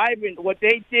Biden driving what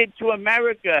they did to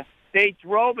America, they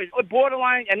drove it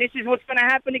borderline, and this is what's going to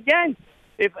happen again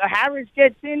if Harris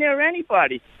gets in there or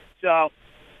anybody. So.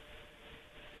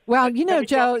 Well,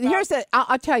 Joe,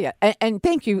 I'll tell you, and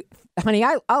thank you, honey.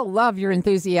 I love your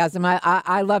enthusiasm.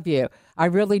 I love you. I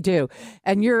really do.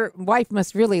 And your wife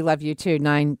must really love you, too,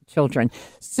 9 children.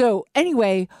 So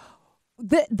anyway,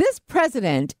 this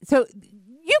president, so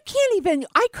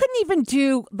I couldn't even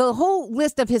do the whole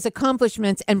list of his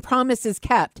accomplishments and promises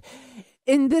kept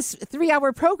in this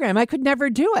 3-hour program. I could never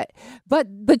do it. But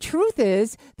the truth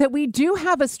is that we do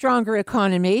have a stronger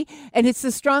economy, and it's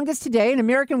the strongest today, and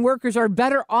American workers are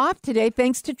better off today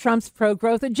thanks to Trump's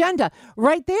pro-growth agenda.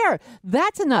 Right there.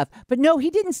 That's enough. But no, he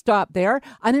didn't stop there.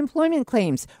 Unemployment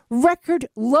claims, record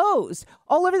lows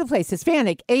all over the place.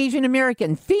 Hispanic, Asian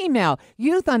American, female,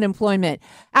 youth unemployment,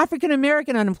 African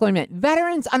American unemployment,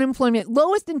 veterans unemployment,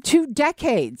 lowest in 2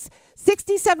 decades.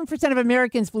 67% of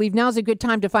Americans believe now's a good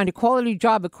time to find a quality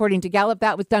job, according to Gallup.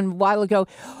 That was done a while ago.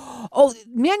 Oh,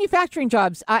 manufacturing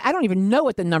jobs. I don't even know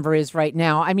what the number is right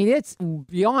now. I mean, it's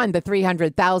beyond the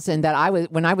 300,000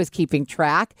 that when I was keeping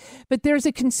track. But there's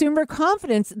a consumer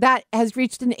confidence that has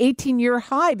reached an 18-year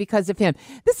high because of him.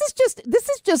 This is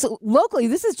just locally.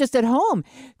 This is just at home.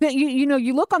 That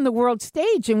you look on the world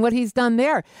stage and what he's done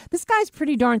there. This guy's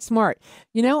pretty darn smart.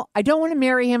 I don't want to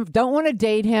marry him, don't want to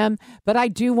date him, but I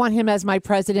do want him as my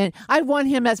president. I want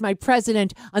him as my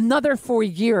president another 4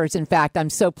 years. In fact, I'm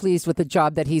so pleased with the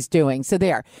job that he's doing. So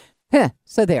there.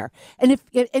 And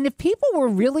if people were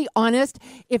really honest,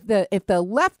 if the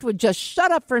left would just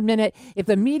shut up for a minute, if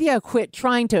the media quit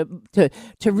trying to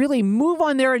really move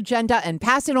on their agenda and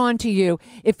pass it on to you,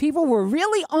 if people were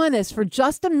really honest for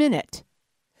just a minute,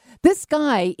 this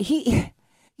guy,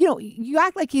 you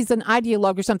act like he's an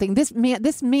ideologue or something. This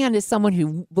man is someone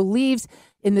who believes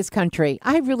in this country.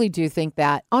 I really do think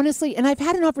that, honestly. And I've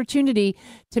had an opportunity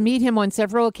to meet him on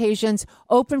several occasions,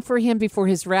 open for him before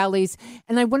his rallies.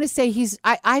 And I want to say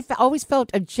I've always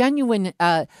felt a genuine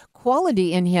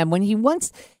quality in him when he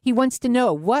wants to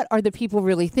know, what are the people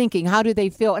really thinking? How do they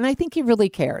feel? And I think he really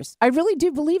cares. I really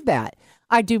do believe that.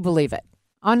 I do believe it.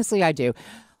 Honestly, I do.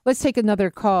 Let's take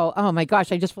another call. Oh my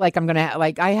gosh, I just feel like I'm going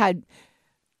to,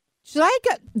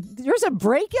 there's a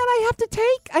break yet I have to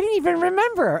take? I didn't even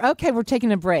remember. Okay, we're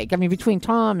taking a break. I mean, between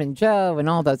Tom and Joe and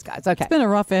all those guys. Okay. It's been a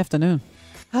rough afternoon.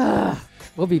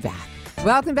 We'll be back.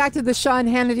 Welcome back to the Sean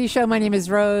Hannity Show. My name is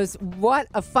Rose. What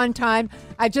a fun time.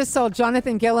 I just saw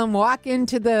Jonathan Gilliam walk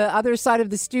into the other side of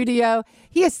the studio.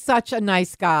 He is such a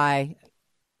nice guy.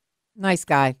 Nice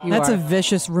guy. That's a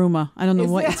vicious rumor. I don't know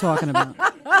what you're talking about.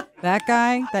 That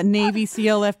guy, that Navy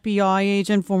SEAL FBI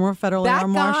agent, former federal air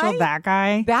marshal, that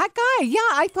guy. That guy. Yeah,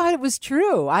 I thought it was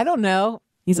true. I don't know.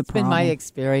 It's been my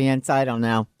experience. I don't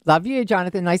know. Love you,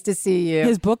 Jonathan. Nice to see you.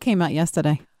 His book came out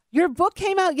yesterday. Your book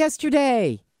came out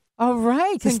yesterday. All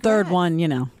right. His third one,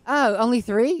 Oh, only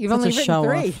 3? You've only written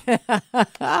 3.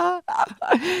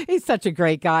 He's such a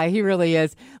great guy. He really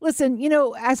is. Listen,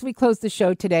 as we close the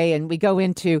show today and we go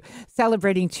into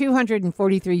celebrating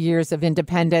 243 years of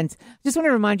independence, just want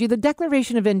to remind you the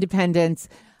Declaration of Independence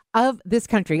of this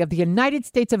country, of the United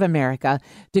States of America,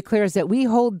 declares that we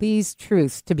hold these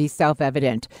truths to be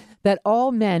self-evident, that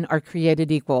all men are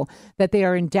created equal, that they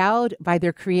are endowed by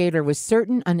their Creator with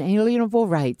certain unalienable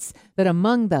rights, that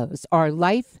among those are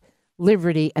life,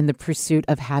 liberty, and the pursuit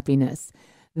of happiness.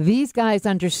 These guys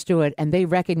understood and they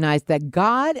recognized that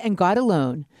God and God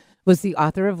alone was the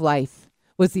author of life,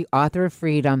 was the author of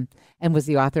freedom, and was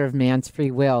the author of man's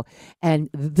free will. And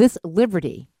this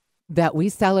liberty that we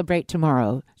celebrate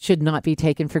tomorrow should not be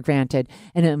taken for granted.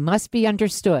 And it must be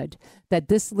understood that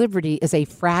this liberty is a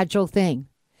fragile thing,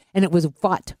 and it was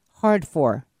fought hard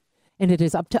for. And it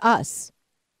is up to us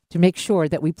to make sure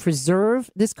that we preserve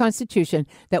this Constitution,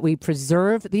 that we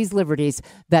preserve these liberties,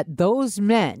 that those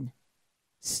men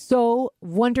so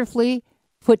wonderfully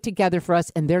put together for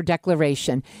us in their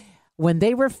declaration. When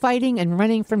they were fighting and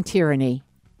running from tyranny,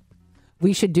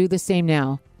 we should do the same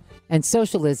now. And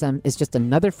socialism is just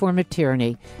another form of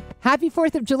tyranny. Happy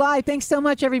 4th of July. Thanks so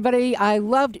much, everybody. I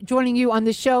loved joining you on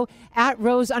the show at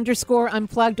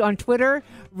Rose_Unplugged on Twitter.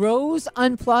 Rose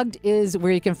Unplugged is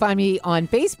where you can find me on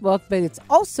Facebook, but it's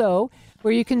also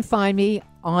where you can find me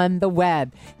on the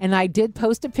web. And I did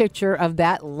post a picture of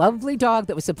that lovely dog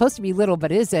that was supposed to be little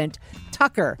but isn't,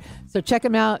 Tucker. So check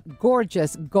him out.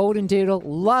 Gorgeous golden doodle.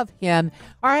 Love him.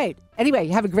 All right. Anyway,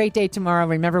 have a great day tomorrow.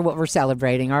 Remember what we're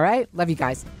celebrating. All right. Love you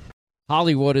guys.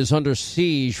 Hollywood is under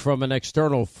siege from an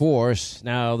external force.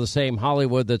 Now, the same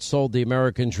Hollywood that sold the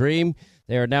American dream,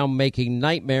 they are now making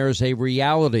nightmares a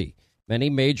reality. Many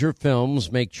major films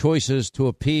make choices to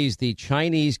appease the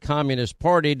Chinese Communist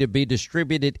Party to be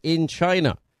distributed in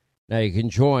China. Now you can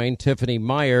join Tiffany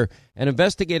Meyer, an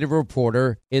investigative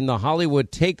reporter in the Hollywood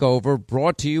Takeover,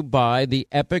 brought to you by the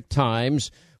Epoch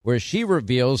Times, where she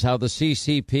reveals how the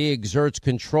CCP exerts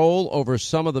control over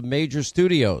some of the major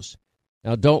studios.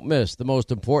 Now, don't miss the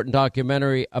most important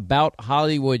documentary about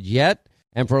Hollywood yet.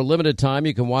 And for a limited time,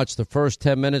 you can watch the first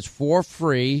 10 minutes for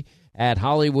free at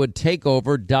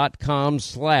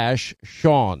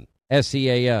HollywoodTakeover.com/Sean,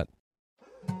 SEAN.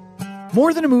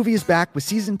 More Than a Movie is back with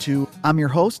Season 2. I'm your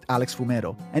host, Alex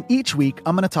Fumero. And each week,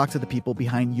 I'm going to talk to the people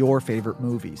behind your favorite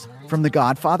movies. From The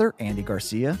Godfather, Andy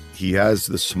Garcia. He has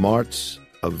the smarts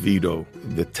of Vito,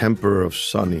 the temper of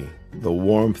Sonny, the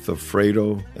warmth of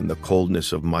Fredo, and the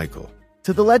coldness of Michael.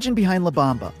 To the legend behind La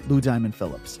Bamba, Lou Diamond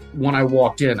Phillips. When I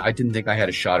walked in, I didn't think I had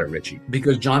a shot at Richie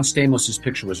because John Stamos'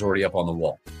 picture was already up on the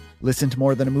wall. Listen to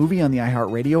More Than a Movie on the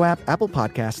iHeartRadio app, Apple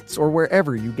Podcasts, or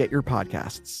wherever you get your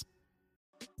podcasts.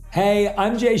 Hey,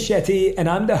 I'm Jay Shetty, and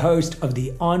I'm the host of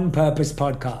the On Purpose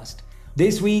podcast.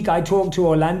 This week, I talked to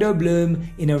Orlando Bloom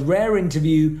in a rare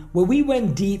interview where we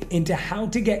went deep into how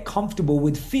to get comfortable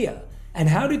with fear and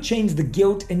how to change the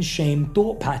guilt and shame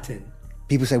thought pattern.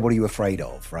 People say, what are you afraid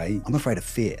of, right? I'm afraid of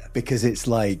fear because it's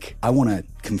like I want to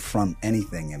confront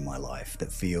anything in my life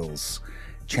that feels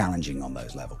challenging on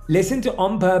those levels. Listen to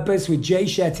On Purpose with Jay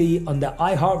Shetty on the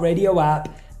iHeartRadio app,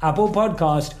 Apple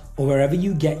Podcast, or wherever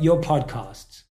you get your podcast.